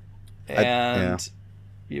 Yeah. And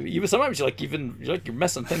you sometimes you're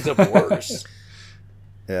messing things up worse.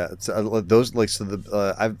 Yeah, it's, those like so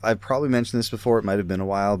the I've probably mentioned this before. It might have been a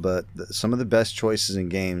while, but some of the best choices in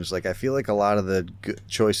games, like I feel like a lot of the good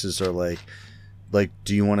choices are like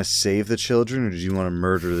do you want to save the children or do you want to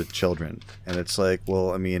murder the children? And it's like,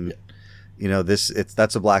 well, I mean,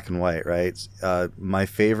 that's a black and white, right? My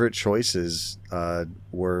favorite choices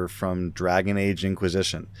were from Dragon Age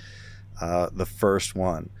Inquisition, the first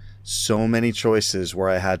one. So many choices where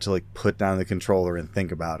I had to like put down the controller and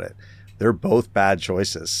think about it. They're both bad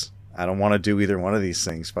choices. I don't want to do either one of these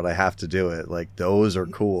things, but I have to do it. Like those are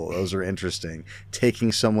cool. Those are interesting.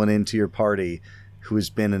 Taking someone into your party who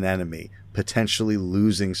has been an enemy, potentially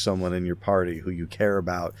losing someone in your party who you care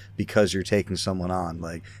about because you're taking someone on,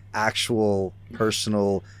 like actual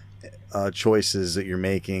personal choices that you're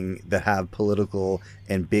making that have political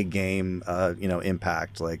and big game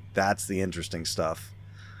impact. Like that's the interesting stuff.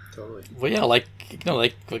 Totally. Well, yeah, like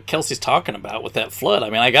what Kelsey's talking about with that flood. I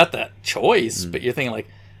mean, I got that choice, but you're thinking like,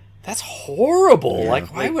 that's horrible. Yeah.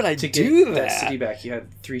 Like, why would I do that? City back, you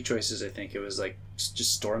had three choices. I think it was like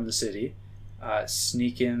just storm the city,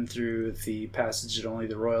 sneak in through the passage that only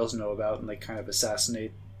the royals know about, and like kind of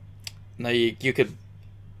assassinate. No, you could.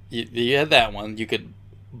 You had that one. You could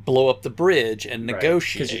blow up the bridge and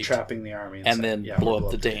negotiate because you're trapping the army, and then blow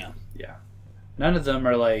up the dam. Yeah, none of them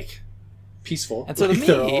are like peaceful, and so to me,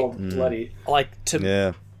 they're all bloody. Like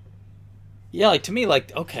to yeah, like to me,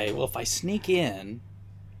 like, okay, well, if I sneak in,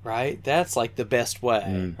 right, that's like the best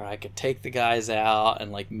way. Right? I could take the guys out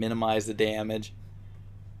and like minimize the damage.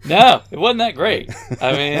 No, it wasn't that great.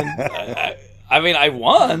 I mean, I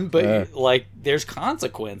won, but like, there's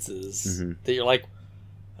consequences that you're like,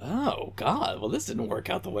 oh God, well, this didn't work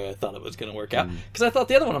out the way I thought it was going to work out. Because I thought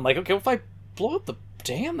the other one, I'm like, okay, well, if I blow up the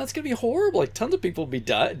dam, that's going to be horrible. Like, tons of people will be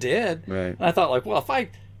dead. Right. And I thought, like, well,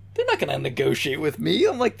 they're not going to negotiate with me.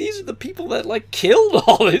 I'm like, these are the people that like killed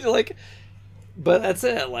all these, like. But that's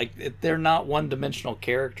it. Like, they're not one-dimensional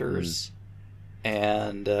characters,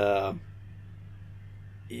 and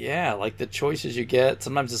yeah, like the choices you get.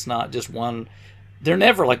 Sometimes it's not just one. They're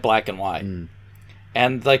never like black and white,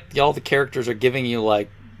 and like all the characters are giving you like,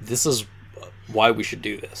 this is why we should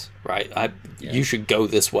do this, right? You should go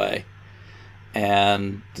this way,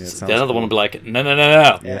 and the other one will be like, no,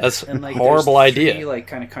 that's and, like, a horrible idea. Three, like,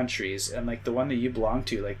 kind of countries, and like the one that you belong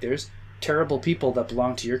to, like there's terrible people that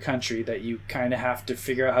belong to your country that you kind of have to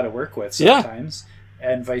figure out how to work with sometimes,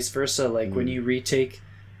 and vice versa. Like when you retake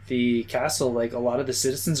the castle, like a lot of the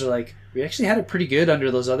citizens are like, we actually had it pretty good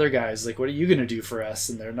under those other guys, like what are you going to do for us?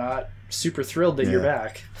 And they're not super thrilled that you're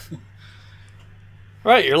back.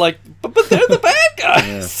 Right, you're like, but they're the bad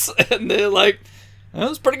guys. And they're like, that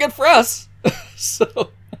was pretty good for us.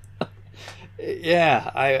 So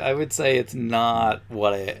yeah, I would say it's not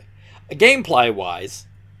what gameplay wise,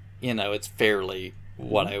 you know, it's fairly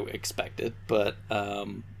what I expected, but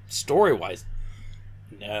story wise,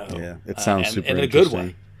 no. Yeah, it sounds super in a interesting. good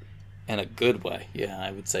way. In a good way, yeah,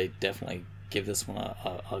 I would say definitely give this one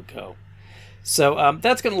a go. So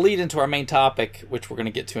that's going to lead into our main topic, which we're going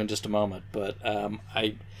to get to in just a moment. But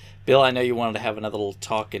Bill, I know you wanted to have another little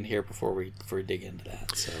talk in here before we dig into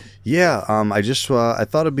that. So yeah, I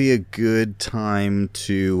thought it'd be a good time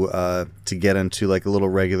to get into like a little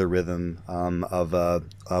regular rhythm of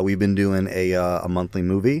we've been doing a monthly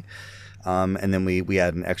movie. And then we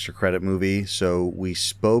had an extra credit movie. So we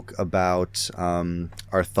spoke about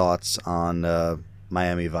our thoughts on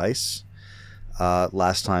Miami Vice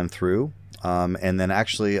last time through, and then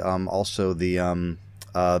actually also the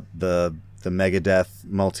Megadeth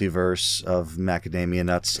multiverse of Macadamia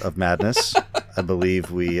Nuts of Madness. I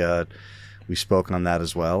believe we spoke on that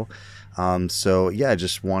as well. So yeah, I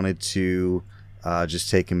just wanted to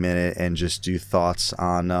just take a minute and just do thoughts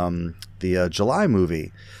on the July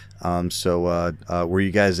movie. So were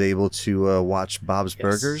you guys able to watch Bob's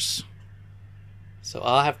Burgers? So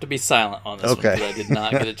I'll have to be silent on this one because I did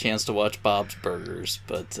not get a chance to watch Bob's Burgers.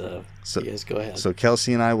 But you guys go ahead. So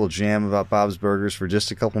Kelsey and I will jam about Bob's Burgers for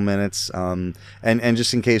just a couple minutes. And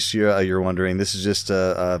just in case you're wondering, this is just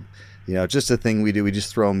just a thing we do. We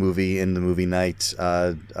just throw a movie in the movie night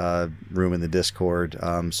room in the Discord.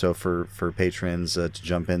 So for patrons to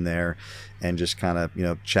jump in there and just kind of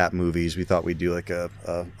chat movies, we thought we'd do like a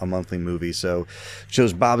monthly movie. So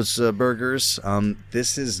chose Bob's Burgers.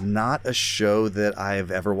 This is not a show that I've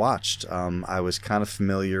ever watched. I was kind of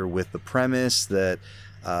familiar with the premise that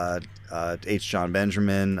H. John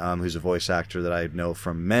Benjamin, who's a voice actor that I know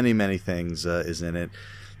from many things, is in it.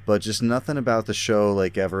 But just nothing about the show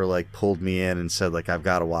ever pulled me in and said I've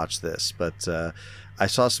got to watch this. But I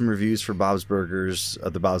saw some reviews for Bob's Burgers,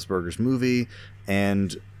 the Bob's Burgers movie,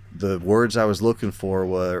 and the words I was looking for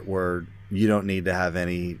were you don't need to have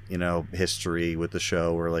any history with the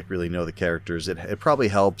show or really know the characters. It probably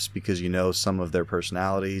helps because some of their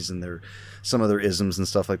personalities and some of their isms and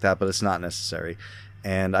stuff like that, but it's not necessary.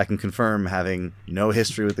 And I can confirm, having no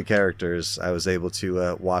history with the characters, I was able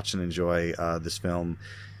to watch and enjoy this film.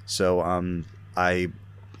 So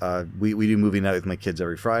we do movie night with my kids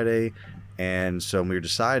every Friday, and so we were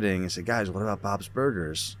deciding. I said, guys, what about Bob's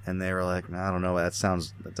Burgers? And they were like, no, I don't know, that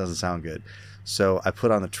doesn't sound good. So I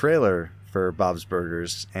put on the trailer for Bob's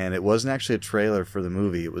Burgers, and it wasn't actually a trailer for the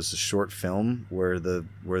movie. It was a short film where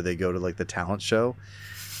they go to the talent show.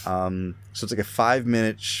 So it's a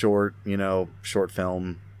 5-minute short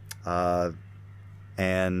film,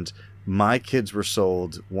 and my kids were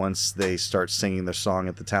sold once they start singing their song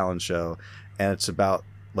at the talent show, and it's about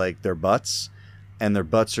their butts, and their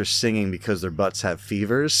butts are singing because their butts have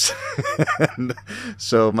fevers. And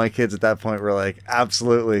so my kids at that point were like,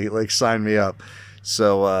 absolutely, sign me up.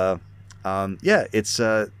 So it's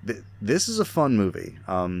this is a fun movie.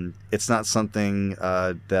 It's not something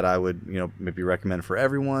that I would maybe recommend for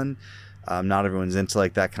everyone. Not everyone's into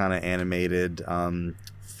that kind of animated,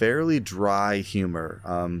 fairly dry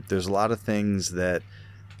humor. There's a lot of things that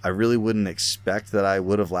I really wouldn't expect that I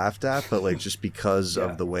would have laughed at, but just because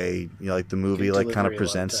of the way the movie kind of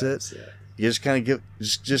presents it, you just kind of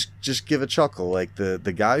give a chuckle.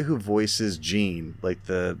 The guy who voices Gene,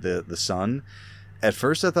 the son, At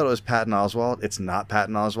first, I thought it was Patton Oswalt. It's not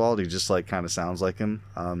Patton Oswalt. He just like kind of sounds like him.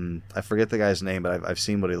 I forget the guy's name, but I've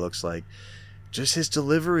seen what he looks like. Just his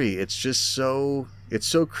delivery. It's just so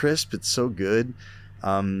crisp. It's so good.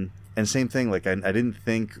 And same thing. Like I didn't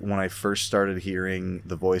think when I first started hearing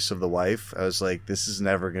the voice of the wife, I was like, this is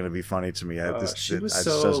never going to be funny to me. She was this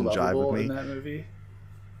so doesn't jive lovable with me. in that movie.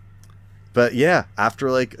 But yeah, after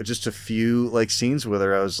like just a few like scenes with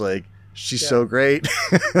her, I was like, she's so great.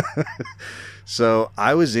 So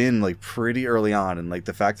I was in like pretty early on, and like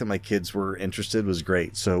the fact that my kids were interested was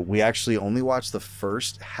great. So we actually only watched the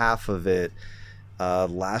first half of it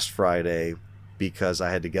last Friday because I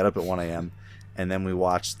had to get up at 1 a.m. And then we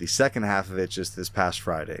watched the second half of it just this past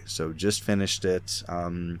Friday. So just finished it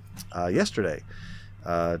yesterday.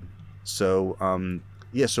 So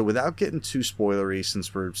without getting too spoilery,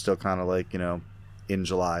 since we're still kind of like, in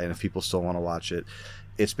July, and if people still want to watch it,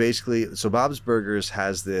 it's basically, so Bob's Burgers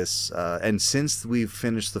has this, and since we've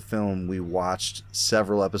finished the film, we watched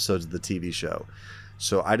several episodes of the TV show.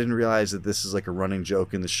 So I didn't realize that this is like a running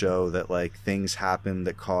joke in the show that like things happen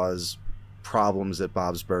that cause problems at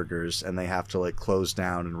Bob's Burgers and they have to like close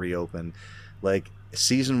down and reopen. Like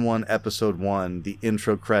season 1, episode 1, the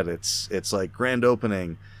intro credits, it's like grand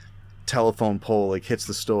opening, telephone pole like hits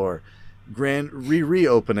the store, grand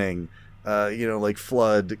reopening, like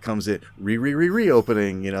flood comes in,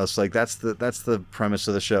 reopening, it's like that's the premise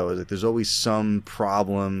of the show, is like there's always some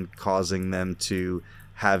problem causing them to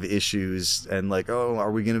have issues, and like, oh,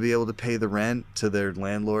 are we going to be able to pay the rent to their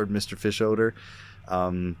landlord, Mr. Fischoeder?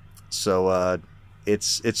 So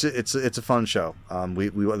it's a fun show. We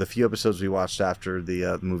the few episodes we watched after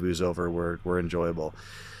the movie was over were enjoyable.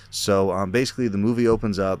 So basically the movie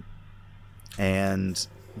opens up, and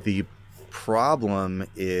the problem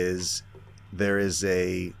is there is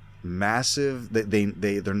a massive,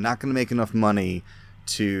 they're not going to make enough money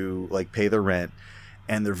to like pay the rent,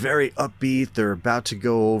 and they're very upbeat. They're about to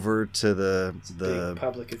go over to the big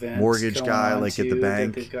public event mortgage guy like at the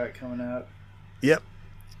bank. They've got coming up.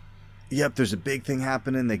 Yep, there's a big thing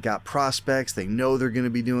happening. They got prospects. They know they're going to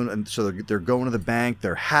be doing, and so they're going to the bank.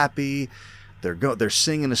 They're happy. They're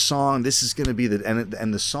singing a song. This is going to be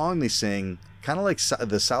and the song they sing, kind of like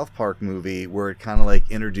the South Park movie, where it kind of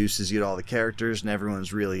like introduces you to all the characters and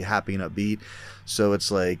everyone's really happy and upbeat. So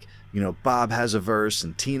it's like, Bob has a verse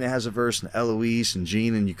and Tina has a verse and Eloise and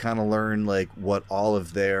Gene, and you kind of learn like what all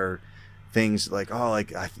of their things, like, oh,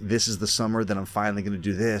 like this is the summer that I'm finally going to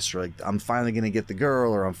do this, or like I'm finally going to get the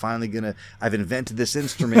girl, or I've invented this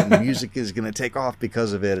instrument and music is going to take off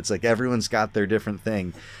because of it. It's like everyone's got their different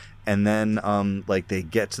thing. And then like they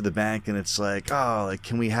get to the bank and it's like, oh, like,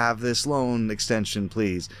 can we have this loan extension,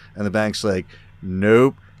 please? And the bank's like,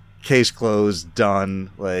 nope, case closed,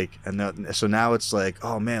 done. Like, so now it's like,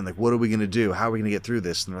 oh man, like, what are we going to do? How are we going to get through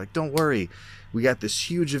this? And they're like, don't worry, we got this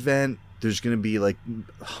huge event. There's going to be like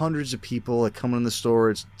hundreds of people like coming in the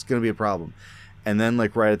store. It's going to be a problem. And then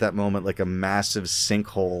like right at that moment, like a massive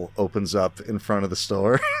sinkhole opens up in front of the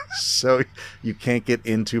store. So you can't get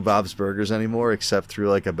into Bob's Burgers anymore except through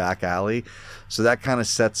like a back alley. So that kind of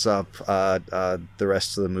sets up the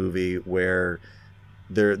rest of the movie, where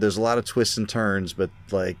there's a lot of twists and turns, but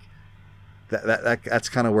like that's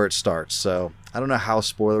kind of where it starts. So I don't know how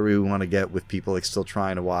spoilery we want to get with people like still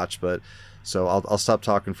trying to watch, but so I'll stop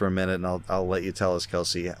talking for a minute, and I'll let you tell us,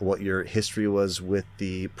 Kelsey, what your history was with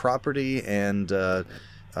the property and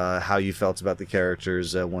how you felt about the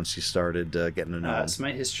characters once you started getting to know them. So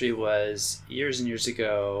my history was years and years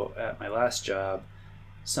ago at my last job.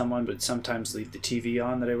 Someone would sometimes leave the TV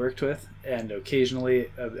on that I worked with, and occasionally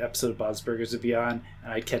an episode of Bob's Burgers would be on,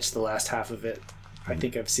 and I'd catch the last half of it. I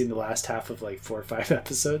think I've seen the last half of like 4 or 5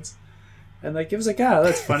 episodes, and like it was like,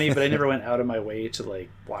 that's funny, but I never went out of my way to like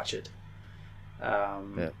watch it.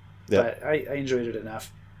 But I enjoyed it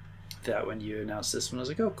enough that when you announced this one, I was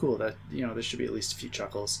like, oh cool, that there should be at least a few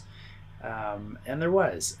chuckles, and there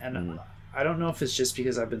was. And I don't know if it's just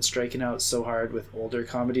because I've been striking out so hard with older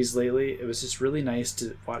comedies lately. It was just really nice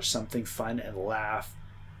to watch something fun and laugh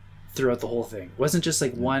throughout the whole thing. It wasn't just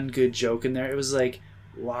like one good joke in there. It was like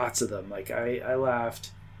lots of them. Like I laughed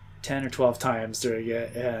 10 or 12 times during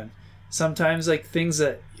it, and sometimes like things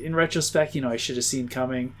that in retrospect I should have seen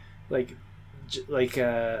coming, like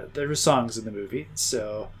there were songs in the movie,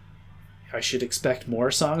 so I should expect more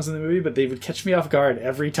songs in the movie, but they would catch me off guard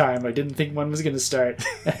every time. I didn't think one was going to start.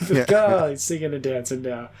 I'd be like, oh, he's singing and dancing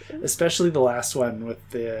now. Especially the last one with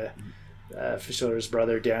the Fischoeder's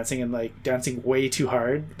brother dancing, and like dancing way too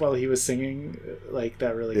hard while he was singing. Like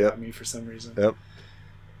that really got me for some reason. Yep.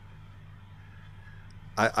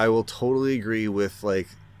 I will totally agree with have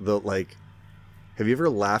you ever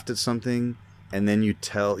laughed at something and then you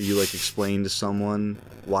like explain to someone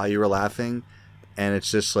why you were laughing, and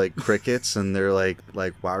it's just like crickets, and they're like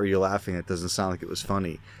why are you laughing? It doesn't sound like it was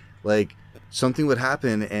funny. Like something would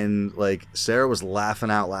happen and like Sarah was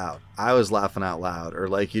laughing out loud, I was laughing out loud, or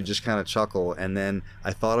like you just kind of chuckle, and then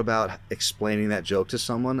I thought about explaining that joke to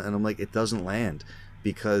someone, and I'm like, it doesn't land,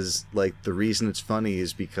 because like the reason it's funny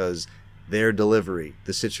is because their delivery,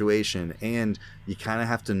 the situation, and you kind of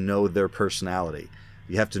have to know their personality.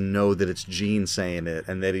 You have to know that it's Gene saying it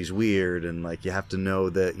and that he's weird, and like you have to know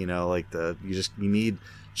that, you know, like you need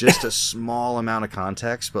just a small amount of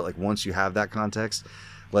context, but like once you have that context,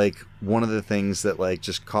 like one of the things that like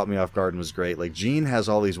just caught me off guard and was great, like Gene has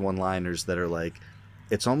all these one-liners that are like,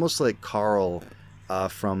 it's almost like Carl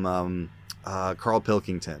from Carl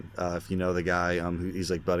Pilkington, if you know the guy, who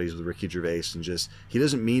he's like buddies with Ricky Gervais, and just he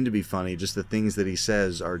doesn't mean to be funny, just the things that he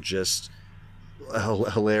says are just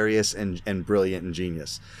hilarious and brilliant and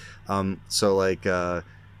genius. So like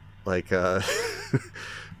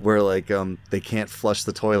where like they can't flush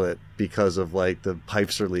the toilet because of like the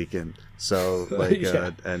pipes are leaking, so like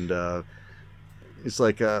and it's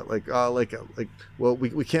like well,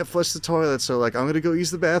 we can't flush the toilet, so like I'm gonna go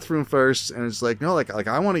use the bathroom first, and it's like, no, like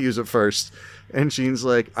I want to use it first, and Gene's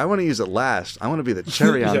like, I want to use it last, I want to be the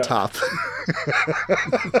cherry on top.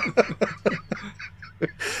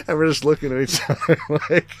 And we're just looking at each other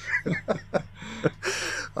like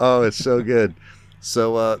oh, it's so good.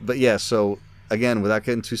 So but yeah, so again, without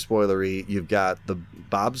getting too spoilery, you've got the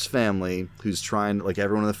Bob's family who's trying, like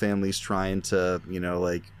everyone in the family's trying to, you know,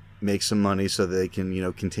 like make some money so they can, you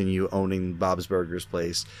know, continue owning Bob's Burgers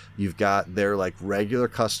place. You've got their like regular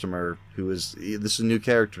customer who is, this is a new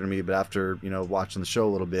character to me, but after, you know, watching the show a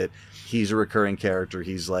little bit, he's a recurring character.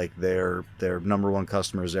 He's like their number one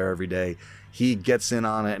customer, is there every day. He gets in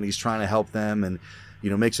on it and he's trying to help them, and, you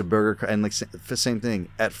know, makes a burger. And like same thing.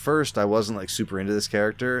 At first, I wasn't like super into this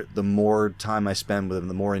character. The more time I spend with him,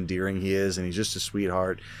 the more endearing he is, and he's just a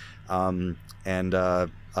sweetheart. So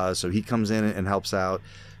he comes in and helps out.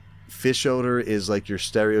 Fish Odor is like your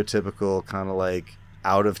stereotypical kind of like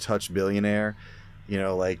out of touch billionaire, you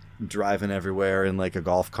know, like driving everywhere in like a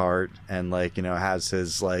golf cart, and like, you know, has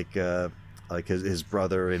his like his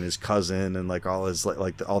brother and his cousin and like all his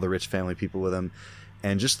all the rich family people with him,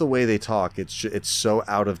 and just the way they talk, it's so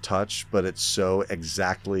out of touch, but it's so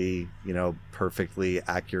exactly, you know, perfectly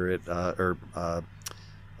accurate,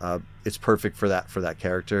 it's perfect for that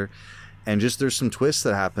character. And just there's some twists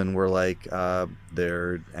that happen where like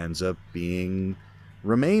there ends up being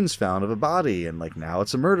remains found of a body, and like now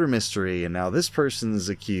it's a murder mystery, and now this person's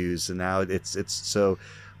accused, and now it's so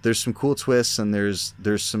there's some cool twists, and there's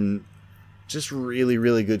some just really,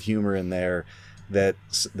 really good humor in there that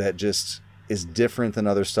just is different than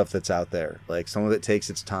other stuff that's out there. Like some of it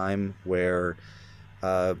takes its time, where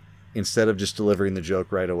instead of just delivering the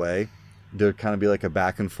joke right away, there'd kind of be like a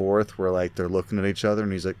back and forth where like they're looking at each other,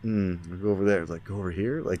 and he's like, go over there. It's like, go over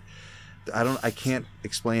here. Like, I can't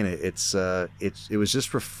explain it. It was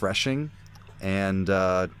just refreshing, and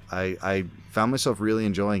I found myself really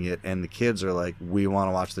enjoying it. And the kids are like, we want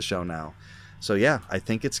to watch the show now. So yeah, I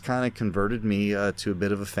think it's kind of converted me to a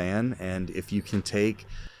bit of a fan. And if you can take,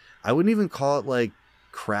 I wouldn't even call it like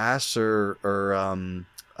crass or I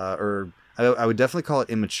would definitely call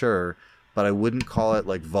it immature, but I wouldn't call it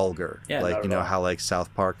like vulgar. Yeah, like, you know, how like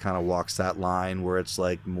South Park kind of walks that line where it's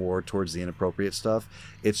like more towards the inappropriate stuff.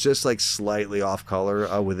 It's just like slightly off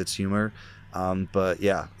color with its humor. But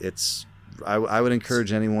yeah, I would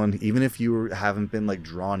encourage anyone, even if you haven't been like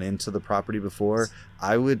drawn into the property before,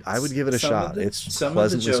 I would give it a shot. It's some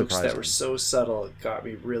pleasantly of the jokes surprising. that were so subtle got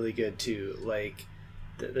me really good too. Like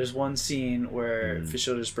there's one scene where Fish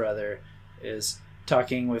Odor's brother is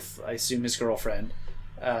talking with, I assume, his girlfriend,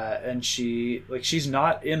 and she's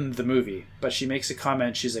not in the movie, but she makes a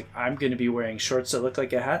comment. She's like, I'm going to be wearing shorts that look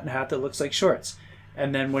like a hat and a hat that looks like shorts.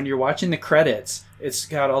 And then when you're watching the credits, it's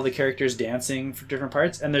got all the characters dancing for different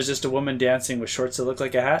parts, and there's just a woman dancing with shorts that look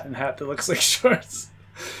like a hat and a hat that looks like shorts.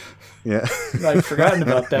 Yeah. I'd forgotten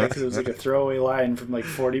about that because it was like a throwaway line from like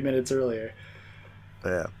 40 minutes earlier.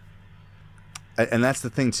 Yeah. And that's the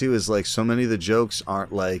thing too, is like so many of the jokes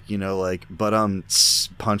aren't like, you know, like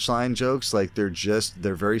punchline jokes. Like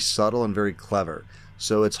they're very subtle and very clever.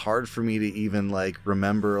 So it's hard for me to even like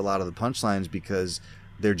remember a lot of the punchlines, because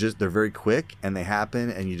they're very quick and they happen,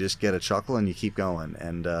 and you just get a chuckle and you keep going.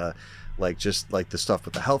 And like just like the stuff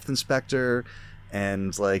with the health inspector,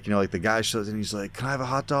 and like, you know, like the guy shows in, he's like, can I have a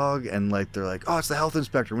hot dog? And like they're like, oh, it's the health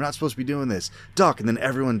inspector, we're not supposed to be doing this, duck. And then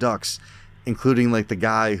everyone ducks, including like the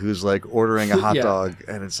guy who's like ordering a hot dog,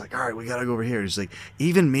 and it's like, all right, we gotta go over here. And he's like,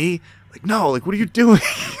 even me? Like, no, like, what are you doing?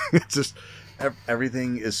 It's just,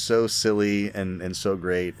 everything is so silly and so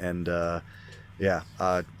great, and I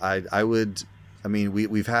would. I mean,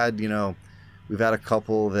 we've had we've had a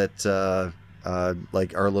couple that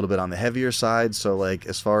like are a little bit on the heavier side. So like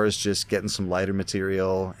as far as just getting some lighter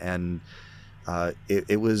material, and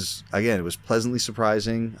it was pleasantly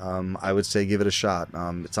surprising. I would say give it a shot.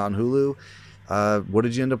 It's on Hulu. What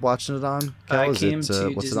did you end up watching it on, Cal? I came to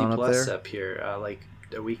what's Disney it on Plus up up here like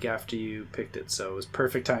a week after you picked it, so it was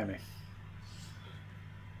perfect timing.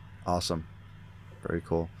 Awesome, very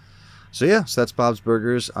cool. So yeah, so that's Bob's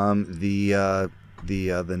Burgers. The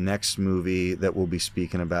next movie that we'll be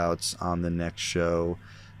speaking about on the next show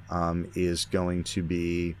is going to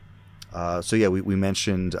be. So yeah, we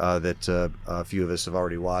mentioned that a few of us have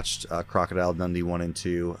already watched Crocodile Dundee 1 and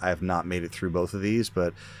 2. I have not made it through both of these,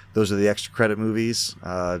 but those are the extra credit movies.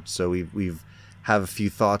 So we've have a few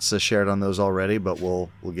thoughts shared on those already, but we'll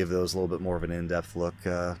give those a little bit more of an in-depth look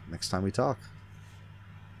next time we talk.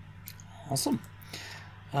 Awesome.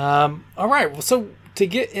 All right. Well, so to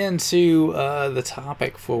get into the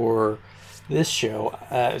topic for this show,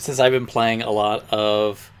 since I've been playing a lot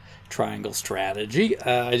of Triangle Strategy,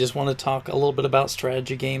 I just want to talk a little bit about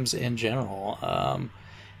strategy games in general,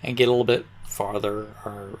 and get a little bit farther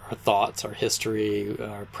our thoughts, our history,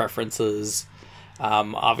 our preferences.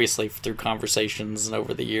 Obviously, through conversations and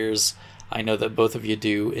over the years, I know that both of you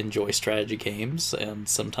do enjoy strategy games, and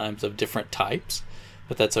sometimes of different types,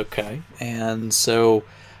 but that's okay. And so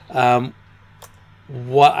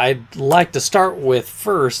what I'd like to start with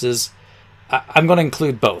first is I'm going to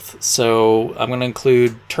include both. So I'm going to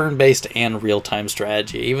include turn-based and real-time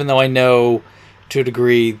strategy, even though I know to a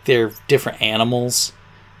degree they're different animals.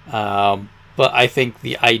 But I think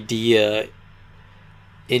the idea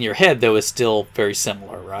in your head, though, is still very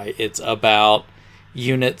similar, right? It's about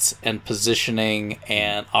units and positioning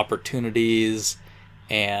and opportunities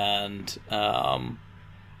and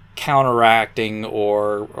counteracting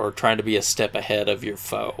or trying to be a step ahead of your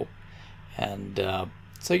foe. And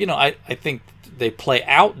so, I think they play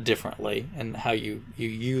out differently in how you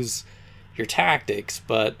use your tactics,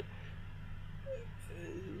 but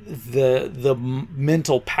the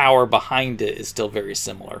mental power behind it is still very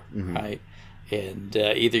similar, right? And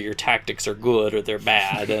either your tactics are good or they're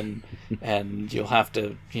bad, and you'll have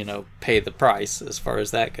to pay the price as far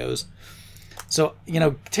as that goes. So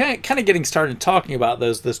kind of getting started talking about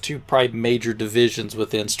those two probably major divisions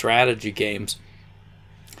within strategy games.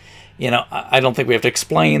 I don't think we have to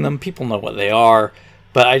explain them. People know what they are,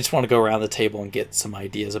 but I just want to go around the table and get some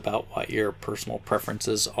ideas about what your personal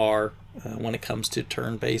preferences are when it comes to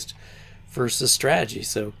turn-based versus strategy.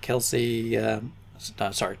 So Kelsey,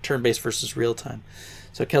 turn-based versus real-time.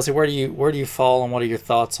 So Kelsey, where do you fall, and what are your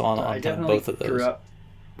thoughts on both of those? I grew up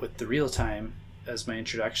with the real-time as my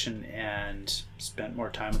introduction and spent more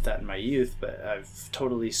time with that in my youth, but I've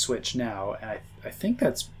totally switched now, and I think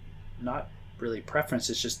that's not really preference.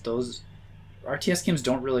 It's just those RTS games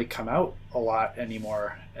don't really come out a lot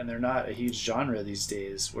anymore, and they're not a huge genre these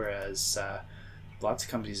days, whereas lots of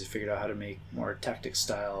companies have figured out how to make more tactics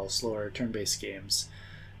style, slower turn-based games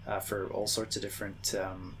for all sorts of different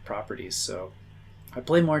properties. So I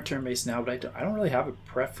play more turn-based now, but I don't really have a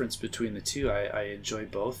preference between the two. I enjoy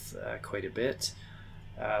both quite a bit.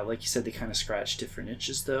 Like you said, they kind of scratch different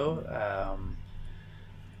itches, though.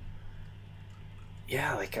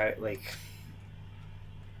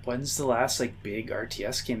 When's the last big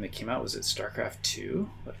RTS game that came out? Was it StarCraft 2?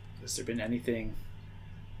 Has there been anything?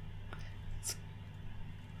 It's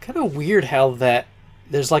kind of weird how that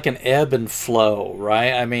there's an ebb and flow,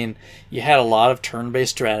 right? I mean, you had a lot of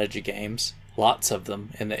turn-based strategy games, lots of them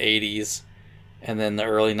in the 80s and then the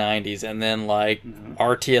early 90s, and then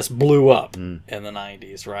RTS blew up in the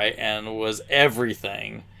 90s, right? And was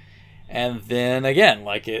everything. And then again,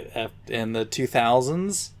 in the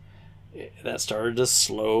 2000s, that started to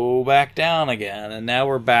slow back down again, and now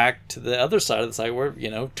we're back to the other side of the site where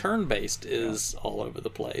turn-based is all over the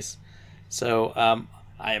place. So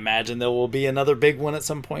I imagine there will be another big one at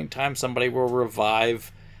some point in time. Somebody will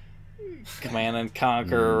revive Command and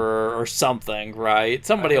Conquer or something, right?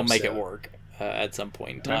 Somebody will make it work at some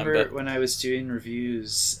point in time. Remember when I was doing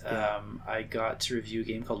reviews, I got to review a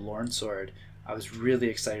game called Lorn Sword. I was really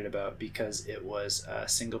excited about because it was a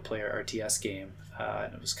single-player RTS game,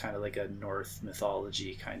 and it was kind of like a Norse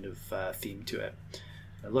mythology kind of theme to it.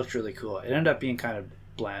 It looked really cool. It ended up being kind of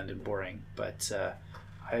bland and boring, but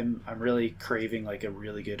I'm really craving a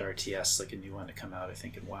really good RTS, a new one to come out, I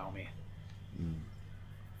think, and wow me.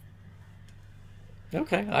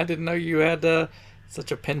 Okay, I didn't know you had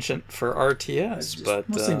such a penchant for RTS, but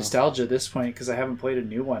mostly nostalgia at this point because I haven't played a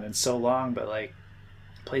new one in so long. But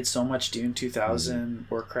played so much Dune 2000,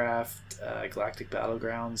 Warcraft, Galactic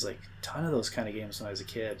Battlegrounds, like a ton of those kind of games when I was a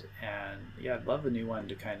kid. And yeah, I'd love a new one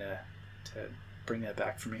to to bring that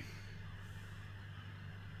back for me.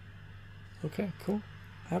 Okay, cool.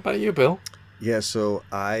 How about you, Bill? Yeah, so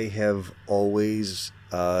I have always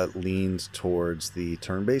leaned towards the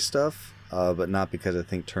turn-based stuff, but not because I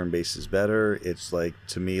think turn-based is better. It's like,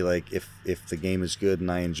 to me, like if the game is good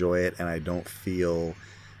and I enjoy it and I don't feel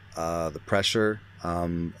the pressure,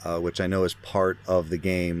 which I know is part of the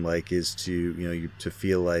game, like is to to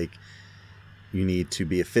feel like you need to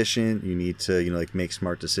be efficient, you need to like make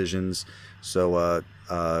smart decisions. So,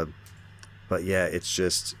 but yeah,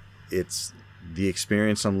 it's the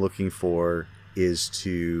experience I'm looking for is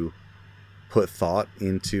to put thought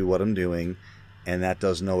into what I'm doing, and that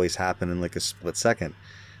doesn't always happen in like a split second.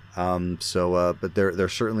 But there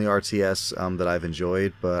certainly are RTS that I've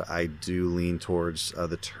enjoyed, but I do lean towards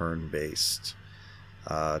the turn-based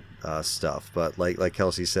stuff. But like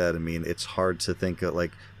Kelsey said, I mean, it's hard to think of,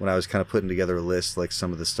 like when I was kind of putting together a list, like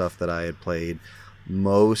some of the stuff that I had played,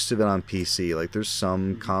 most of it on PC. Like there's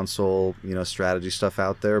some console, strategy stuff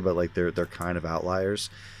out there, but like they're kind of outliers.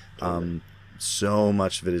 So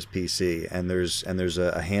much of it is PC, and there's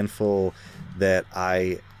a handful that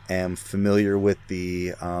I am familiar with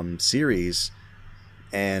the series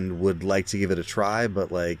and would like to give it a try,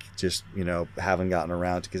 but like just haven't gotten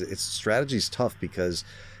around to, because strategy's tough, because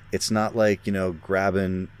it's not like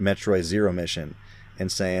grabbing Metroid Zero Mission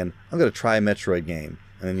and saying I'm going to try a Metroid game,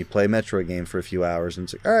 and then you play a Metroid game for a few hours and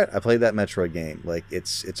it's like, all right, I played that Metroid game. Like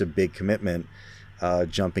it's a big commitment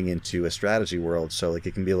jumping into a strategy world, so like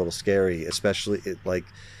it can be a little scary, especially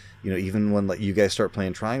even when like you guys start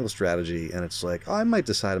playing triangle strategy and it's like, oh, I might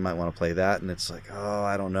decide I might want to play that, and it's like, oh,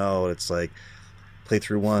 I don't know. It's like play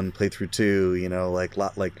through 1, play through 2,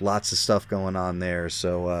 like lots of stuff going on there.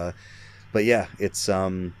 So, but yeah, it's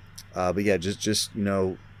but yeah, just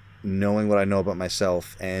knowing what I know about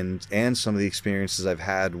myself and some of the experiences I've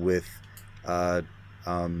had with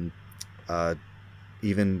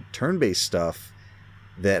even turn-based stuff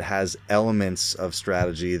that has elements of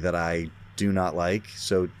strategy that I do not like.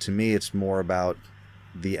 So to me, it's more about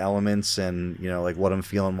the elements and like what I'm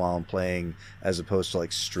feeling while I'm playing, as opposed to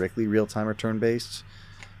like strictly real time or turn based.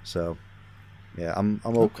 So yeah, I'm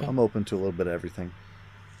open to a little bit of everything.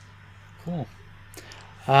 Cool.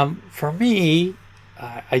 For me,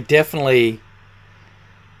 I definitely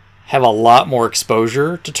have a lot more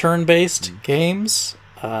exposure to turn based games.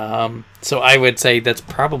 So I would say that's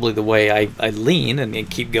probably the way I lean and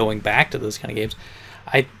keep going back to those kind of games.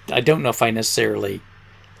 I don't know if I necessarily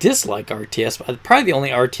dislike RTS, but probably the only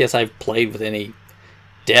RTS I've played with any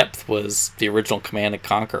depth was the original Command &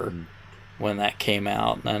 Conquer when that came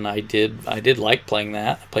out, and I did like playing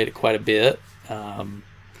that. I played it quite a bit,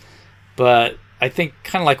 but I think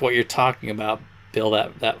kind of like what you're talking about, Bill,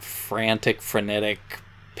 that frantic, frenetic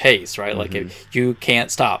pace, right? Like you can't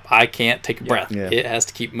stop. I can't take a breath. Yeah. It has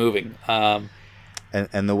to keep moving. And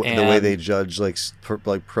the way they judge like pro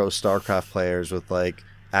StarCraft players with like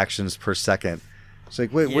actions per second. It's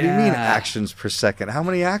like, wait, what do you mean actions per second? How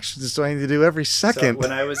many actions do I need to do every second? So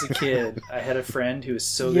when I was a kid, I had a friend who was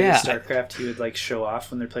so good at StarCraft, he would like show off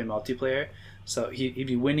when they're playing multiplayer. So he'd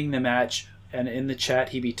be winning the match, and in the chat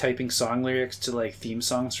he'd be typing song lyrics to like theme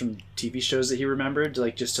songs from TV shows that he remembered,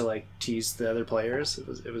 like just to like tease the other players.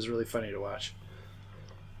 It was really funny to watch.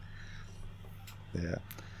 Yeah.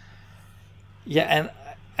 Yeah,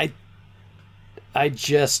 and I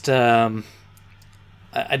just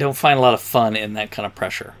I don't find a lot of fun in that kind of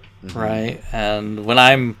pressure, right? And when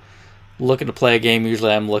I'm looking to play a game,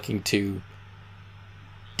 usually I'm looking to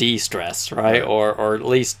de-stress, right? Or at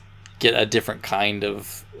least get a different kind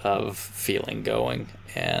of feeling going.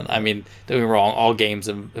 And I mean, don't get me wrong, all games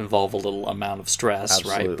involve a little amount of stress,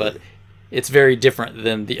 Absolutely. right? But it's very different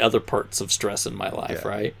than the other parts of stress in my life,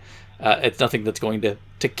 right? It's nothing that's going to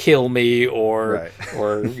kill me or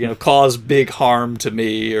cause big harm to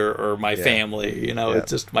me or my family. It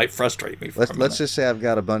just might frustrate me. Let's just say I've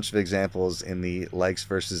got a bunch of examples in the likes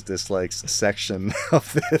versus dislikes section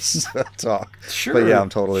of this talk. Sure. But yeah, I'm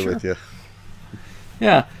totally with you.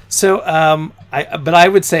 Yeah. So, I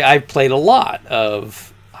would say I've played a lot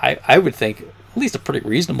of, I would think, at least a pretty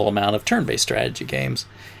reasonable amount of turn-based strategy games.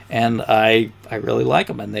 And I really like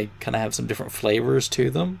them, and they kind of have some different flavors to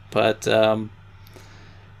them. But, I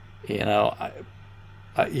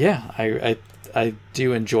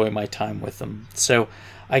do enjoy my time with them. So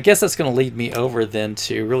I guess that's going to lead me over then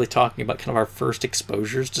to really talking about kind of our first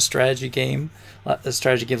exposures to strategy games.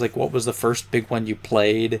 Like, what was the first big one you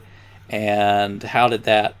played, and how did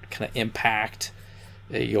that kind of impact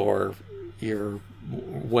your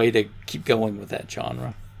way to keep going with that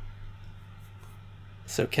genre.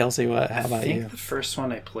 So Kelsey, how about I think you? the first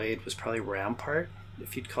one I played was probably Rampart,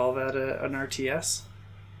 if you'd call that an RTS.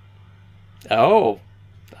 Oh,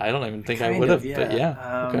 I don't even think I Kind would have, of, but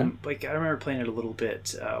yeah. Okay. Like I remember playing it a little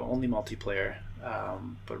bit, only multiplayer,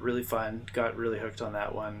 but really fun. Got really hooked on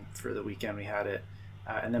that one for the weekend we had it.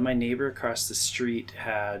 And then my neighbor across the street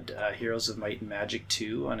had Heroes of Might and Magic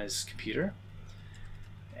 2 on his computer.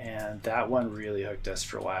 And that one really hooked us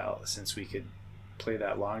for a while, since we could play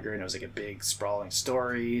that longer, and it was like a big sprawling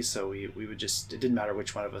story, so we would just, it didn't matter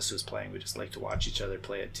which one of us was playing, we just liked to watch each other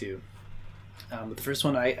play it too. But the first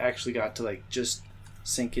one I actually got to like just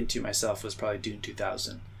sink into myself was probably Dune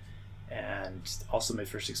 2000, and also my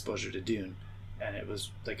first exposure to Dune, and it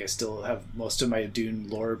was like I still have most of my Dune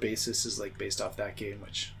lore basis is like based off that game,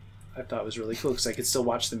 which I thought was really cool because I could still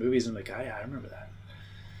watch the movies and I'm like, oh yeah, I remember that.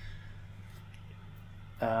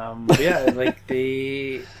 But yeah, like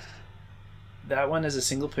that one as a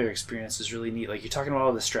single player experience is really neat. Like you're talking about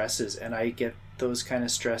all the stresses, and I get those kind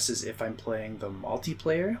of stresses if I'm playing them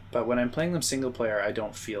multiplayer, but when I'm playing them single player, I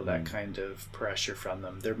don't feel that kind of pressure from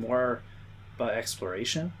them. They're more about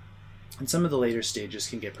exploration, and some of the later stages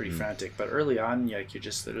can get pretty frantic, but early on, like you're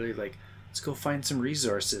just literally like, let's go find some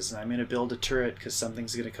resources, and I'm going to build a turret because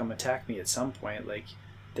something's going to come attack me at some point. Like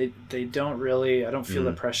they don't really, I don't feel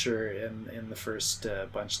the pressure in the first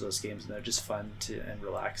bunch of those games, and they're just fun and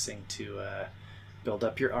relaxing to build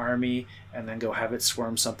up your army and then go have it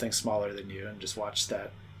swarm something smaller than you and just watch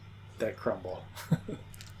that crumble.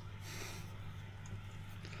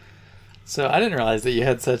 So I didn't realize that you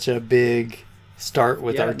had such a big start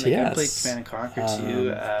with RTS. Like I played Command and Conquer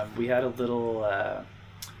too. We had a little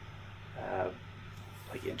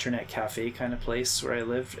like internet cafe kind of place where I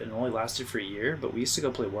lived, and it only lasted for a year, but we used to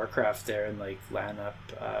go play Warcraft there and like LAN up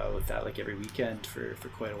with that like every weekend for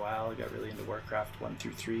quite a while. I got really into Warcraft 1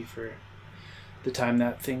 through 3 for the time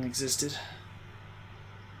that thing existed.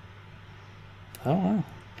 Oh wow.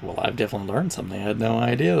 Well, I've definitely learned something. I had no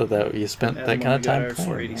idea that you spent that kind of time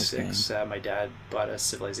playing. 486, my dad bought us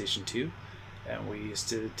Civilization 2, and we used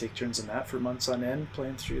to take turns on that for months on end,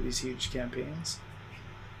 playing through these huge campaigns.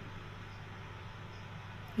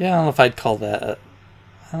 Yeah, I don't know if I'd call that.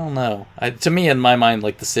 I don't know. To me, in my mind,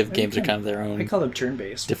 like the Civ games are kind of their own. I call them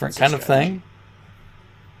turn-based. Different kind of thing.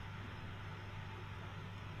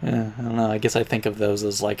 Yeah, I don't know. I guess I think of those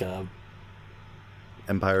as like a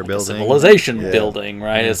empire building, civilization building,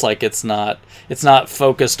 right? Yeah. It's like it's not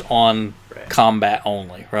focused on combat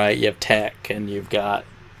only, right? You have tech and you've got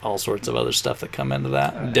all sorts of other stuff that come into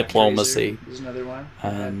that. Diplomacy is another one,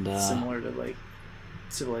 and similar to like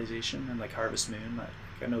Civilization and like Harvest Moon.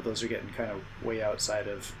 I know those are getting kind of way outside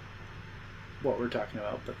of what we're talking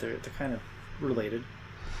about, but they're kind of related.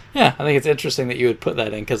 Yeah, I think it's interesting that you would put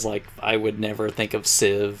that in, because like I would never think of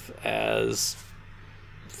Civ as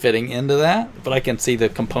fitting into that, but I can see the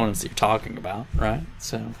components that you're talking about, right?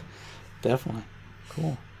 So definitely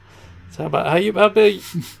cool. So how about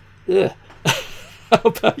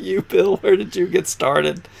you, Bill? Where did you get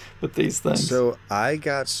started with these things? So I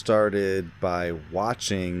got started by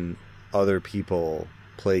watching other people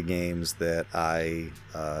play games that I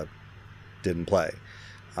didn't play.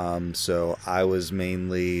 So I was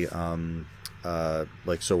mainly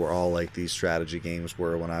so we're all like these strategy games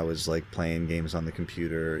where when I was like playing games on the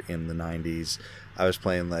computer in the 90s, I was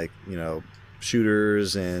playing like,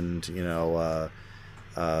 shooters and,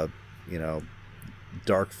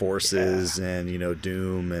 Dark Forces and,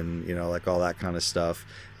 Doom and, like all that kind of stuff.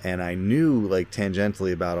 And I knew like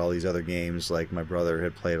tangentially about all these other games. Like my brother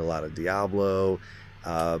had played a lot of Diablo,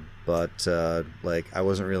 but like I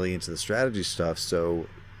wasn't really into the strategy stuff. So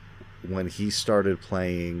when he started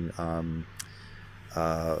playing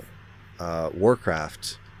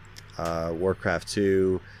Warcraft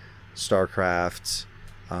 2, StarCraft,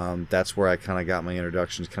 that's where I kind of got my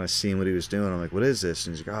introduction to kind of seeing what he was doing. I'm like, what is this?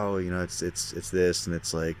 And he's like, oh, it's this, and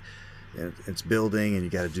it's like, it's building, and you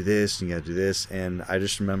got to do this, and you got to do this. And I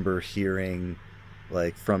just remember hearing,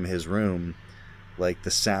 like, from his room, like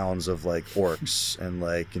the sounds of like orcs and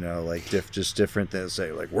like, like just different things.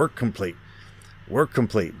 Say like work complete. I'm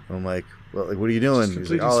like, well, like, what are you doing?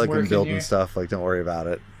 He's like, oh, like I'm building stuff. Like, don't worry about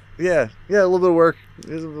it. Yeah, a little bit of work.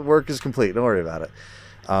 Work is complete. Don't worry about it.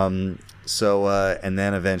 So and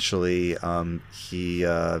then eventually he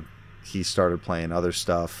started playing other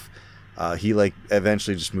stuff. He like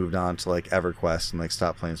eventually just moved on to like EverQuest and like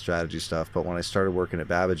stopped playing strategy stuff. But when I started working at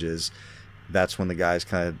Babbage's, that's when the guys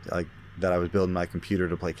kind of like that I was building my computer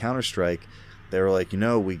to play Counter-Strike. They were like,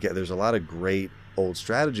 there's a lot of great old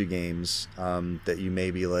strategy games that you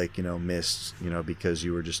maybe like, missed, because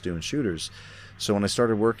you were just doing shooters. So when I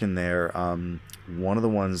started working there, one of the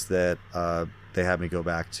ones that they had me go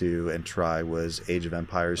back to and try was Age of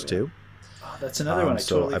Empires 2. Oh, that's another one I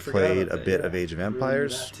totally forgot played about a bit of Age of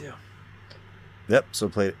Empires. Too. Yep, so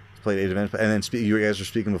played Age of Empires. And then you guys were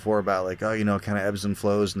speaking before about like, kind of ebbs and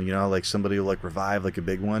flows, and like somebody will like revive like a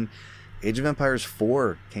big one. Age of Empires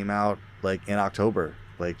 4 came out like in October,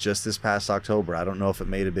 like just this past October. I don't know if it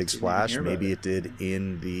made a big splash. Maybe it did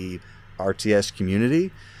in the RTS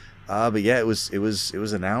community. But yeah, it was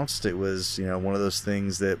announced. It was, one of those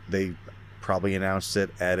things that they probably announced it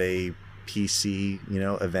at a PC,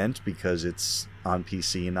 event because it's on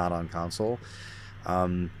PC and not on console.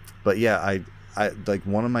 But yeah, I like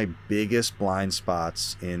one of my biggest blind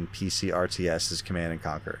spots in PC RTS is Command and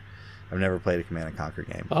Conquer. I've never played a Command and Conquer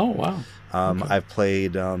game. Oh, wow. Okay. I've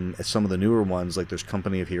played some of the newer ones, like there's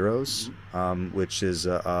Company of Heroes, which is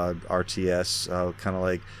RTS, kind of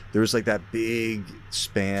like, there was like that big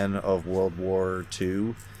span of World War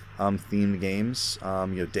II themed games,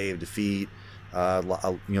 Day of Defeat,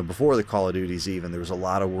 before the Call of Duties even, there was a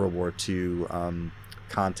lot of World War II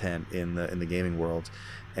content in the gaming world.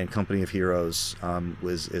 And Company of Heroes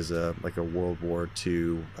is a World War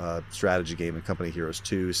II strategy game, and Company of Heroes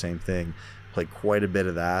 2, same thing. Played quite a bit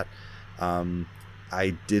of that.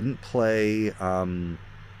 I didn't play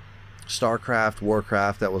StarCraft,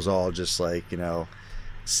 Warcraft. That was all just like,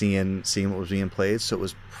 seeing what was being played. So it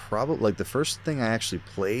was probably like the first thing I actually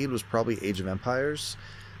played was probably Age of Empires.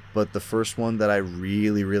 But the first one that I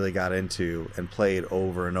really, really got into and played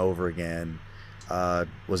over and over again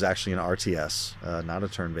was actually an RTS, not a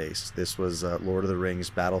turn-based. This was Lord of the Rings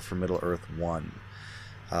Battle for Middle-earth 1.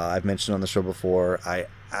 I've mentioned on the show before, I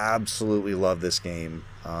absolutely love this game.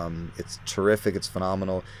 It's terrific, it's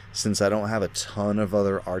phenomenal. Since I don't have a ton of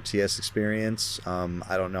other RTS experience,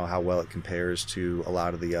 I don't know how well it compares to a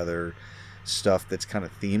lot of the other stuff that's kind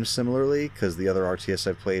of themed similarly, because the other RTS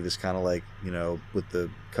I've played is kind of like, with the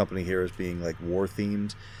Company Heroes being like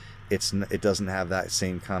war-themed, it doesn't have that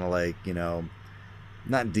same kind of like,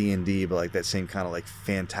 not D&D, but like that same kind of like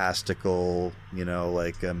fantastical,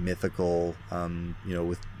 like mythical,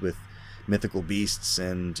 with mythical beasts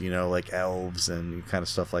and, like elves and kind of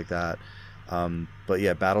stuff like that. But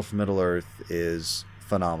yeah, Battle for Middle-earth is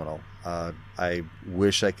phenomenal. I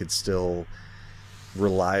wish I could still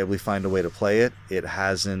reliably find a way to play it. It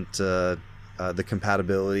hasn't, the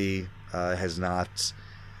compatibility has not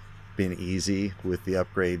been easy with the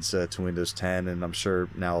upgrades to Windows 10, and I'm sure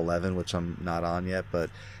now 11, which I'm not on yet. But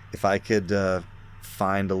if I could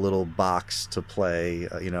find a little box to play,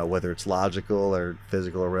 whether it's logical or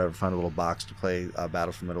physical or whatever, find a little box to play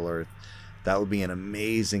Battle for Middle-earth, that would be an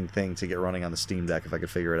amazing thing to get running on the Steam Deck if I could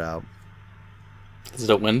figure it out. Is it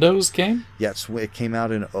a Windows game? Yes, it came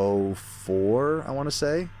out in 2004, I want to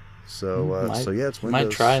say. So yeah, it's Windows.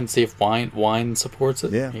 Might try and see if Wine supports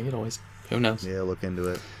it. Yeah. You could always, who knows? Yeah, look into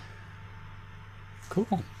it.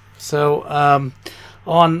 Cool. So,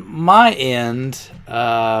 on my end,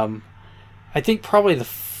 I think probably the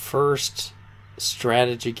first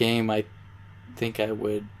strategy game I think I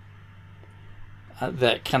would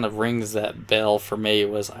that kind of rings that bell for me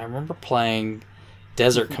was, I remember playing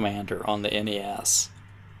Desert Commander on the NES,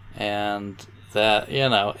 and that,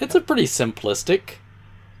 it's a pretty simplistic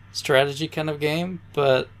strategy kind of game,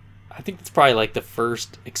 but I think it's probably like the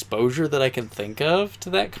first exposure that I can think of to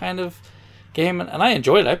that kind of game, and I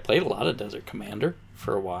enjoyed it. I played a lot of Desert Commander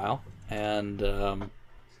for a while, and I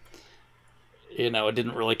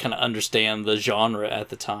didn't really kind of understand the genre at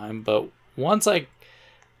the time, but once I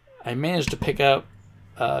managed to pick up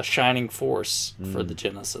Shining Force for the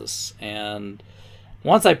Genesis, and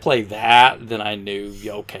once I played that, then I knew,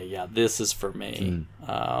 okay, yeah, this is for me.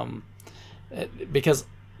 Because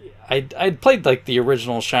I'd played like the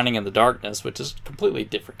original Shining in the Darkness, which is a completely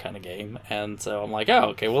different kind of game, and so I'm like, oh,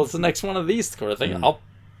 okay, well, it's the next one of these sort of thing. I'll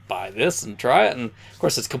buy this and try it, and of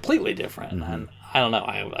course it's completely different, and I don't know,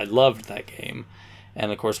 I loved that game,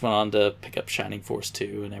 and of course went on to pick up Shining Force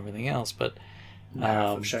 2 and everything else, but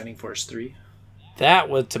half of Shining Force 3. That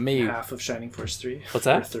was, to me, half of Shining Force 3. What's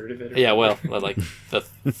that? Or a third of it. Yeah, well, like the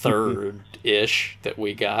third-ish that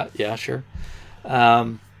we got. Yeah, sure.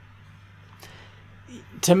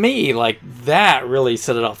 To me, like, that really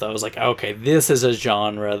set it off. That I was like, okay, this is a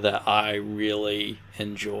genre that I really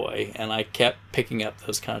enjoy, and I kept picking up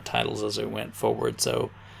those kind of titles as I went forward.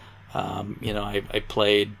 So, I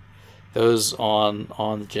played those on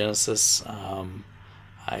the Genesis.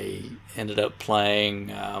 I ended up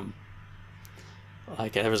playing,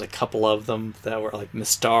 there was a couple of them that were like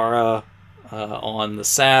Mystara on the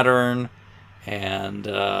Saturn, and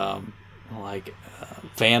like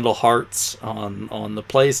Vandal Hearts on the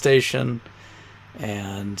PlayStation,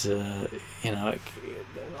 and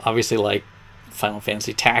obviously like Final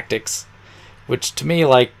Fantasy Tactics, which to me,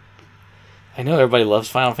 like, I know everybody loves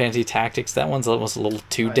Final Fantasy Tactics. That one's almost a little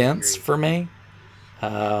too dense for me.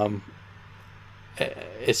 Man,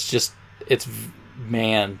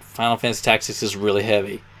 Final Fantasy Tactics is really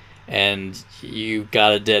heavy, and you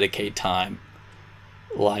gotta dedicate time,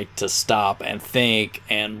 like, to stop and think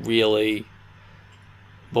and really,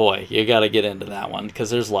 boy, you gotta get into that one, because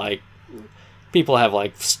there's like, people have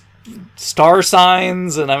like star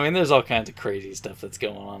signs, and I mean, there's all kinds of crazy stuff that's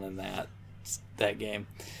going on in that game.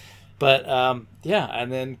 But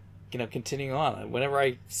and then continuing on, whenever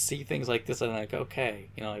I see things like this, I'm like, okay,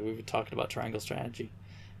 like we've been talking about triangle strategy,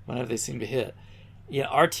 whenever they seem to hit.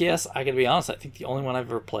 RTS, I gotta be honest, I think the only one I've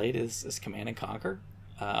ever played is Command and Conquer.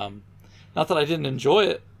 Not that I didn't enjoy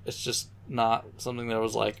it, it's just not something that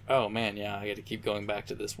was like, oh man, yeah, I gotta keep going back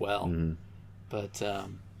to this well. Mm-hmm. But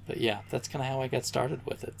yeah, that's kind of how I got started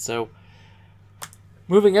with it. So,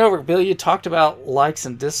 moving over, Bill, you talked about likes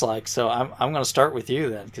and dislikes, so I'm going to start with you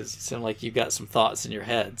then, because it seemed like you've got some thoughts in your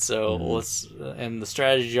head. So let's, in the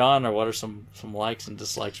strategy genre, what are some likes and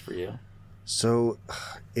dislikes for you? So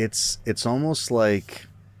it's almost like,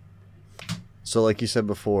 so like you said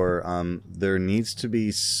before, there needs to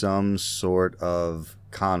be some sort of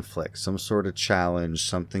conflict, some sort of challenge,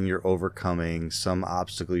 something you're overcoming, some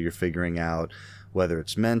obstacle you're figuring out, whether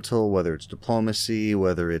it's mental, whether it's diplomacy,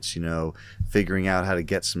 whether it's, figuring out how to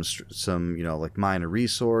get some like mine a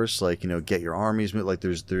resource, like, get your armies, like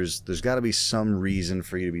there's got to be some reason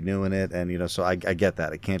for you to be doing it. And, so I get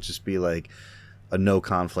that. It can't just be like a no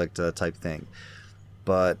conflict type thing.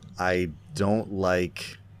 But I don't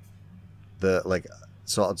like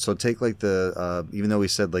so take like the, even though we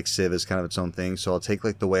said like Civ is kind of its own thing, so I'll take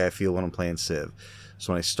like the way I feel when I'm playing Civ.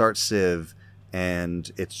 So when I start Civ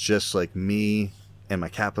and it's just like me and my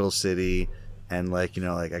capital city, and like,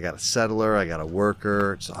 like I got a settler, I got a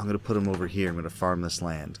worker, so I'm going to put him over here, I'm going to farm this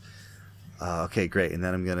land. Okay, great. And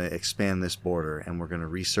then I'm going to expand this border, and we're going to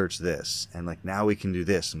research this, and like now we can do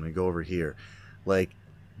this, and we go over here. Like,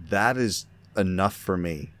 that is enough for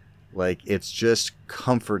me. Like, it's just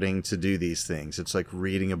comforting to do these things. It's like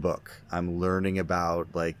reading a book. I'm learning about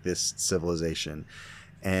like this civilization.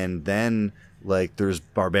 And then like there's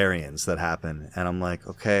barbarians that happen, and I'm like,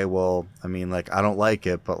 okay, well, I mean, like, I don't like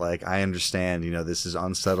it, but like I understand, this is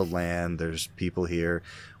unsettled land, there's people here.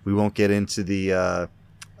 We won't get into the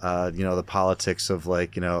the politics of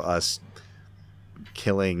like, us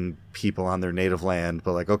killing people on their native land,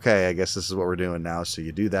 but like, okay, I guess this is what we're doing now. So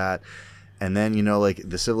you do that, and then like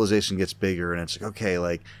the civilization gets bigger, and it's like, okay,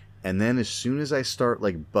 like, and then as soon as I start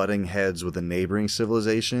like butting heads with a neighboring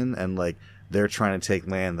civilization, and like they're trying to take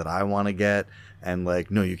land that I want to get, and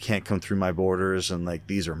like, no, you can't come through my borders, and like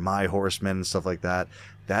these are my horsemen and stuff like that.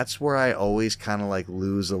 That's where I always kind of like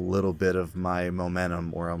lose a little bit of my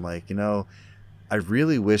momentum, where I'm like, I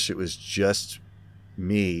really wish it was just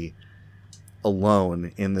me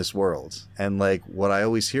alone in this world. And like what I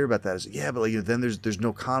always hear about that is, yeah, but like then there's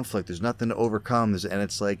no conflict, there's nothing to overcome, and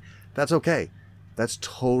it's like, that's okay, that's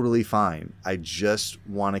totally fine. I just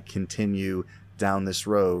want to continue down this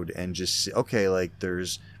road and just see, okay, like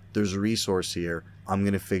there's a resource here, I'm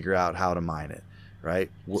gonna figure out how to mine it, right?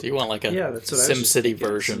 So you want like a SimCity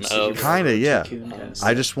version of kind of, yeah.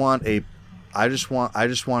 I just want a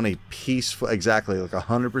peaceful, exactly, like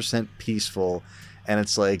 100% peaceful, and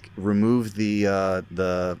it's like remove the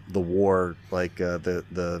war, like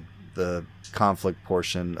the conflict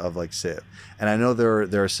portion of like Civ. And I know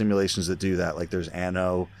there are simulations that do that, like there's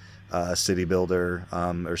Anno, City Builder,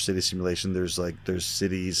 or City Simulation. There's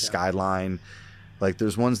Cities, Skyline, like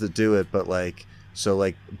there's ones that do it, but like, so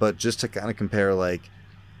like, but just to kind of compare, like,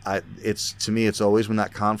 to me it's always when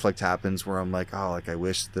that conflict happens where I'm like, oh, like I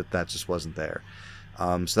wish that just wasn't there.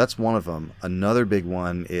 So that's one of them. Another big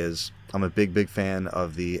one is I'm a big fan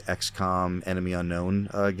of the XCOM Enemy Unknown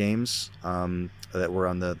games that were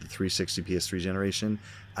on the 360 PS3 generation.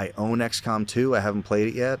 I own XCOM 2. I haven't played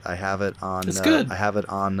it yet. I have it on. It's good. I have it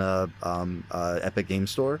on Epic Game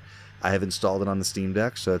Store. I have installed it on the Steam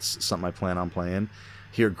Deck, so it's something I plan on playing.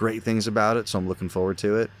 Hear great things about it, so I'm looking forward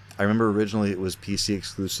to it. I remember originally it was PC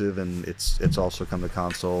exclusive, and it's also come to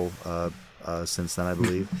console since then, I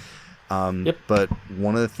believe. Yep. But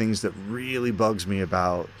one of the things that really bugs me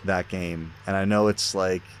about that game, and I know it's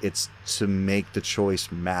like, it's to make the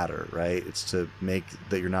choice matter, right? It's to make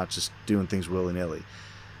that you're not just doing things willy-nilly.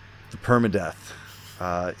 The permadeath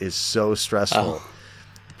is so stressful.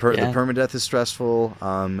 The permadeath is stressful.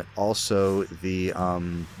 Also, the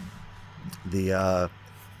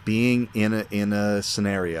being in a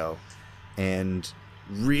scenario and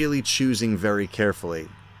really choosing very carefully,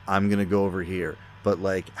 I'm going to go over here. But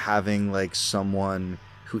like having like someone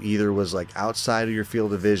who either was like outside of your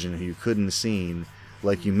field of vision who you couldn't have seen,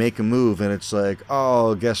 like you make a move and it's like,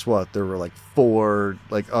 oh, guess what? There were like 4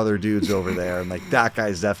 like other dudes over there, and like that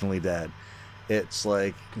guy's definitely dead. It's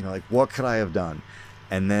like, you know, like what could I have done?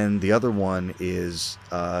 And then the other one is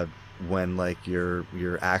when like your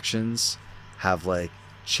actions have like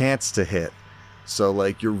chance to hit. So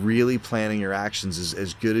like you're really planning your actions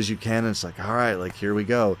as good as you can, and it's like, all right, like here we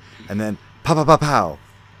go, and then pow pow pow pow,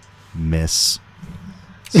 miss.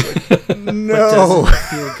 Like, no. But doesn't it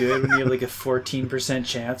feel good when you have like a 14%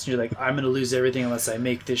 chance and you're like, I'm gonna lose everything unless I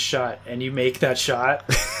make this shot, and you make that shot?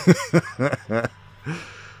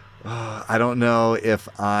 I don't know if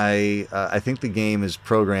I think the game is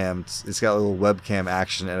programmed. It's got a little webcam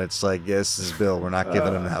action, and it's like, yes, this is Bill. We're not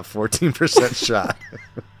giving him that 14% shot.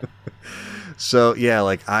 So yeah,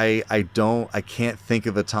 like I can't think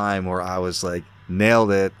of a time where I was like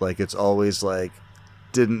nailed it. Like it's always like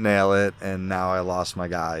didn't nail it, and now I lost my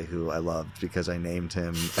guy who I loved because I named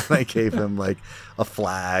him and I gave him like a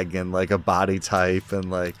flag and like a body type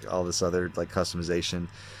and like all this other like customization.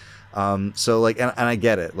 So like, and I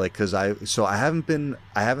get it, like, cause I haven't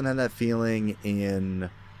had that feeling in,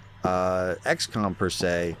 XCOM per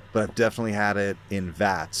se, but I've definitely had it in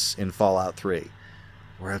VATS in Fallout 3,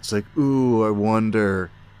 where it's like, ooh, I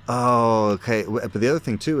wonder, oh, okay. But the other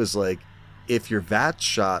thing too is like, if your VATS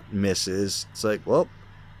shot misses, it's like, well,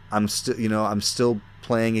 I'm still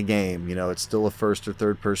playing a game, you know, it's still a first or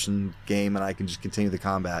third person game and I can just continue the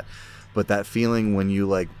combat. But that feeling when you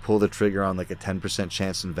like pull the trigger on like a 10%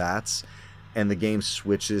 chance in VATS and the game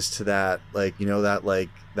switches to that, like, you know,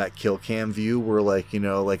 that kill cam view where like, you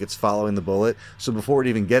know, like it's following the bullet. So before it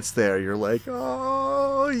even gets there, you're like,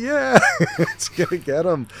 oh yeah, it's going to get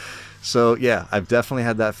him. So yeah, I've definitely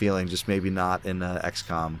had that feeling, just maybe not in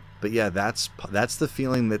XCOM. But yeah, that's the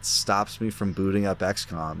feeling that stops me from booting up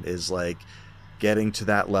XCOM, is like getting to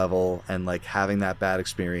that level and like having that bad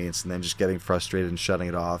experience and then just getting frustrated and shutting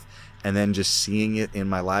it off. And then just seeing it in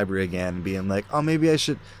my library again and being like, oh, maybe I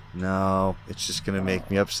should. No, it's just going to make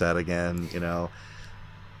me upset again, you know.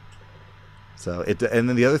 So it, and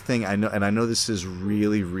then the other thing I know, and I know this is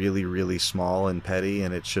really, really, really small and petty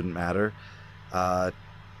and it shouldn't matter.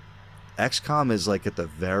 XCOM is like at the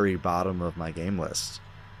very bottom of my game list,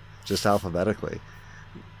 just alphabetically.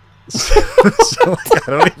 So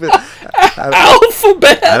like,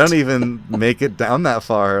 Alphabet. I don't even make it down that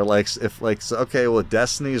far. Like if like so, okay, well,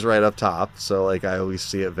 Destiny's right up top, so like I always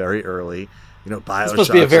see it very early. You know, Bioshock's it's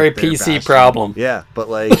supposed to be a very PC problem. Yeah, but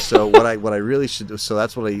like so what I really should do. So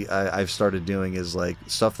that's what I've started doing is like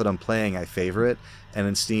stuff that I'm playing I favorite, and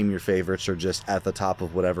in Steam your favorites are just at the top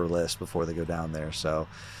of whatever list before they go down there. So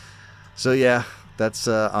yeah, that's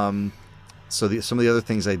So some of the other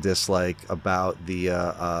things I dislike about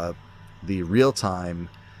the real time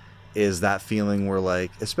is that feeling where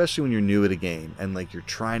like, especially when you're new at a game and like you're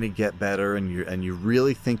trying to get better and you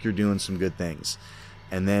really think you're doing some good things,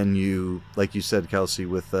 and then you, like you said, Kelsey,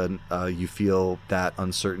 with you feel that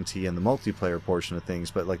uncertainty in the multiplayer portion of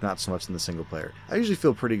things, but like not so much in the single player. I usually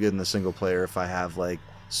feel pretty good in the single player if I have like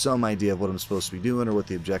some idea of what I'm supposed to be doing or what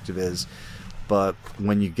the objective is. But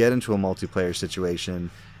when you get into a multiplayer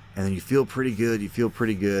situation, and then you feel pretty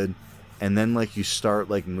good, and then like you start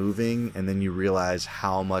like moving, and then you realize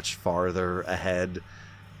how much farther ahead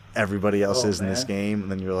everybody else is in this game,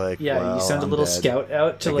 and then you're like, yeah, well, you send a little scout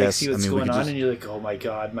out to like see what's going on, and you're like, oh my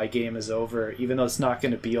god, my game is over, even though it's not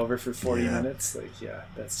going to be over for 40 minutes. Like, yeah,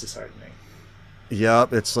 that's disheartening.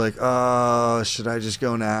 Yep, it's like, oh, should I just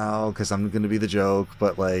go now because I'm going to be the joke?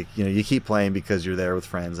 But like, you know, you keep playing because you're there with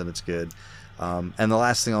friends and it's good. And the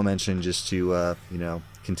last thing I'll mention, just to you know,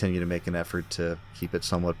 continue to make an effort to keep it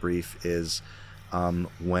somewhat brief, is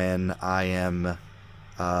when I am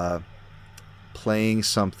playing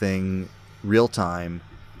something real time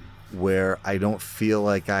where I don't feel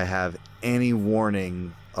like I have any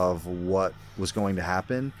warning of what was going to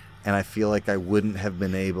happen, and I feel like I wouldn't have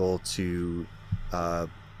been able to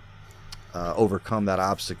overcome that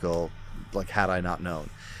obstacle like had I not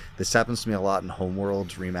known. This happens to me a lot in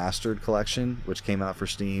Homeworld's Remastered Collection, which came out for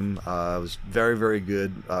Steam. It was very, very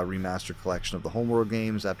good remastered collection of the Homeworld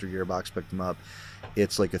games after Gearbox picked them up.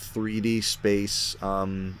 It's like a 3D space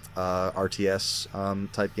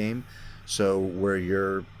RTS type game. So where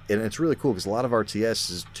you're, and it's really cool because a lot of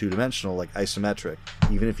RTS is two-dimensional, like isometric.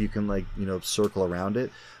 Even if you can like, you know, circle around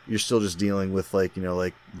it, you're still just dealing with like, you know,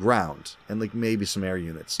 like ground and like maybe some air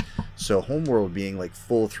units. So Homeworld being like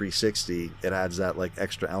full 360, it adds that like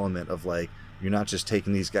extra element of like, you're not just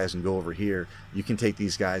taking these guys and go over here. You can take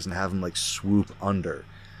these guys and have them like swoop under,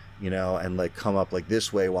 and like come up like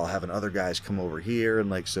this way while having other guys come over here, and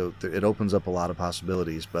like so it opens up a lot of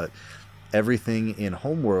possibilities. But everything in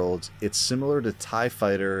Homeworld, it's similar to TIE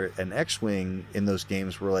Fighter and X-Wing in those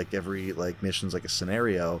games where like every like mission's like a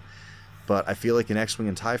scenario. But I feel like in X-Wing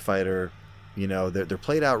and TIE Fighter, they're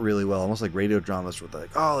played out really well, almost like radio dramas where they're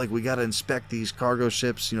like, oh, like we got to inspect these cargo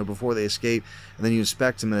ships, before they escape. And then you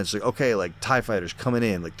inspect them and it's like, okay, like TIE Fighters coming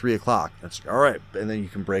in like 3:00. And it's like, all right. And then you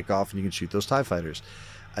can break off and you can shoot those TIE Fighters.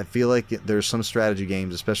 I feel like there's some strategy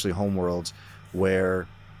games, especially Homeworlds, where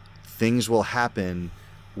things will happen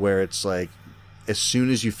where it's like, as soon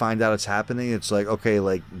as you find out it's happening, it's like, okay,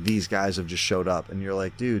 like these guys have just showed up. And you're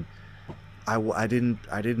like, dude, I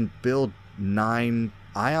didn't build 9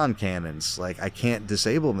 ion cannons. Like, I can't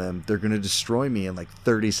disable them. They're going to destroy me in like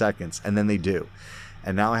 30 seconds. And then they do.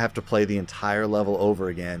 And now I have to play the entire level over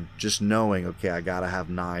again, just knowing, okay, I got to have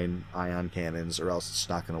 9 ion cannons or else it's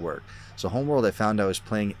not going to work. So Homeworld, I found I was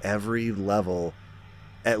playing every level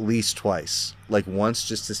at least twice. Like once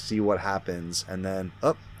just to see what happens. And then,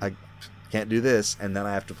 I can't do this. And then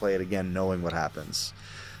I have to play it again knowing what happens.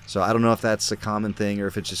 So I don't know if that's a common thing or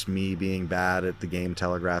if it's just me being bad at the game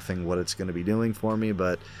telegraphing what it's going to be doing for me,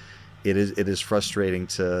 but it is frustrating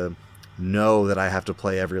to know that I have to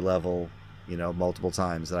play every level, multiple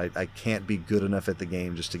times, that I can't be good enough at the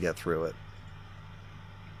game just to get through it.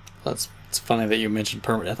 It's funny that you mentioned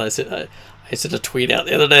permadeath. I sent a tweet out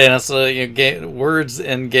the other day, and I said words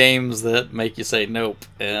in games that make you say nope,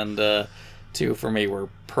 and 2 for me were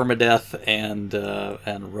permadeath and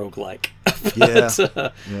roguelike.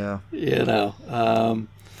 But, yeah.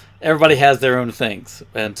 Everybody has their own things,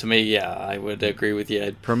 and to me, I would agree with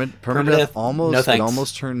you. Permadeath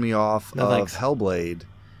almost turned me off of thanks. Hellblade,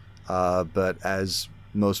 but as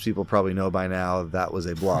most people probably know by now, that was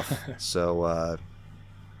a bluff. So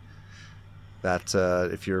that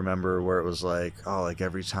if you remember where it was like, oh, like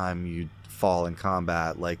every time you fall in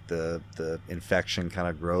combat, like the infection kind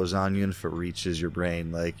of grows on you, and if it reaches your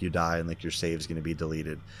brain, like you die and like your save's going to be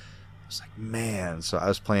deleted. I was like, man. So I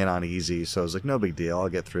was playing on easy, so I was like, no big deal, I'll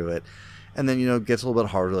get through it. And then it gets a little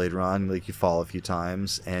bit harder later on, like you fall a few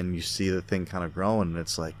times and you see the thing kind of growing, and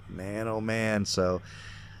it's like, man, oh man. So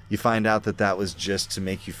you find out that was just to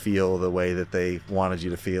make you feel the way that they wanted you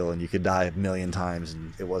to feel, and you could die 1,000,000 times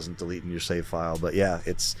and it wasn't deleting your save file. But yeah,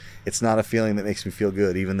 it's not a feeling that makes me feel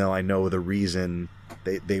good, even though I know the reason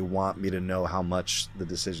they want me to know how much the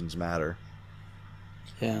decisions matter.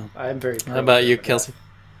 Yeah. I'm very How about you, Kelsey?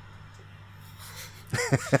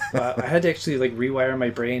 I had to actually rewire my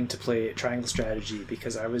brain to play Triangle Strategy,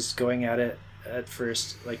 because I was going at it at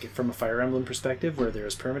first from a Fire Emblem perspective where there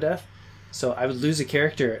was permadeath. So I would lose a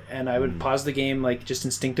character and I would pause the game just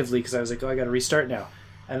instinctively, because I was like, oh, I got to restart now.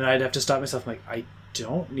 And then I'd have to stop myself. I'm like, I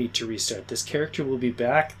don't need to restart. This character will be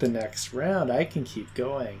back the next round. I can keep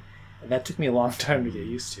going. And that took me a long time to get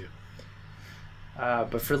used to.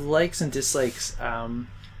 But for likes and dislikes, I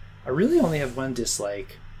really only have one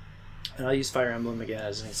dislike. And I'll use Fire Emblem again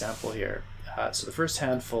as an example here. So the first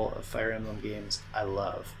handful of Fire Emblem games I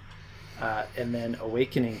love. And then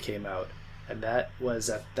Awakening came out. And that was,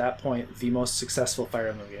 at that point, the most successful Fire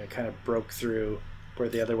Emblem game. It kind of broke through where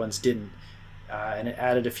the other ones didn't. And it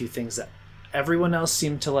added a few things that everyone else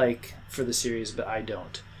seemed to like for the series, but I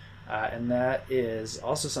don't. And that is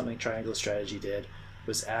also something Triangle Strategy did,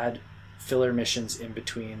 was add filler missions in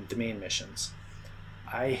between the main missions.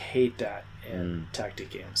 I hate that in tactic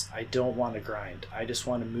games. I don't want to grind. I just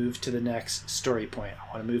want to move to the next story point.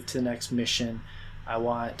 I want to move to the next mission. I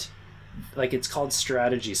want... it's called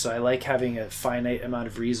strategy, so I like having a finite amount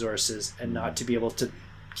of resources and not to be able to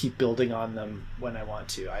keep building on them when I want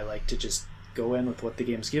to. I like to just go in with what the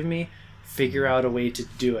games give me, figure out a way to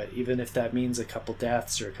do it, even if that means a couple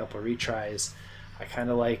deaths or a couple retries. I kind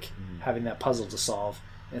of like having that puzzle to solve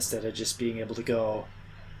instead of just being able to go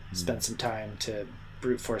spend some time to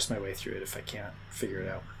brute force my way through it if I can't figure it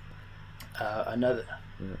out.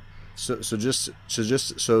 So just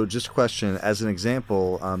a question. As an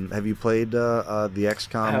example, have you played the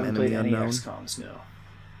XCOM I haven't Enemy played any Unknown? XCOMs, no.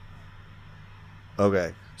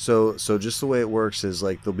 Okay, so just the way it works is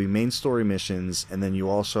there'll be main story missions, and then you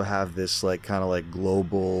also have this kind of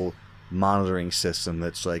global monitoring system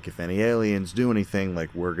that's if any aliens do anything,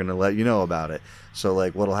 we're gonna let you know about it. So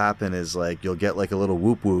what'll happen is you'll get a little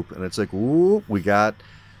whoop whoop, and it's whoop, we got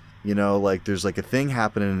there's a thing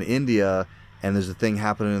happening in India. And there's a thing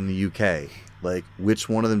happening in the UK. Which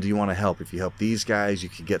one of them do you want to help? If you help these guys, you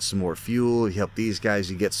could get some more fuel. If you help these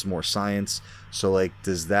guys, you get some more science. So,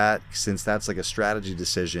 does that, since that's a strategy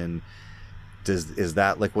decision, is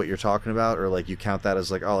that like what you're talking about, or like you count that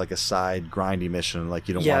as like like a side grindy mission, like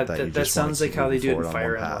you don't want that? That sounds like how they do it in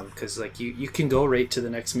Fire Emblem, because like you can go right to the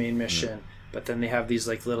next main mission, but then they have these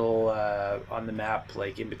like little on the map,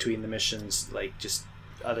 like in between the missions, like just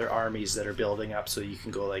other armies that are building up, so you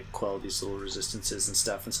can go like quell these little resistances and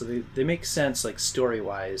stuff, and so they make sense like story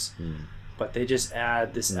wise, but they just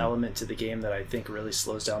add this element to the game that I think really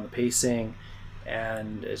slows down the pacing,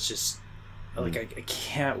 and it's just like I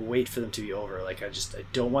can't wait for them to be over. Like I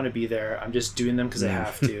don't want to be there. I'm just doing them because I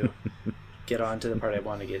have to get on to the part I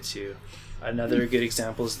want to get to. Another good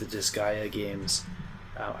example is the Disgaea games.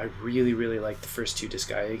 I really, really like the first 2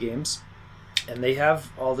 Disgaea games, and they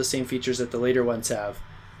have all the same features that the later ones have.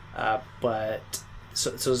 But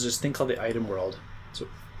there's this thing called the item world. So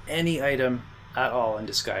any item at all in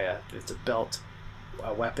Disgaea, if it's a belt,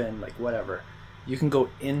 a weapon, like whatever, you can go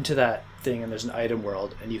into that thing and there's an item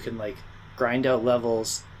world, and you can like grind out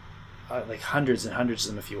levels, like hundreds and hundreds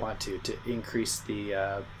of them if you want to increase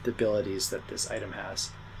the abilities that this item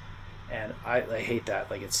has. And I hate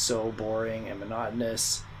that. Like it's so boring and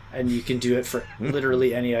monotonous, and you can do it for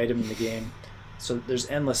literally any item in the game. So there's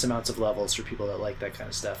endless amounts of levels for people that like that kind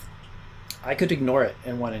of stuff. I could ignore it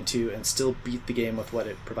in 1 and 2 and still beat the game with what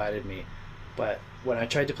it provided me. But when I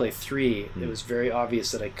tried to play 3, it was very obvious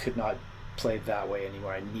that I could not play that way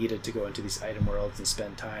anymore. I needed to go into these item worlds and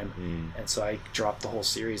spend time. And so I dropped the whole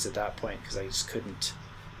series at that point because I just couldn't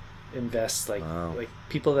invest like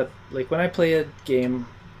people that like when I play a game,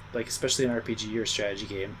 like especially an RPG or strategy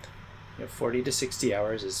game, 40 to 60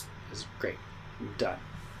 hours is great. I'm done.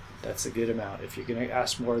 That's a good amount. If you're going to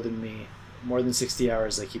ask more than 60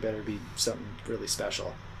 hours, like you better be something really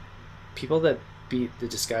special. People that beat the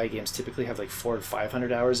Disgaea games typically have like 400 to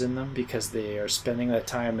 500 hours in them because they are spending that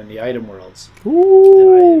time in the item worlds.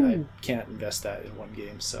 And I can't invest that in one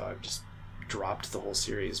game, so I've just dropped the whole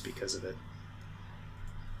series because of it.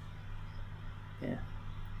 Yeah.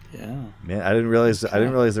 Man, I didn't realize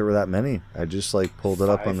there were that many. I just like pulled it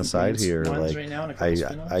up on the side here. Like right now and a couple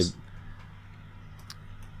spin-offs.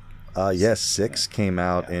 Yes, 6 came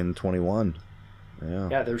out in 21.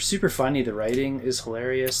 Yeah, they're super funny. The writing is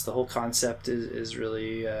hilarious. The whole concept is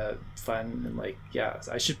really fun. And like,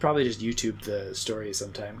 I should probably just YouTube the story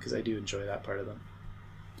sometime because I do enjoy that part of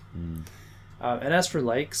them. And as for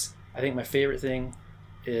likes, I think my favorite thing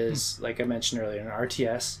is, like I mentioned earlier, in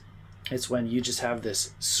RTS, it's when you just have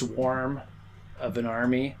this swarm of an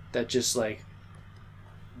army that just like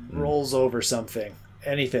rolls over something.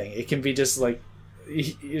 Anything. It can be just like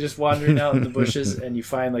you're just wandering out in the bushes and you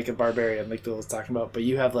find like a barbarian, like Bill was talking about, but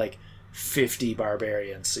you have like 50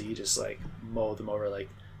 barbarians, so you just like mow them over. Like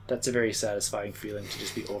that's a very satisfying feeling to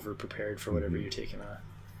just be over prepared for whatever you're taking on.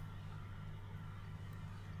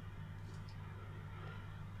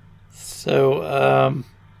 So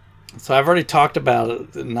I've already talked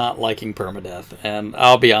about not liking permadeath, and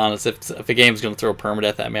I'll be honest, if a game's going to throw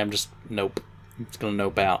permadeath at me, I'm just nope. I'm just going to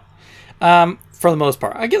nope out. For the most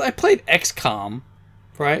part, I played XCOM,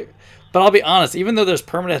 right? But I'll be honest, even though there's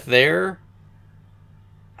permadeath there,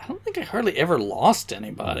 I don't think I hardly ever lost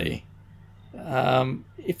anybody.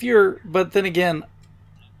 But then again,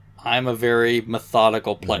 I'm a very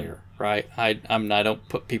methodical player, right? I don't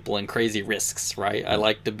put people in crazy risks, right? I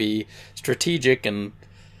like to be strategic and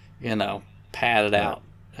pad it out.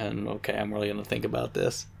 And okay, I'm really going to think about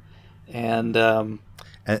this. And to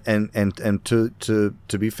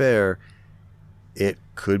be fair, it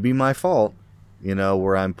could be my fault,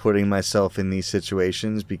 where I'm putting myself in these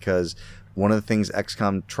situations, because one of the things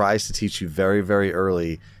XCOM tries to teach you very, very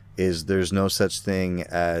early is there's no such thing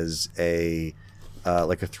as a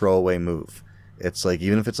throwaway move. It's like,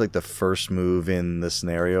 even if it's like the first move in the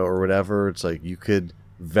scenario or whatever, it's like you could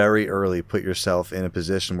very early put yourself in a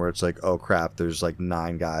position where it's like, oh crap, there's like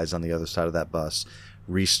 9 guys on the other side of that bus.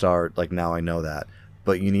 Restart, like now I know that.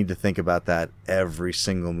 But you need to think about that every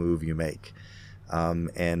single move you make.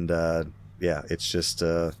 It's just,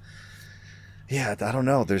 I don't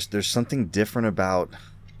know. There's something different about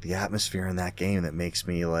the atmosphere in that game that makes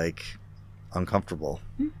me like uncomfortable.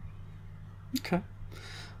 Okay.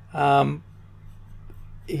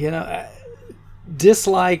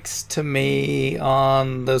 Dislikes to me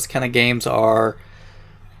on those kind of games are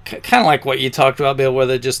kind of like what you talked about, Bill, where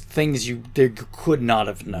they're just things they could not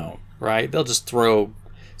have known, right? They'll just throw.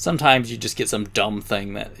 Sometimes you just get some dumb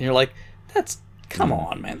thing that you're like, come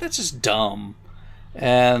on, man, that's just dumb.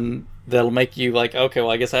 And that'll make you like, okay,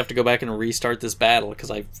 well, I guess I have to go back and restart this battle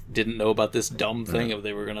because I didn't know about this dumb thing that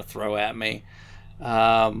they were going to throw at me.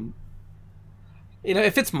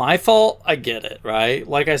 If it's my fault, I get it, right?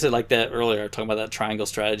 Like I said, like that earlier, talking about that triangle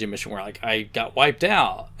strategy mission where like I got wiped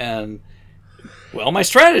out, and Well, my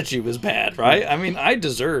strategy was bad, right? I mean, I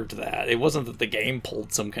deserved that. It wasn't that the game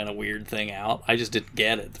pulled some kind of weird thing out. I just didn't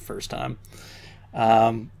get it the first time.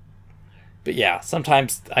 But yeah,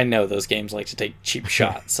 sometimes I know those games like to take cheap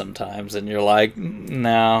shots sometimes, and you're like,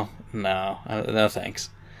 no, thanks.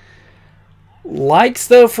 Likes,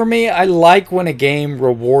 though, for me, I like when a game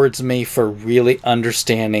rewards me for really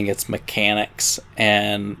understanding its mechanics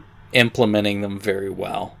and implementing them very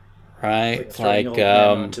well, right? Like old men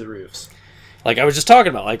onto the roofs. Like I was just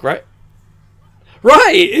talking about, like, right,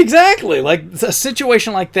 exactly. Like a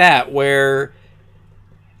situation like that where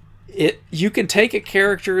you can take a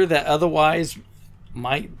character that otherwise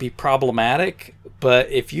might be problematic, but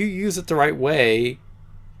if you use it the right way,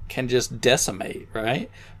 can just decimate,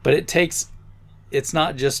 right? But it's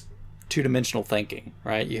not just two-dimensional thinking,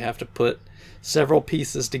 right? You have to put several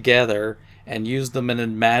pieces together and use them in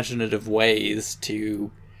imaginative ways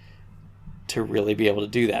to really be able to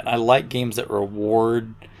do that. And I like games that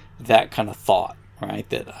reward that kind of thought, right?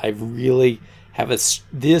 That I really have this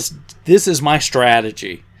is my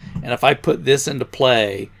strategy, and if I put this into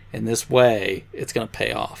play in this way, it's going to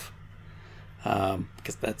pay off.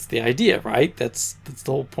 Because that's the idea, right? That's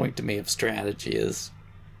the whole point to me of strategy is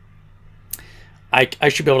I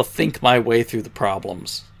should be able to think my way through the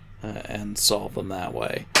problems and solve them that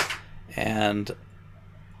way. And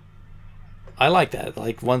I like that.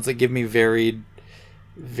 Like ones that give me varied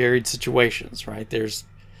situations, right? There's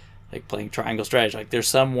like playing triangle strategy. Like there's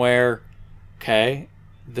somewhere, okay,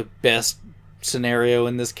 the best scenario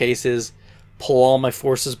in this case is pull all my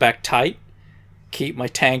forces back tight, keep my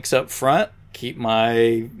tanks up front, keep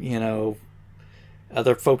my,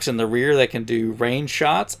 other folks in the rear that can do range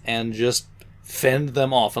shots, and just fend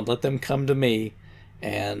them off and let them come to me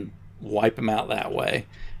and wipe them out that way.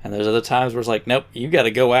 And there's other times where it's like, nope, you got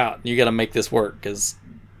to go out. You got to make this work because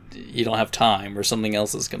you don't have time or something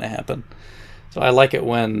else is going to happen. So I like it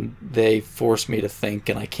when they force me to think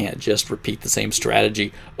and I can't just repeat the same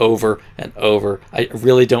strategy over and over. I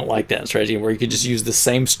really don't like that strategy where you can just use the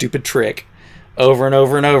same stupid trick over and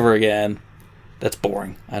over and over again. That's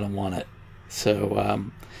boring. I don't want it. So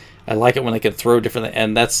I like it when they can throw different,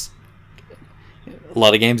 and that's a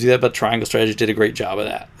lot of games do that, but Triangle Strategy did a great job of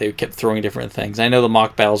that. They kept throwing different things. I know the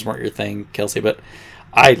mock battles weren't your thing, Kelsey, but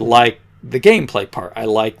I like the gameplay part. I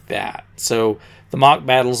like that. So the mock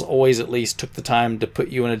battles always at least took the time to put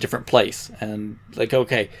you in a different place. And like,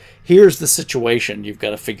 okay, here's the situation you've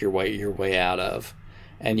got to figure your way out of.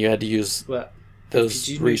 And you had to use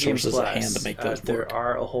those resources at hand to make those work. There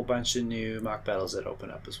are a whole bunch of new mock battles that open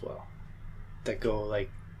up as well. That go like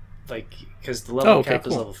because the level cap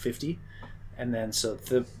is level 50. And then, so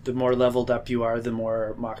the more leveled up you are, the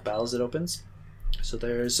more mock battles it opens. So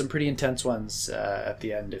there's some pretty intense ones at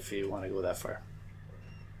the end if you want to go that far.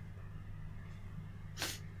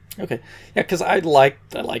 Okay, yeah, because I like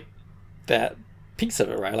that piece of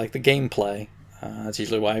it, right? I like the gameplay. That's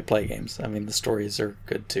usually why I play games. I mean, the stories are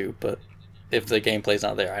good too, but if the gameplay's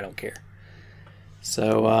not there, I don't care.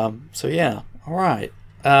 So yeah, all right.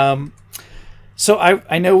 So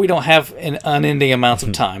I know we don't have an unending amounts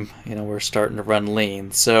of time. We're starting to run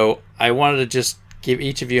lean. So I wanted to just give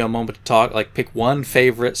each of you a moment to talk. Like, pick one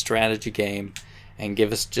favorite strategy game, and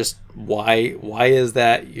give us just why is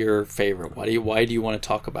that your favorite? Why do you want to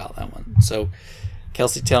talk about that one? So,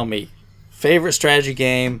 Kelsey, tell me, favorite strategy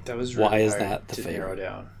game. That was really why is hard that the to favorite? narrow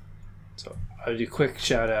down. So I'll do a quick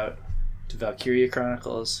shout out to Valkyria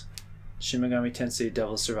Chronicles, Shin Megami Tensei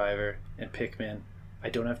Devil Survivor, and Pikmin. I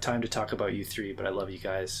don't have time to talk about you three, but I love you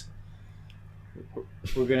guys.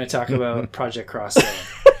 We're going to talk about Project Cross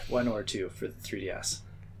Zone 1 or 2 for the 3DS.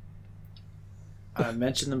 I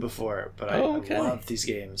mentioned them before, but I love these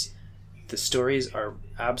games. The stories are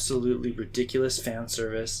absolutely ridiculous fan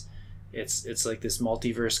service. It's like this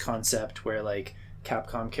multiverse concept where like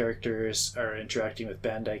Capcom characters are interacting with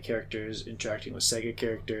Bandai characters, interacting with Sega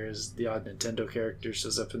characters, the odd Nintendo character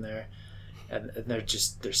shows up in there. And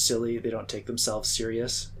they're silly. They don't take themselves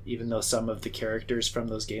serious, even though some of the characters from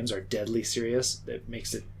those games are deadly serious. That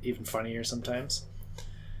makes it even funnier sometimes.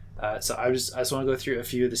 So I just want to go through a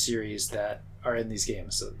few of the series that are in these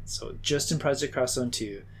games. So just in Project Cross Zone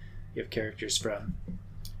 2, you have characters from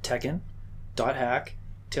Tekken, Dot Hack,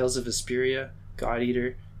 Tales of Vesperia, God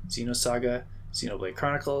Eater, Xenosaga, Xenoblade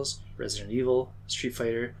Chronicles, Resident Evil, Street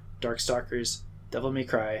Fighter, Darkstalkers, Devil May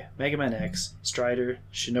Cry, Mega Man X, Strider,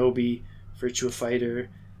 Shinobi, Virtua Fighter,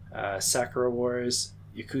 Sakura Wars,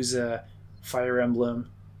 Yakuza, Fire Emblem,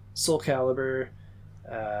 Soul Calibur,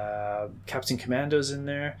 Captain Commando's in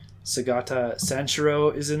there, Sagata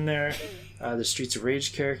Sanshiro is in there, the Streets of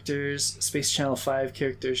Rage characters, Space Channel 5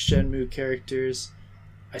 characters, Shenmue characters.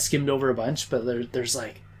 I skimmed over a bunch, but there's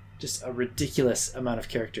like just a ridiculous amount of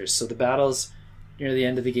characters. So the battles near the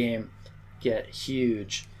end of the game get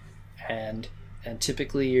huge, and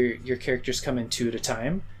typically your characters come in two at a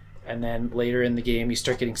time, and then later in the game you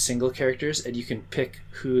start getting single characters, and you can pick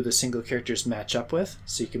who the single characters match up with.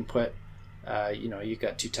 So you can put you've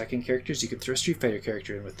got two Tekken characters, you can throw a Street Fighter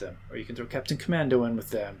character in with them, or you can throw Captain Commando in with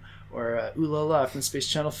them, or Ooh La La from Space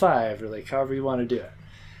Channel 5, or like however you want to do it.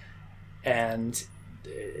 And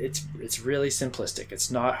it's really simplistic. It's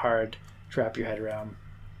not hard to wrap your head around.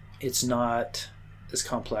 It's not as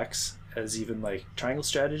complex as even like Triangle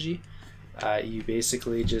Strategy. You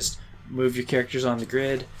basically just move your characters on the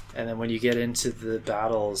grid, and then when you get into the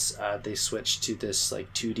battles, they switch to this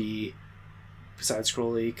like 2D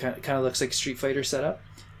side-scrolly kind of looks like Street Fighter setup,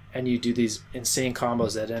 and you do these insane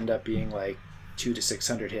combos that end up being like 200 to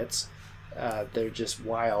 600 hits. They're just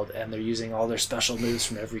wild, and they're using all their special moves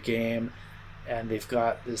from every game, and they've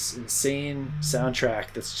got this insane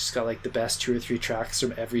soundtrack that's just got like the best 2 or 3 tracks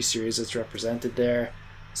from every series that's represented there.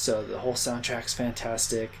 So the whole soundtrack's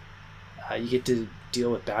fantastic. You get to deal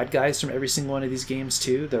with bad guys from every single one of these games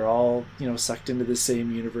too. They're all sucked into the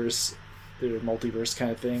same universe. They're a multiverse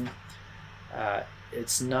kind of thing.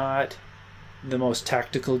 It's not the most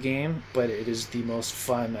tactical game, but it is the most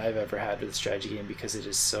fun I've ever had with a strategy game, because it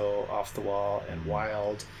is so off the wall and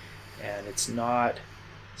wild, and it's not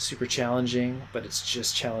super challenging, but it's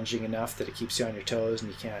just challenging enough that it keeps you on your toes and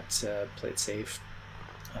you can't play it safe.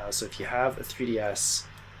 So if you have a 3DS,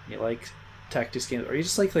 you like tactics games, or you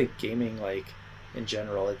just like gaming like in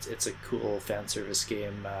general, it's a cool fan service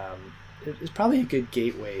game. It's probably a good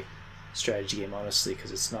gateway strategy game, honestly,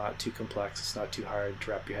 because it's not too complex, it's not too hard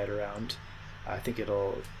to wrap your head around. I think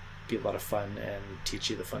it'll be a lot of fun and teach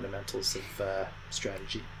you the fundamentals of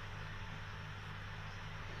strategy.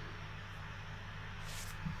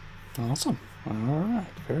 Awesome. All right.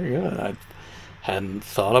 Very good. I hadn't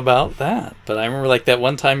thought about that, but I remember like that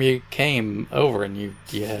one time you came over and you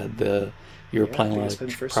had you were playing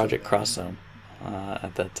like Project Cross Zone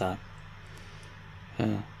at that time.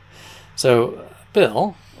 Yeah. So,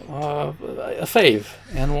 Bill, a fave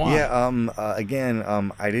and why? Yeah. Again,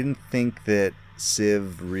 I didn't think that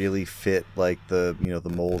Civ really fit like the the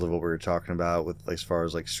mold of what we were talking about with as far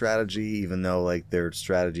as like strategy, even though like they're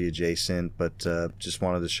strategy adjacent. But just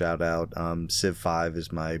wanted to shout out Civ 5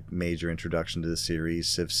 is my major introduction to the series.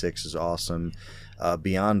 Civ 6 is awesome.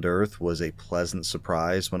 Beyond Earth was a pleasant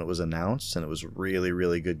surprise when it was announced, and it was a really,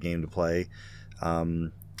 really good game to play.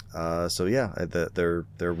 So yeah,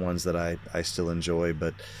 they're ones that I still enjoy,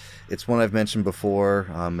 but it's one I've mentioned before.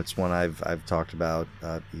 It's one I've talked about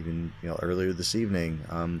even earlier this evening.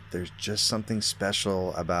 There's just something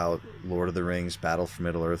special about Lord of the Rings: Battle for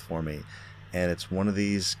Middle Earth for me, and it's one of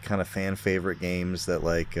these kind of fan favorite games that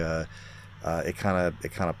like it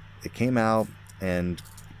came out, and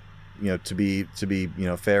to be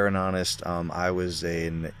fair and honest, I was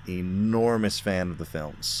an enormous fan of the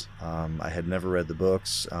films. I had never read the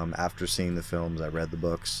books. After seeing the films, I read the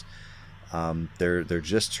books. They're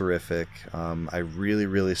just terrific. I really,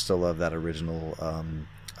 really still love that original,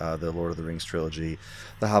 the Lord of the Rings trilogy.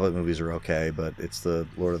 The Hobbit movies are okay, but it's the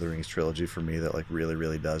Lord of the Rings trilogy for me that like really,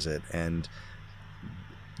 really does it. And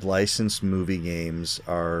licensed movie games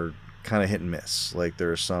are kind of hit and miss. Like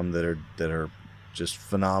there are some that are just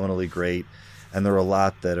phenomenally great, and there are a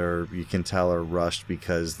lot that you can tell are rushed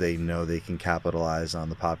because they know they can capitalize on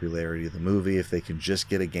the popularity of the movie if they can just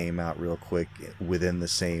get a game out real quick within the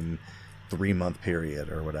same 3-month period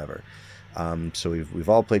or whatever. So we've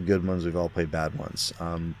all played good ones, we've all played bad ones.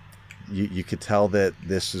 You could tell that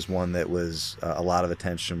this is one that was a lot of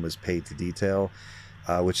attention was paid to detail,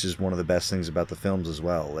 which is one of the best things about the films as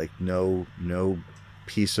well. Like no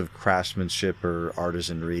piece of craftsmanship or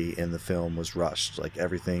artisanry in the film was rushed. Like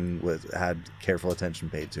everything had careful attention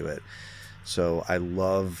paid to it. So I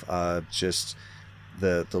love just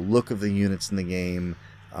the look of the units in the game,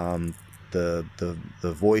 the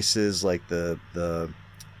voices, like the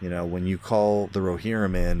when you call the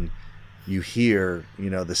Rohirrim in, you hear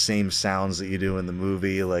the same sounds that you do in the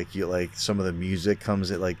movie. Like some of the music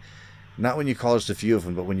comes at like, not when you call just a few of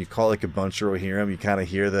them, but when you call like a bunch of Rohirrim, you kind of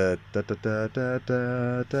hear the da da da da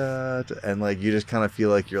da da, and like you just kind of feel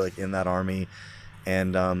like you're like in that army.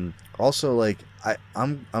 And also like I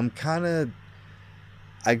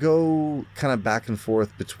go kind of back and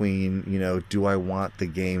forth between do I want the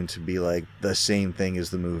game to be like the same thing as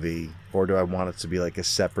the movie, or do I want it to be like a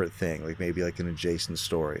separate thing, like maybe like an adjacent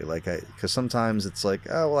story? Like because sometimes it's like,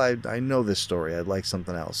 oh well, I know this story, I'd like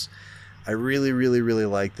something else. I really, really, really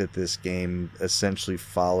like that this game essentially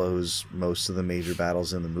follows most of the major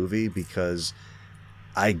battles in the movie, because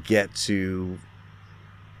I get to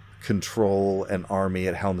control an army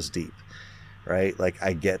at Helm's Deep, right? Like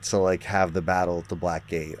I get to like have the battle at the Black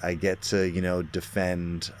Gate. I get to, you know,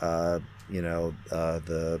 defend,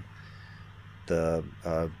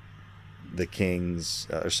 the king's,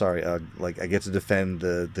 like I get to defend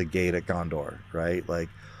the gate at Gondor, right? Like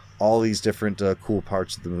all these different cool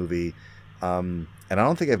parts of the movie. And I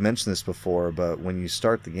don't think I've mentioned this before, but when you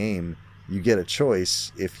start the game, you get a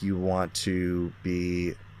choice if you want to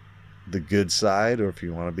be the good side or if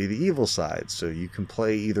you want to be the evil side. So you can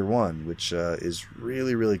play either one, which is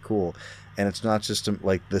really, really cool. And it's not just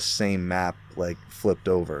like the same map, like flipped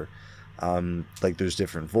over. Like there's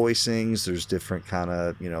different voicings, there's different kind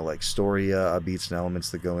of, you know, like story beats and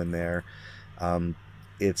elements that go in there.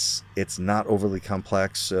 It's not overly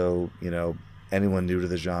complex, so, you know, anyone new to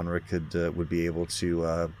the genre would be able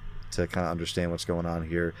to kind of understand what's going on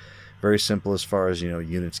here. Very simple as far as, you know,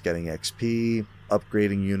 units getting XP,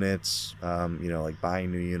 upgrading units, you know, like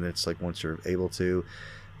buying new units, like once you're able to.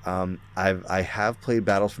 I have played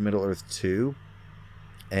Battle for Middle-earth 2,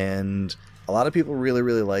 and a lot of people really,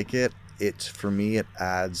 really like it. For me, it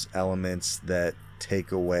adds elements that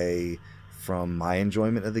take away from my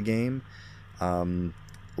enjoyment of the game.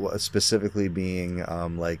 Specifically being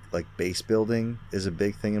like base building is a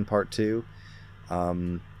big thing in part 2.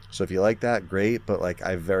 So if you like that, great, but like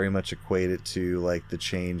I very much equate it to like the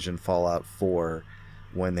change in Fallout 4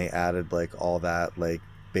 when they added like all that like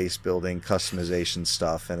base building customization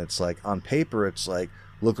stuff, and it's like on paper it's like,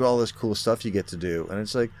 look at all this cool stuff you get to do, and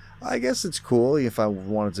it's like, I guess it's cool if I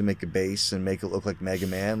wanted to make a base and make it look like Mega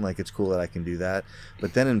Man, like it's cool that I can do that.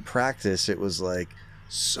 But then in practice it was like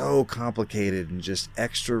so complicated and just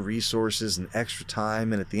extra resources and extra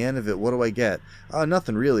time, and at the end of it, what do I get?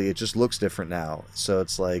 Nothing really. It just looks different now. So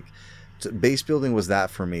it's like base building was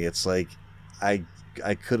that for me. It's like I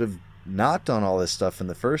could have not done all this stuff in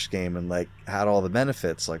the first game and like had all the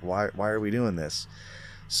benefits. Like why are we doing this?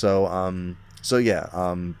 So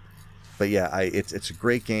yeah, but yeah, it's a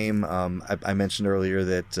great game. I mentioned earlier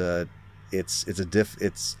that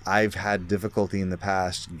I've had difficulty in the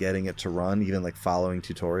past getting it to run, even like following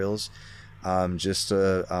tutorials.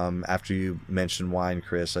 After you mentioned wine,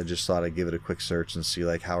 Chris, I just thought I'd give it a quick search and see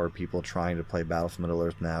like how are people trying to play Battle for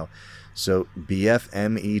Middle-earth now. So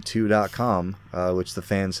BFME2.com, which the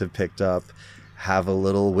fans have picked up, have a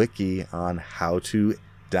little wiki on how to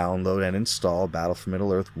download and install Battle for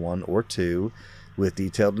Middle-earth 1 or 2 with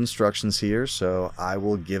detailed instructions here. So I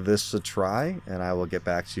will give this a try and I will get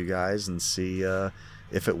back to you guys and see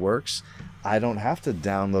if it works. I don't have to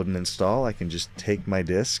download and install. I can just take my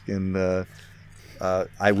disc and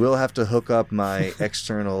I will have to hook up my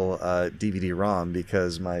external DVD-ROM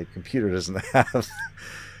because my computer doesn't have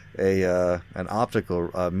an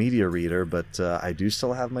optical media reader, but I do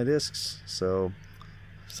still have my discs. So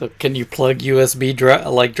can you plug USB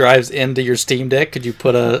drives into your Steam Deck? Could you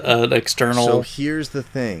put an external? So here's the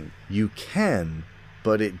thing: you can,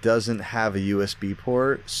 but it doesn't have a USB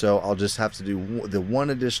port. So I'll just have to do the one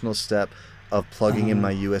additional step of plugging in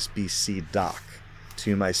my USB-C dock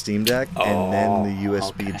to my Steam Deck, and then the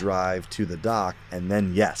USB drive to the dock, and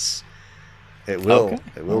then yes, it will. Okay.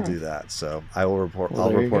 It will do that. So I will report.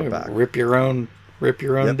 I'll report back. Rip your own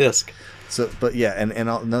disc. So, but yeah, and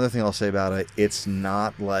another thing I'll say about it, it's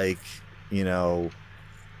not like, you know,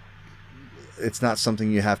 it's not something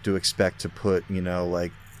you have to expect to put, you know,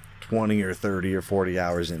 like 20 or 30 or 40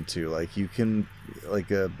 hours into. Like you can, like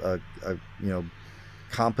a you know,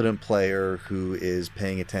 competent player who is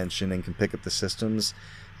paying attention and can pick up the systems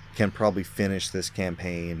can probably finish this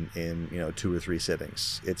campaign in, you know, 2 or 3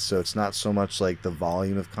 sittings. It's not so much like the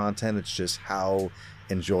volume of content, it's just how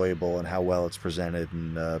enjoyable and how well it's presented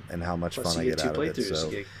and how much fun I get out of it.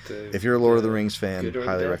 So if you're a Lord of the Rings fan,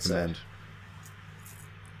 highly recommend.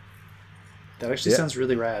 That actually sounds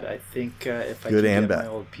really rad. I think if I can get my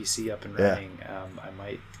old PC up and running, I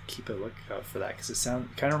might keep a lookout for that, because it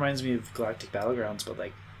kind of reminds me of Galactic Battlegrounds, but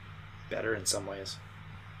like better in some ways.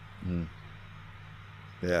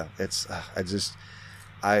 Yeah, it's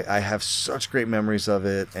I have such great memories of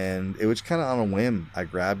it, and it was kind of on a whim. I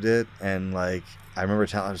grabbed it, and like I remember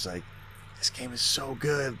I was like, this game is so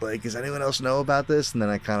good. Like, does anyone else know about this? And then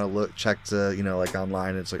I kind of checked, you know, like online.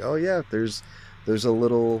 And it's like, oh yeah, there's a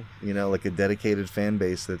little, you know, like a dedicated fan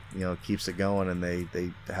base that, you know, keeps it going. And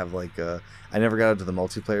they have like I never got into the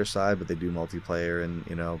multiplayer side, but they do multiplayer and,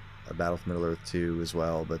 you know, a Battle for Middle-earth 2 as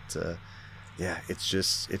well. But yeah, it's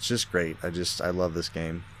just great. I love this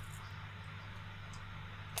game.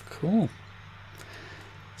 Cool.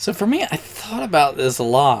 So for me, I thought about this a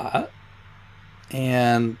lot,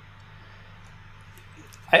 and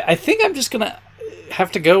I think I'm just gonna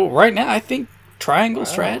have to go right now. I think Triangle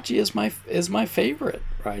Strategy is my favorite.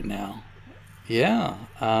 right now. Yeah.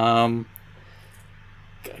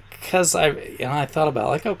 Because I thought about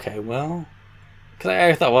like, okay, well, because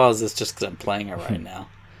I thought, well, is this just because I'm playing it right now?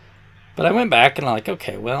 But I went back and I'm like,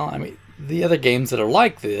 okay, well, I mean, the other games that are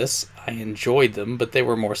like this, I enjoyed them, but they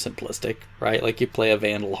were more simplistic, right? Like you play a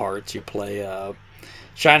Vandal Hearts, you play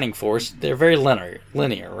Shining Force. They're very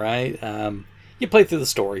linear, right? You play through the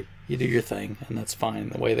story, you do your thing, and that's fine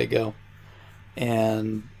the way they go.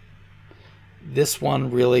 And this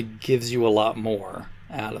one really gives you a lot more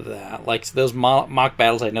out of that. Like those mock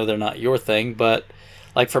battles, I know they're not your thing, but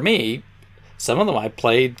like for me, some of them I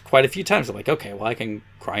played quite a few times. I'm like, okay, well I can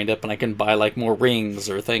grind up and I can buy like more rings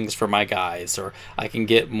or things for my guys, or I can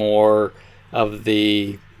get more of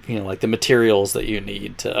the, like the materials that you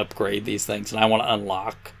need to upgrade these things, and I want to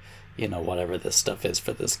unlock, whatever this stuff is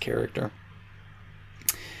for this character.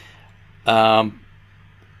 As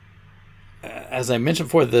I mentioned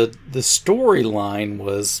before, the storyline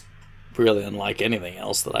was really unlike anything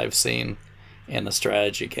else that I've seen in a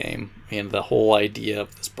strategy game. The whole idea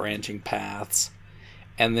of this branching paths,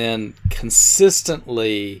 and then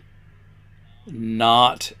consistently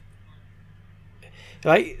not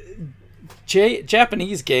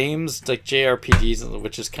Japanese games like JRPGs,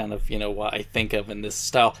 which is kind of what I think of in this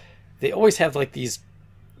style. They always have like these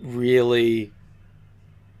really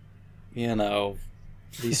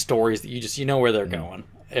these stories that you just where they're going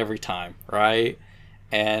every time, right?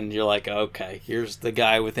 And you're like, okay, here's the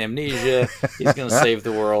guy with amnesia. He's going to save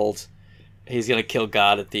the world. He's going to kill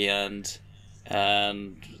God at the end,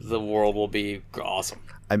 and the world will be awesome.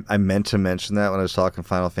 I meant to mention that when I was talking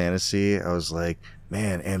Final Fantasy. I was like,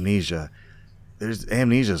 man, amnesia. There's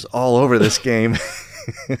amnesias all over this game.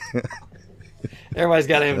 Everybody's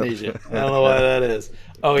got amnesia. I don't know why that is.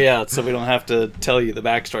 Oh, yeah, so we don't have to tell you the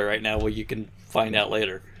backstory right now. Well, you can find out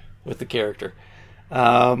later with the character.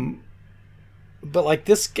 But like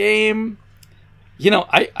this game,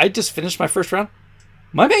 I just finished my first round.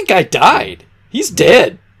 My main guy died. He's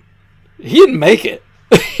dead. He didn't make it.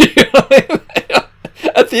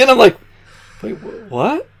 At the end, I'm like, wait,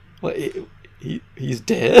 what? He's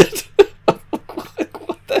dead?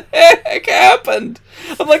 What the heck happened?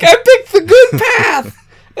 I'm like, I picked the good path,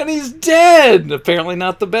 and he's dead. Apparently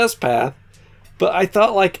not the best path. But I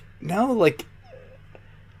thought, like, no, like,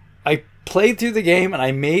 I played through the game, and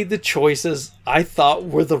I made the choices I thought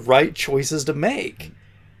were the right choices to make.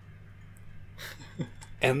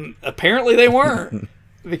 And apparently they weren't,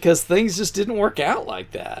 because things just didn't work out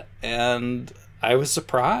like that. And I was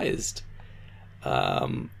surprised.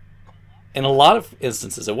 In a lot of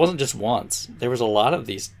instances, it wasn't just once. There was a lot of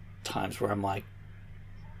these times where I'm like,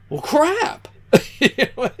 well, crap.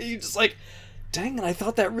 You just like, dang it, I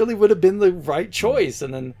thought that really would have been the right choice.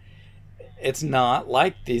 And then it's not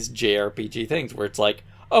like these JRPG things where it's like,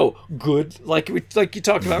 oh, good. Like you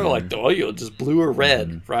talked about, like, oh, you just blue or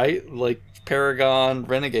red, right? Like Paragon,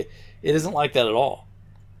 Renegade. It isn't like that at all.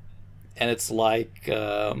 And it's like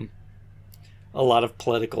a lot of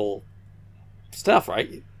political stuff,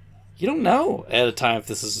 right? You don't know at a time if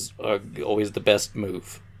this is always the best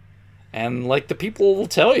move. And, like, the people will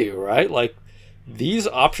tell you, right? Like, these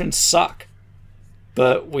options suck.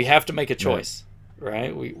 But we have to make a choice,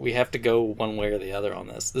 right? We have to go one way or the other on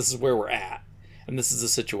this. This is where we're at. And this is the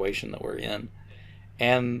situation that we're in.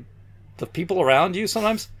 And the people around you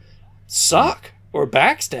sometimes suck or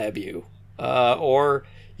backstab you. Or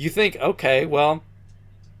you think, okay, well,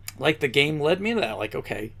 like, the game led me into that. Like,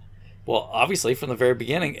 okay, well, obviously, from the very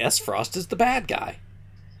beginning, S-Frost is the bad guy.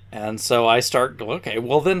 And so I start going, okay,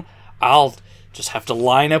 well, then I'll just have to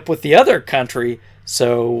line up with the other country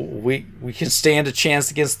so we can stand a chance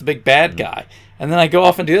against the big bad guy. And then I go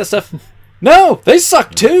off and do that stuff. No, they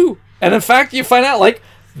suck too. And in fact, you find out, like,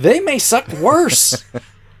 they may suck worse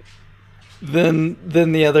than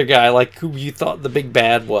the other guy, like, who you thought the big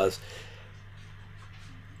bad was.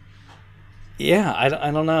 Yeah, I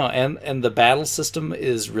don't know. And the battle system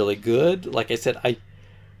is really good. Like I said, I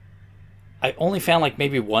only found like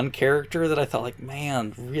maybe one character that I thought like,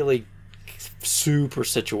 man, really super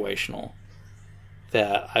situational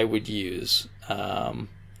that I would use. And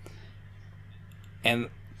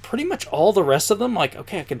pretty much all the rest of them, like,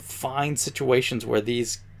 okay, I can find situations where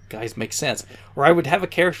these guys make sense. Or I would have a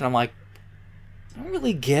character and I'm like, I don't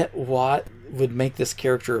really get what would make this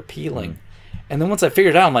character appealing. And then once I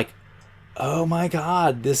figured it out, I'm like, oh my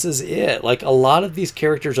god, this is it. Like, a lot of these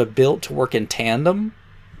characters are built to work in tandem.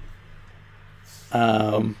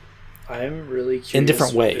 I'm really curious in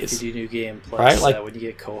different ways. If you do New Game Plus, right? Like, when you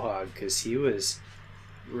get Quahog, because he was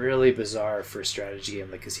really bizarre for a strategy game,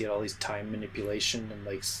 like, because he had all these time manipulation, and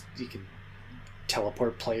like you can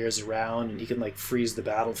teleport players around, and he can like freeze the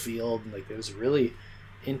battlefield, and like it was really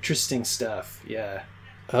Interesting stuff. Yeah.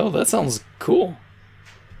 Oh, that sounds cool.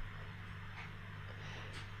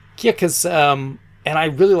 Yeah, because and I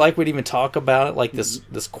really like what even talk about it, like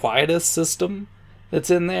this quietus system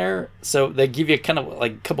that's in there. So they give you kind of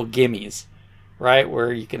like a couple gimmies, right?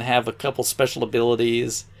 Where you can have a couple special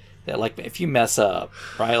abilities that, like, if you mess up,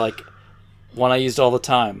 right? Like one I used all the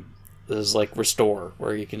time is like restore,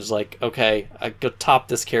 where you can just like, okay, I go top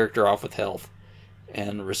this character off with health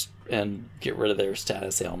and get rid of their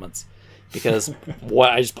status ailments because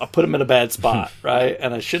I put them in a bad spot, right?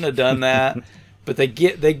 And I shouldn't have done that. But they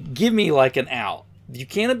give me like an out. You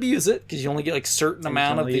can't abuse it because you only get like certain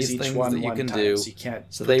amount of these things that you can do. So you can't.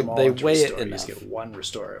 So they weigh it enough. You just get one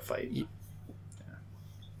restore a fight.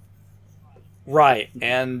 Right,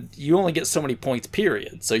 and you only get so many points,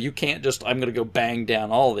 period. So you can't just, I'm going to go bang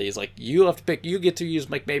down all these. Like, you have to pick, you get to use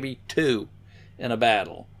like maybe 2 in a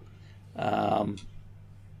battle. And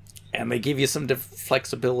they give you some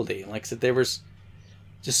flexibility. Like I said, there was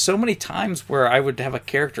just so many times where I would have a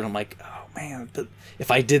character and I'm like, oh man, but if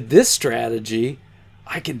I did this strategy,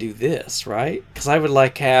 I can do this, right? Because I would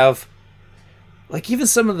like have, like, even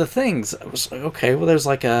some of the things, I was like, okay, well, there's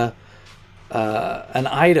like an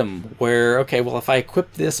item where, okay, well, if I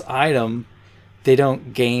equip this item, they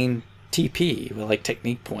don't gain TP, like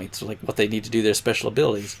technique points, like what they need to do, their special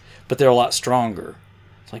abilities, but they're a lot stronger.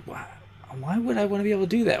 It's like, why would I want to be able to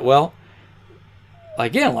do that? Well,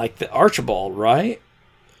 again, like the Archibald, right?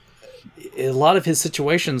 A lot of his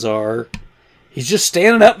situations are, he's just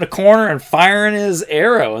standing up in the corner and firing his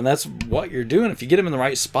arrow, and that's what you're doing. If you get him in the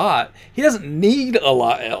right spot, he doesn't need a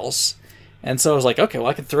lot else. And so I was like, okay, well,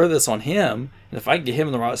 I can throw this on him, and if I can get him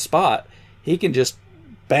in the right spot, he can just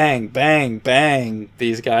bang, bang, bang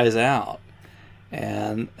these guys out.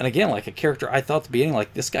 And again, like a character I thought at the beginning,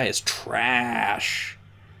 like, this guy is trash.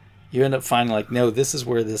 You end up finding, like, no, this is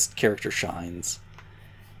where this character shines.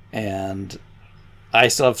 And I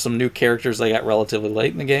still have some new characters I got relatively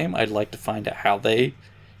late in the game. I'd like to find out how they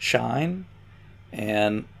shine.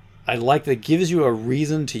 And I like that it gives you a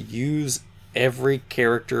reason to use every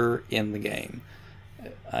character in the game.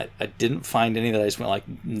 I didn't find any that I just went like,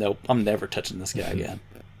 nope, I'm never touching this guy again.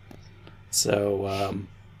 So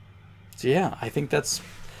yeah, I think that's,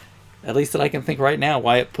 at least that I can think right now,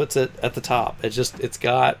 why it puts it at the top. It's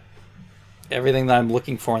got everything that I'm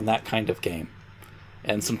looking for in that kind of game.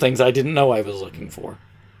 And some things I didn't know I was looking for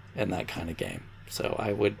in that kind of game. So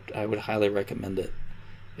I would highly recommend it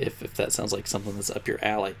if that sounds like something that's up your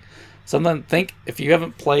alley. Something, think, if you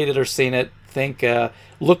haven't played it or seen it, think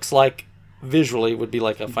looks like visually would be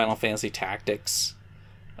like a Final Fantasy Tactics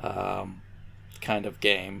kind of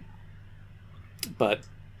game, but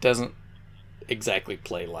doesn't exactly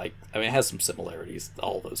play like, I mean, it has some similarities,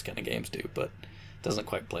 all those kind of games do, but doesn't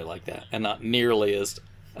quite play like that, and not nearly as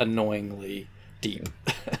annoyingly deep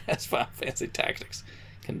as Final Fantasy Tactics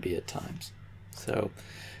can be at times. So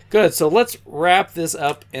good. So let's wrap this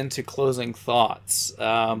up into closing thoughts.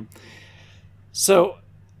 So,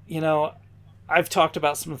 I've talked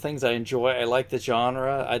about some things I enjoy. I like the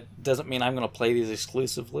genre. It doesn't mean I'm going to play these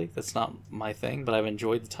exclusively. That's not my thing, but I've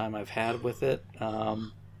enjoyed the time I've had with it. So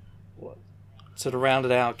to round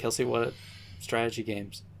it out, Kelsey, what strategy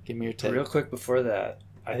games? Give me your take. Real quick before that,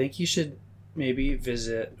 I think you should maybe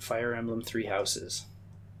visit Fire Emblem Three Houses.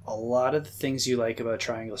 A lot of the things you like about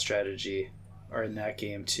triangle strategy are in that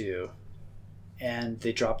game too. And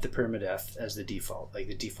they dropped the permadeath as the default. Like,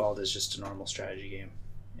 the default is just a normal strategy game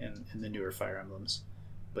in the newer Fire Emblems.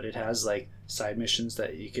 But it has, like, side missions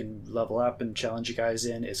that you can level up and challenge you guys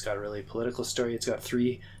in. It's got a really political story. It's got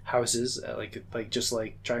 3 houses, like just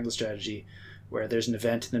like triangle strategy, where there's an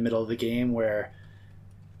event in the middle of the game where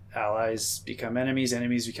allies become enemies,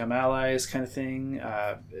 enemies become allies, kind of thing.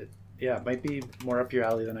 It might be more up your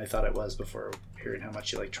alley than I thought it was before hearing how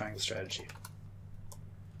much you like triangle strategy.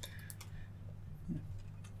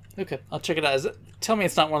 Okay, I'll check it out. Tell me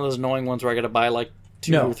it's not one of those annoying ones where I got to buy like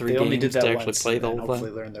 2 or 3 games only did that to actually once play the and whole hopefully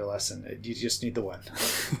thing. learn their lesson. You just need the one.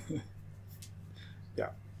 Yeah.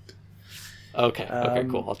 Okay,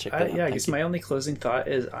 cool. I'll check that out. Yeah, I guess my only closing thought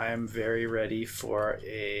is I'm very ready for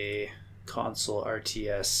a console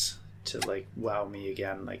RTS to, like, wow me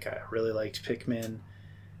again. Like, I really liked Pikmin.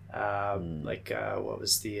 What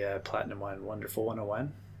was the Platinum one? Wonderful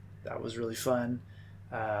 101. That was really fun.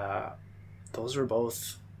 Those were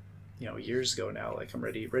both, years ago now. Like, I'm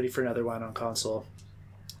ready for another one on console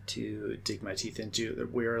to dig my teeth into.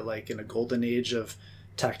 We're like in a golden age of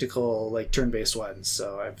tactical, like, turn-based ones,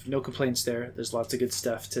 so I have no complaints there. There's lots of good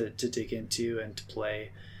stuff to dig into and to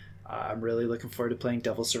play. I'm really looking forward to playing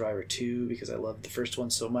Devil Survivor 2 because I loved the first one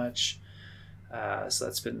so much. So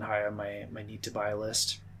that's been high on my need to buy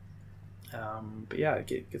list. But yeah,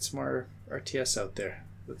 get some more RTS out there.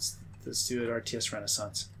 Let's do an RTS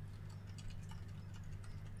renaissance.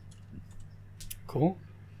 Cool.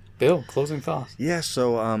 Bill, closing thoughts. Yeah,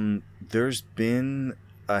 so there's been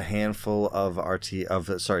a handful of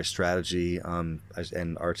strategy and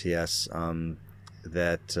RTS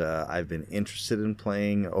that I've been interested in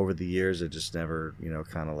playing over the years. I just never,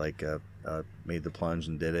 kind of like made the plunge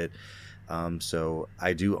and did it. So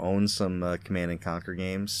I do own some Command and Conquer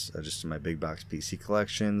games just in my big box PC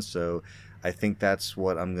collection. So I think that's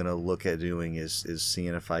what I'm gonna look at doing is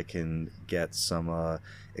seeing if I can get some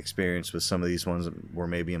experience with some of these ones that were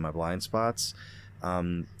maybe in my blind spots.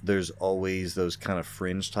 There's always those kind of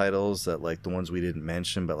fringe titles that like the ones we didn't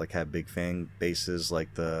mention, but like have big fan bases,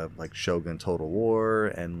 like the Shogun Total War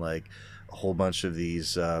and like a whole bunch of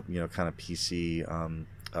these kind of PC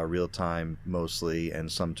real time mostly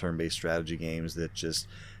and some turn-based strategy games that just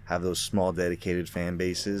have those small dedicated fan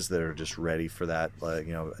bases that are just ready for that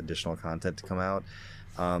additional content to come out.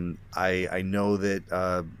 I know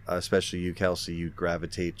that especially you, Kelsey, you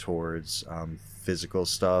gravitate towards physical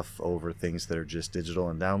stuff over things that are just digital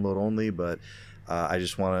and download only, but I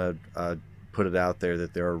just want to put it out there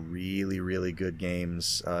that there are really, really good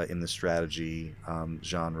games in the strategy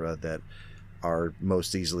genre that are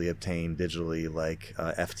most easily obtained digitally, like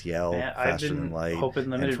FTL, Faster Than Light,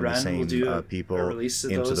 hoping Limited Run will do a release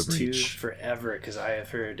of those two forever, because I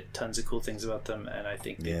have heard tons of cool things about them, and I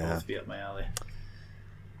think they'd both be up my alley.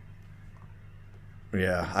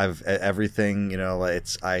 Yeah, I've everything,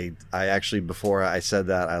 I actually, before I said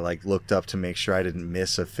that, I looked up to make sure I didn't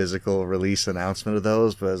miss a physical release announcement of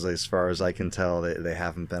those, but as far as I can tell, they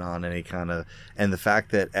haven't been on any kind of, and the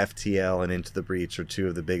fact that FTL and Into the Breach are two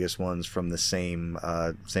of the biggest ones from the same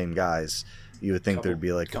guys, you would think there'd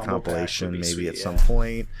be like a compilation maybe at some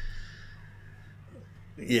point.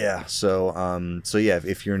 Yeah, so yeah,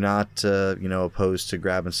 if you're not opposed to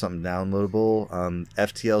grabbing something downloadable,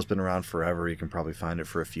 FTL's been around forever. You can probably find it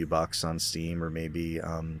for a few bucks on Steam, or maybe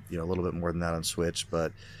a little bit more than that on Switch.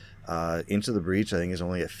 But Into the Breach, I think, is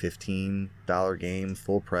only a $15 game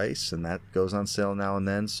full price, and that goes on sale now and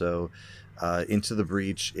then. So Into the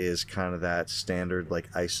Breach is kind of that standard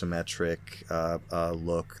like isometric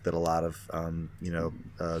look that a lot of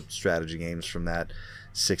strategy games from that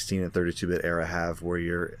 16 and 32-bit era have,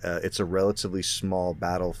 where it's a relatively small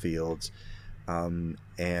battlefield,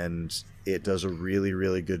 and it does a really,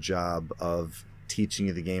 really good job of teaching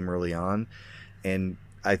you the game early on. And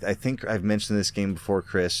I think I've mentioned this game before,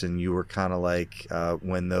 Chris, and you were kind of like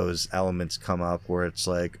when those elements come up where it's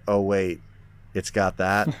like, oh wait, it's got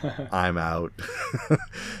that, I'm out.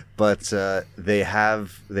 But they've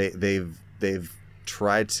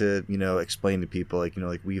tried to explain to people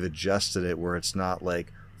like we've adjusted it where it's not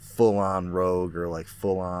like full on rogue or like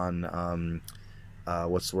full on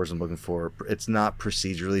what's the words I'm looking for, it's not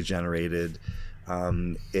procedurally generated.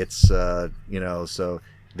 It's so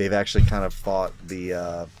they've actually kind of fought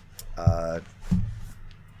the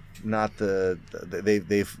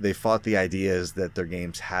they fought the ideas that their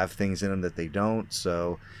games have things in them that they don't.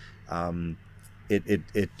 So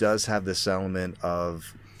it does have this element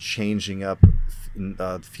of changing up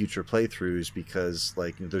future playthroughs, because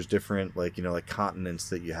there's different continents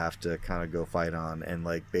that you have to kind of go fight on, and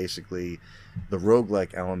basically the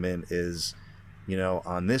roguelike element is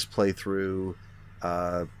on this playthrough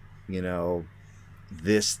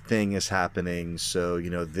this thing is happening, so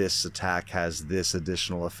this attack has this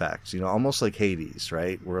additional effect, almost like Hades,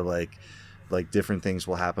 right, where like different things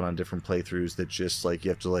will happen on different playthroughs that just you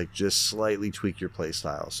have to just slightly tweak your play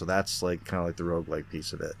style. So that's kind of like the roguelike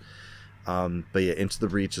piece of it. But yeah, Into the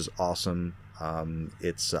Breach is awesome.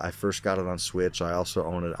 It's I first got it on Switch. I also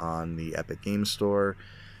own it on the Epic Games Store.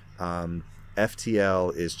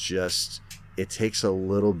 FTL is just, it takes a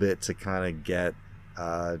little bit to kind of get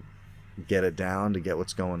it down to get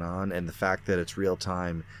what's going on, and the fact that it's real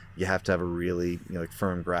time, you have to have a really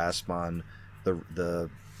firm grasp on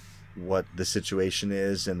the what the situation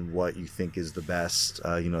is and what you think is the best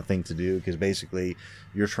thing to do, because basically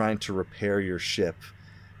you're trying to repair your ship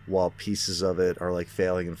while pieces of it are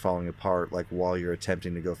failing and falling apart, while you're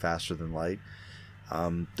attempting to go faster than light.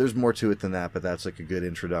 There's more to it than that, but that's a good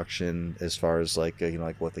introduction as far as what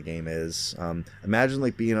the game is. Imagine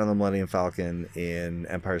being on the Millennium Falcon in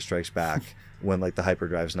Empire Strikes Back when the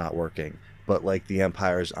hyperdrive's not working, but the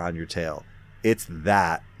Empire's on your tail. It's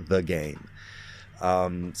the game.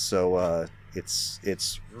 So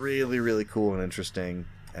it's really, really cool and interesting,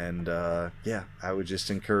 and yeah, I would just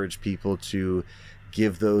encourage people to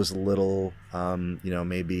give those little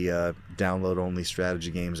maybe download only strategy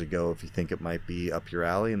games a go if you think it might be up your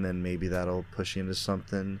alley, and then maybe that'll push you into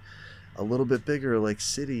something a little bit bigger, like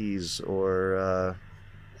Cities or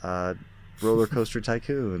Roller Coaster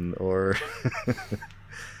Tycoon, or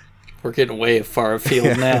We're getting way far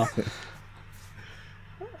afield now.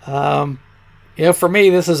 For me,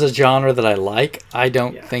 this is a genre that I like. I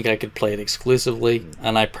don't think I could play it exclusively,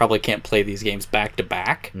 and I probably can't play these games back to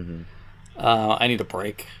back. I need a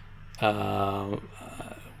break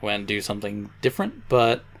when do something different,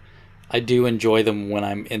 but I do enjoy them when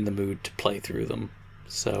I'm in the mood to play through them.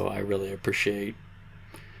 So I really appreciate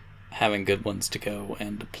having good ones to go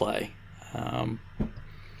and to play.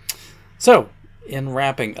 So, in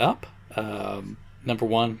wrapping up, number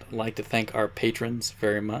one, I'd like to thank our patrons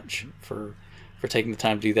very much for taking the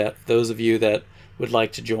time to do that. Those of you that would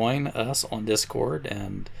like to join us on Discord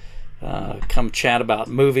and come chat about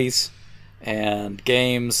movies and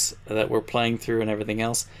games that we're playing through and everything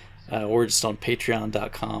else, we're just on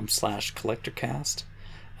patreon.com/collectorcast.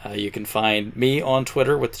 You can find me on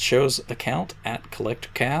Twitter with the show's account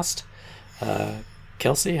 @collectorcast.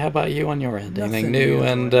 Kelsey, how about you on your end? Anything new,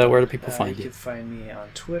 and where do people find you? You can find me on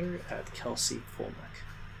Twitter @KelseyFolnick.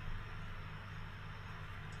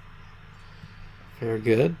 Very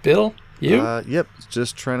good. Bill, you? Yep,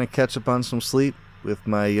 just trying to catch up on some sleep with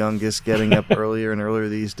my youngest getting up earlier and earlier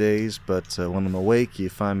these days. But when I'm awake, you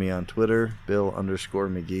find me on Twitter,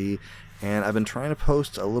 Bill_McGee. And I've been trying to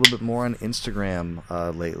post a little bit more on Instagram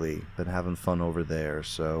lately. Been having fun over there.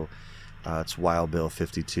 So it's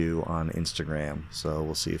WildBill52 on Instagram. So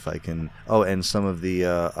we'll see if I can... Oh, and some of the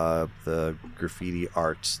graffiti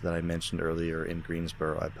art that I mentioned earlier in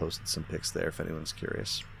Greensboro, I posted some pics there if anyone's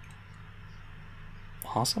curious.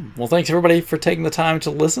 Awesome. Well, thanks everybody for taking the time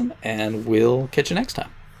to listen, and we'll catch you next time.